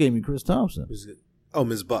 I think she gave me Chris Thompson. Oh,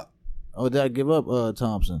 Ms. Buck. Oh, did I give up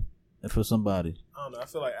Thompson for somebody? I don't know. I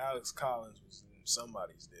feel like Alex Collins was in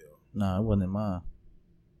somebody's deal. Nah, it wasn't in mine.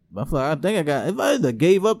 But I think I got. If I either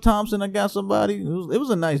gave up Thompson, I got somebody. It was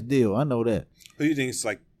a nice deal. I know that. Who do you think is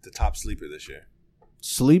like the top sleeper this year?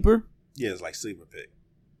 Sleeper? Yeah, it's like sleeper pick.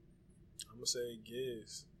 I'm going to say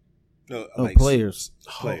Giz. No, Oh, like players.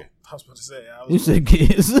 Player. Oh, I was about to say. You said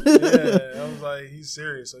Giz. Yeah, I was like, he's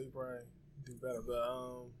serious, so he probably do better.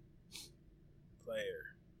 But,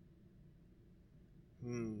 player.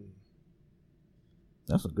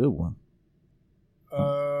 That's a good one.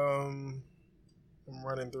 I'm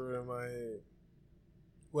running through it in my head.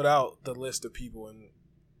 Without the list of people in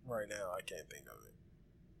right now, I can't think of it.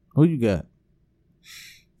 Who you got?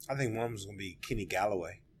 I think one was going to be Kenny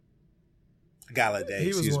Galloway. Galladay,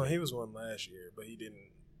 He was one last year, but he didn't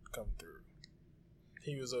come through.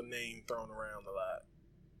 He was a name thrown around a lot.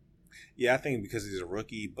 Yeah, I think because he's a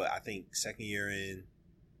rookie, but I think second year in,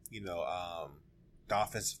 the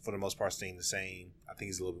offense for the most part staying the same. I think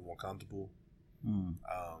he's a little bit more comfortable. I'm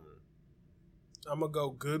gonna go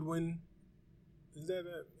Goodwin. Is that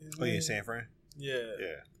his name? Yeah, San Fran. Yeah,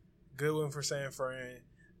 Goodwin for San Fran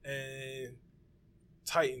and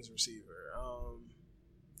Titans receiver.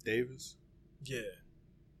 Davis. Yeah.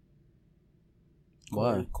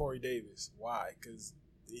 Why? Corey Davis. Why? Because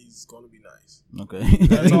he's going to be nice. Okay.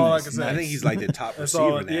 That's all I can say. I think he's like the top That's receiver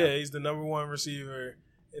all. now. Yeah, he's the number one receiver.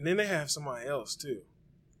 And then they have somebody else too.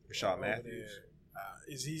 Rashad over Matthews.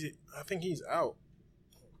 there. Is he? I think he's out.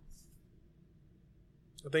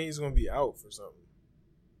 I think he's going to be out for something.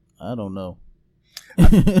 I don't know.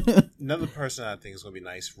 Another person I think is going to be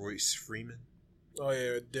nice, Royce Freeman. Oh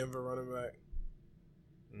yeah, Denver running back.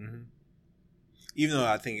 Mm-hmm. Even though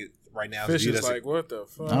I think right now Fish it's viewed is as like, what the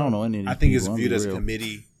fuck? I don't know any of these I think it's people, I'm viewed as a real.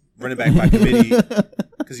 committee, running back by committee,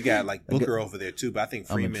 because you got like Booker over there too. But I think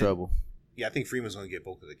I'm Freeman. in trouble. Yeah, I think Freeman's going to get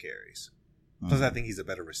both of the carries. Plus, I think he's a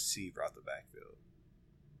better receiver out the backfield.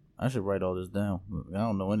 I should write all this down. I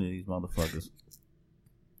don't know any of these motherfuckers.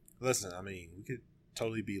 Listen, I mean, we could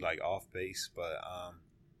totally be like off base, but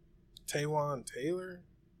Taywan Taylor?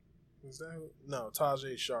 Is that who? No,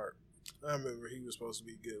 Tajay Sharp. I remember he was supposed to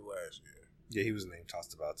be good last year. yeah, he was named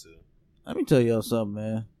tossed about too. Let me tell y'all something,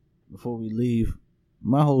 man. Before we leave,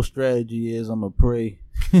 my whole strategy is I'm gonna pray,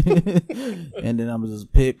 and then I'm gonna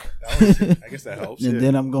just pick. I guess that helps. And Yeah.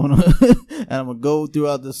 then I'm gonna go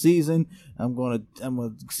throughout the season. I'm gonna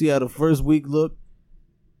see how the first week look.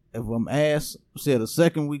 If I'm ass, see how the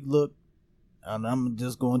second week look. And I'm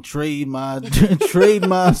just gonna trade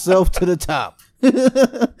myself to the top.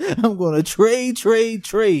 I'm gonna trade.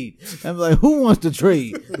 I'm like, who wants to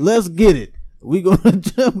trade? Let's get it.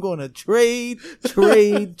 I'm gonna trade.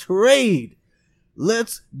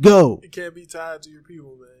 Let's go. You can't be tied to your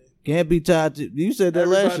people, man. Can't be tied to. You said that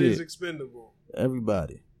last Everybody's year. expendable.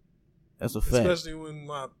 Everybody. That's a fact. Especially when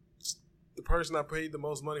the person I paid the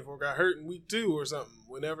most money for got hurt in week 2 or something.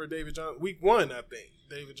 Whenever David Johnson, week 1, I think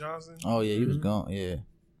David Johnson. Oh yeah, he was gone. Yeah.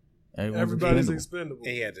 Everybody's expendable.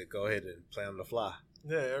 And he had to go ahead and play on the fly.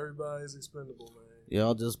 Yeah, everybody's expendable, man.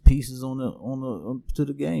 Y'all just pieces on to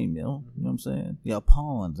the game, yo. You know what I'm saying? Y'all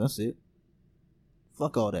pawns. That's it.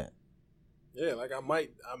 Fuck all that. Yeah, like I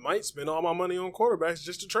might spend all my money on quarterbacks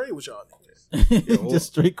just to trade with y'all niggas. Just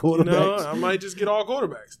straight quarterbacks. I might just get all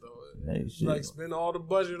quarterbacks though. Hey, shit. Like spend all the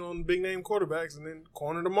budget on big name quarterbacks and then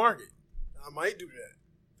corner the market. I might do that.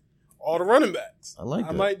 All the running backs. I like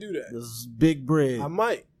that. I might do that. This is big bread. I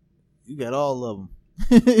might. You got all of them.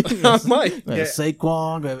 I might. Yeah.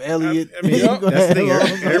 Saquon, got Elliott. I mean, That's the thing.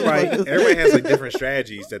 Everybody has like different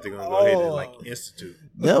strategies that they're gonna go ahead and like institute.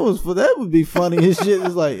 That would be funny as shit.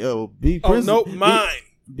 It's like, yo, B Prince. Oh, nope, mine.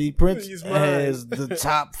 B Prince He's mine. has the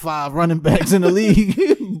top 5 running backs in the league,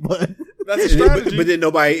 but That's a strategy. But then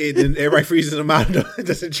everybody freezes them out and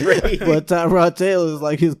doesn't trade. but Tyrod Taylor is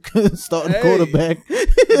like his starting quarterback.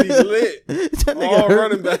 He's lit. That nigga All hurt.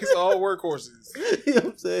 running backs, all workhorses. You know what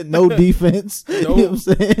I'm saying? No defense. You know what I'm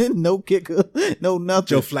saying? No kicker. No nothing.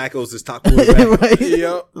 Joe Flacco's his top quarterback. Right?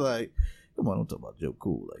 Yep. Like, come on, don't talk about Joe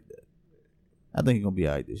Cool like that. I think he's gonna be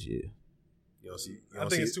alright this year. I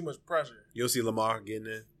think it's too much pressure. You'll see Lamar getting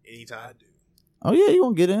in anytime. Oh yeah, he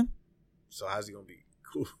gonna get in. So how's he gonna be?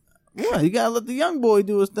 Cool. What? You gotta let the young boy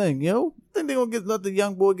do his thing, yo. I think they gonna let the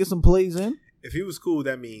young boy get some plays in. If he was cool,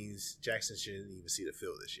 that means Jackson shouldn't even see the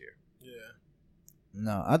field this year. Yeah.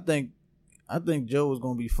 No, I think Joe is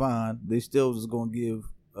gonna be fine. They still just gonna give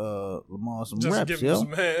Lamar some Just reps, give him yo.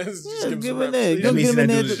 some hands. Just give him give some him reps. that. You That means he's give him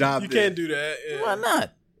not that doing his job. can't do that. Yeah. Why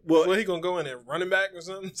not? Well, he gonna go in there running back or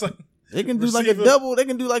something. It's like, They can do like a Receiver. double. They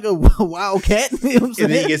can do like a wildcat. You know what I'm saying?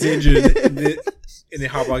 And then he gets injured, and then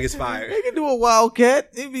Harbaugh gets fired. They can do a wildcat.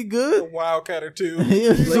 It'd be a good. wildcat or two.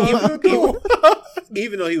 Yeah.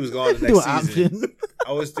 Even though he was gone the Do next an season, option. I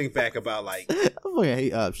always think back about like I fucking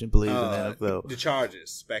hate option plays in the NFL. the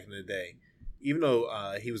Chargers back in the day. Even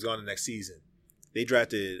though he was gone the next season, they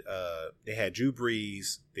drafted. They had Drew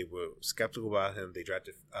Brees. They were skeptical about him. They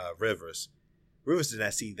drafted Rivers. Rivers did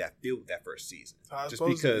not see that field that first season, just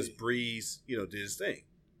because Brees, did his thing,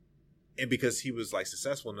 and because he was like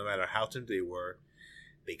successful. No matter how tempted they were,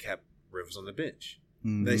 they kept Rivers on the bench.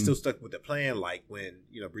 Mm-hmm. They still stuck with the plan. Like when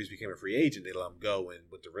Brees became a free agent, they let him go, and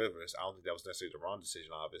with the Rivers, I don't think that was necessarily the wrong decision,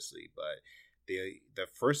 obviously. But the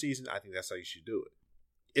first season, I think that's how you should do it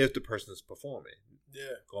if the person is performing.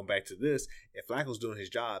 Yeah. Going back to this, if Flacco's doing his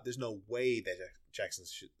job, there's no way that Jackson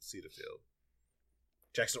should see the field.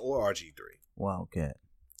 Jackson or RG3. Wildcat.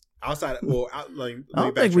 Outside, let me I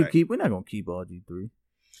don't think backtrack. we're not gonna keep RG3.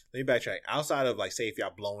 Let me backtrack. Outside of like, say if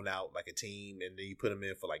y'all blown out like a team and then you put them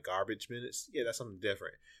in for like garbage minutes, yeah, that's something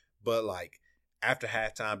different. But like after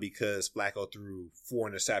halftime, because Flacco threw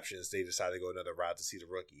 4 interceptions, they decided to go another route to see the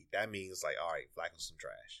rookie. That means like, all right, Flacco's some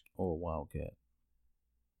trash. Or Wildcat.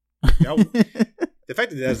 Y'all, the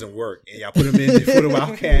fact that it doesn't work and y'all put him in for the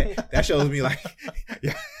Wildcat, that shows me like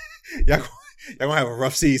y'all gonna have a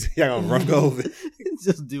rough season. Y'all gonna rough go over it.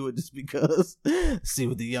 Just do it just because. See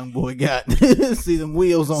what the young boy got. See them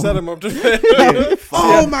wheels on Set him. him up to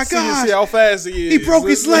Oh my God! See how fast he is. He broke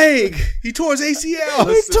his leg. He tore his ACL.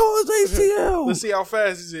 He tore his ACL. Let's see how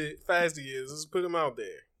fast he is. Let's put him out there.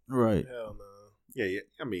 Right. Hell no. Yeah.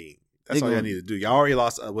 I mean, that's all y'all need to do. Y'all already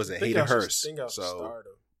lost. Was it Hayden Hurst? Think I should So start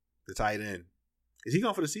him. the tight end. Is he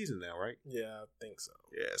gone for the season now? Right? Yeah, I think so.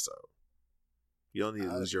 Yeah. So you don't need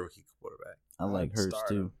to lose your rookie quarterback. I like Hurst Start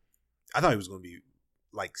too. him. I thought he was going to be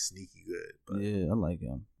like sneaky good. But Yeah, I like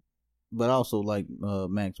him. But I also like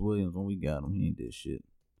Max Williams when we got him. He ain't did shit.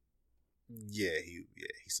 yeah,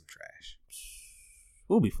 he's some trash.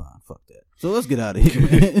 We'll be fine. Fuck that. So let's get out of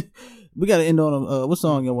here. We got to end on what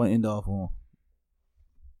song y'all want to end off on?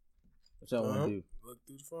 What y'all want to do? Look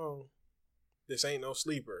through the phone. This ain't no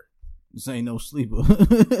sleeper. This ain't no sleeper.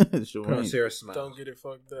 Sure Put on ain't. Sarah Smile. Don't get it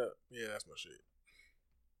fucked up. Yeah, that's my shit.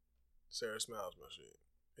 Sarah Smiles my shit.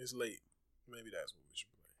 It's late. Maybe that's what we should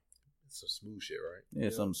play. It's some smooth shit, right? Yeah,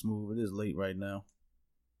 something smooth. It is late right now.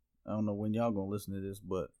 I don't know when y'all gonna listen to this,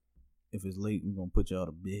 but if it's late, we're gonna put y'all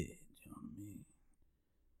to bed. You know what I mean?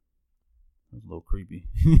 That's a little creepy.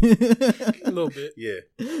 A little bit. Yeah.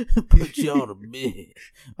 Put y'all to bed.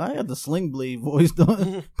 I got the Sling Blade voice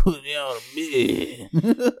done. Put y'all to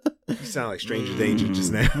bed. You sound like Stranger Danger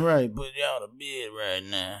just now. Right, put y'all to bed right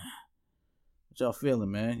now. What y'all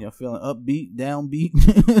feeling, man? Y'all feeling upbeat,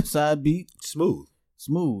 downbeat, side beat? Smooth.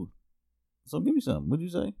 Smooth. So give me something. What'd you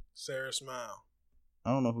say? Sarah Smile.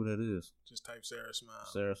 I don't know who that is. Just type Sarah Smile.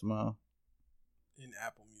 Sarah Smile. in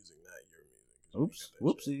Apple Music, not your music. 'Cause you Oops, ain't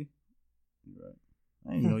got that shit. whoopsie. You're right. I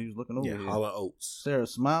didn't know you was looking over Yeah, here. Hall & Oates. Sarah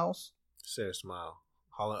Smiles. Sarah Smile.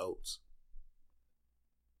 Hall & Oates.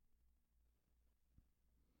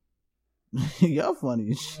 Y'all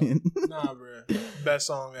funny as shit. Nah, bro. Best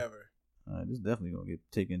song ever. All right, this is definitely gonna get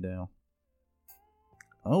taken down.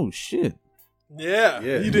 Oh shit! Yeah.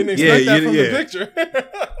 Yeah. You didn't expect that from the yeah. picture.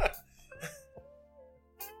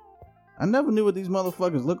 I never knew what these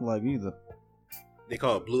motherfuckers look like either. They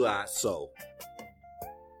call it Blue Eyed Soul.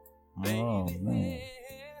 Oh man.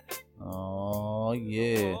 Oh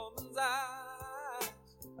yeah.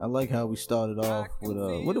 I like how we started off with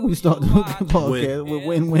what did we start the podcast with?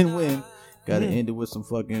 Win. Gotta end it with some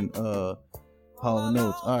fucking Hall &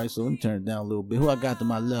 Oates. All right, so let me turn it down a little bit. Who I got to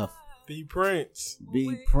my left? B Prince.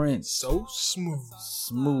 B Prince. So smooth.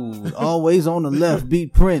 Smooth. Always on the left. B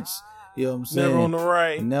Prince. You know what I'm saying? Never on the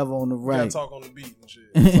right. Never on the You right. gotta talk on the beat and shit.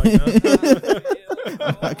 It's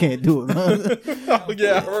like, I can't do it. oh,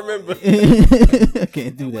 yeah, I remember. I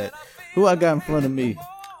can't do that. Who I got in front of me?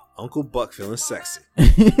 Uncle Buck feeling sexy.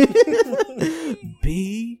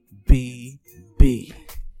 B.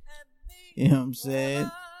 You know what I'm saying?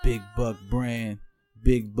 Big Buck brand,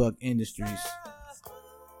 Big Buck Industries.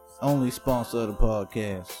 Only sponsor of the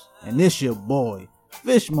podcast. And this your boy,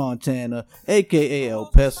 Fish Montana, aka El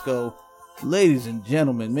Pesco. Ladies and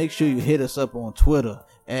gentlemen, make sure you hit us up on Twitter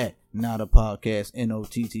at Not a Podcast,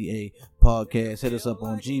 NOTTA podcast. Hit us up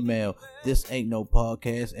on Gmail, This Ain't No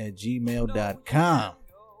Podcast at gmail.com.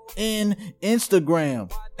 And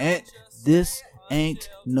Instagram at This Ain't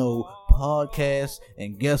No Podcast.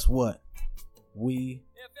 And guess what? We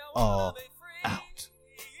are out.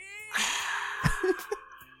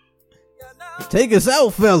 Take us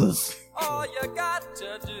out, fellas. All you got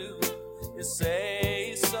to do is say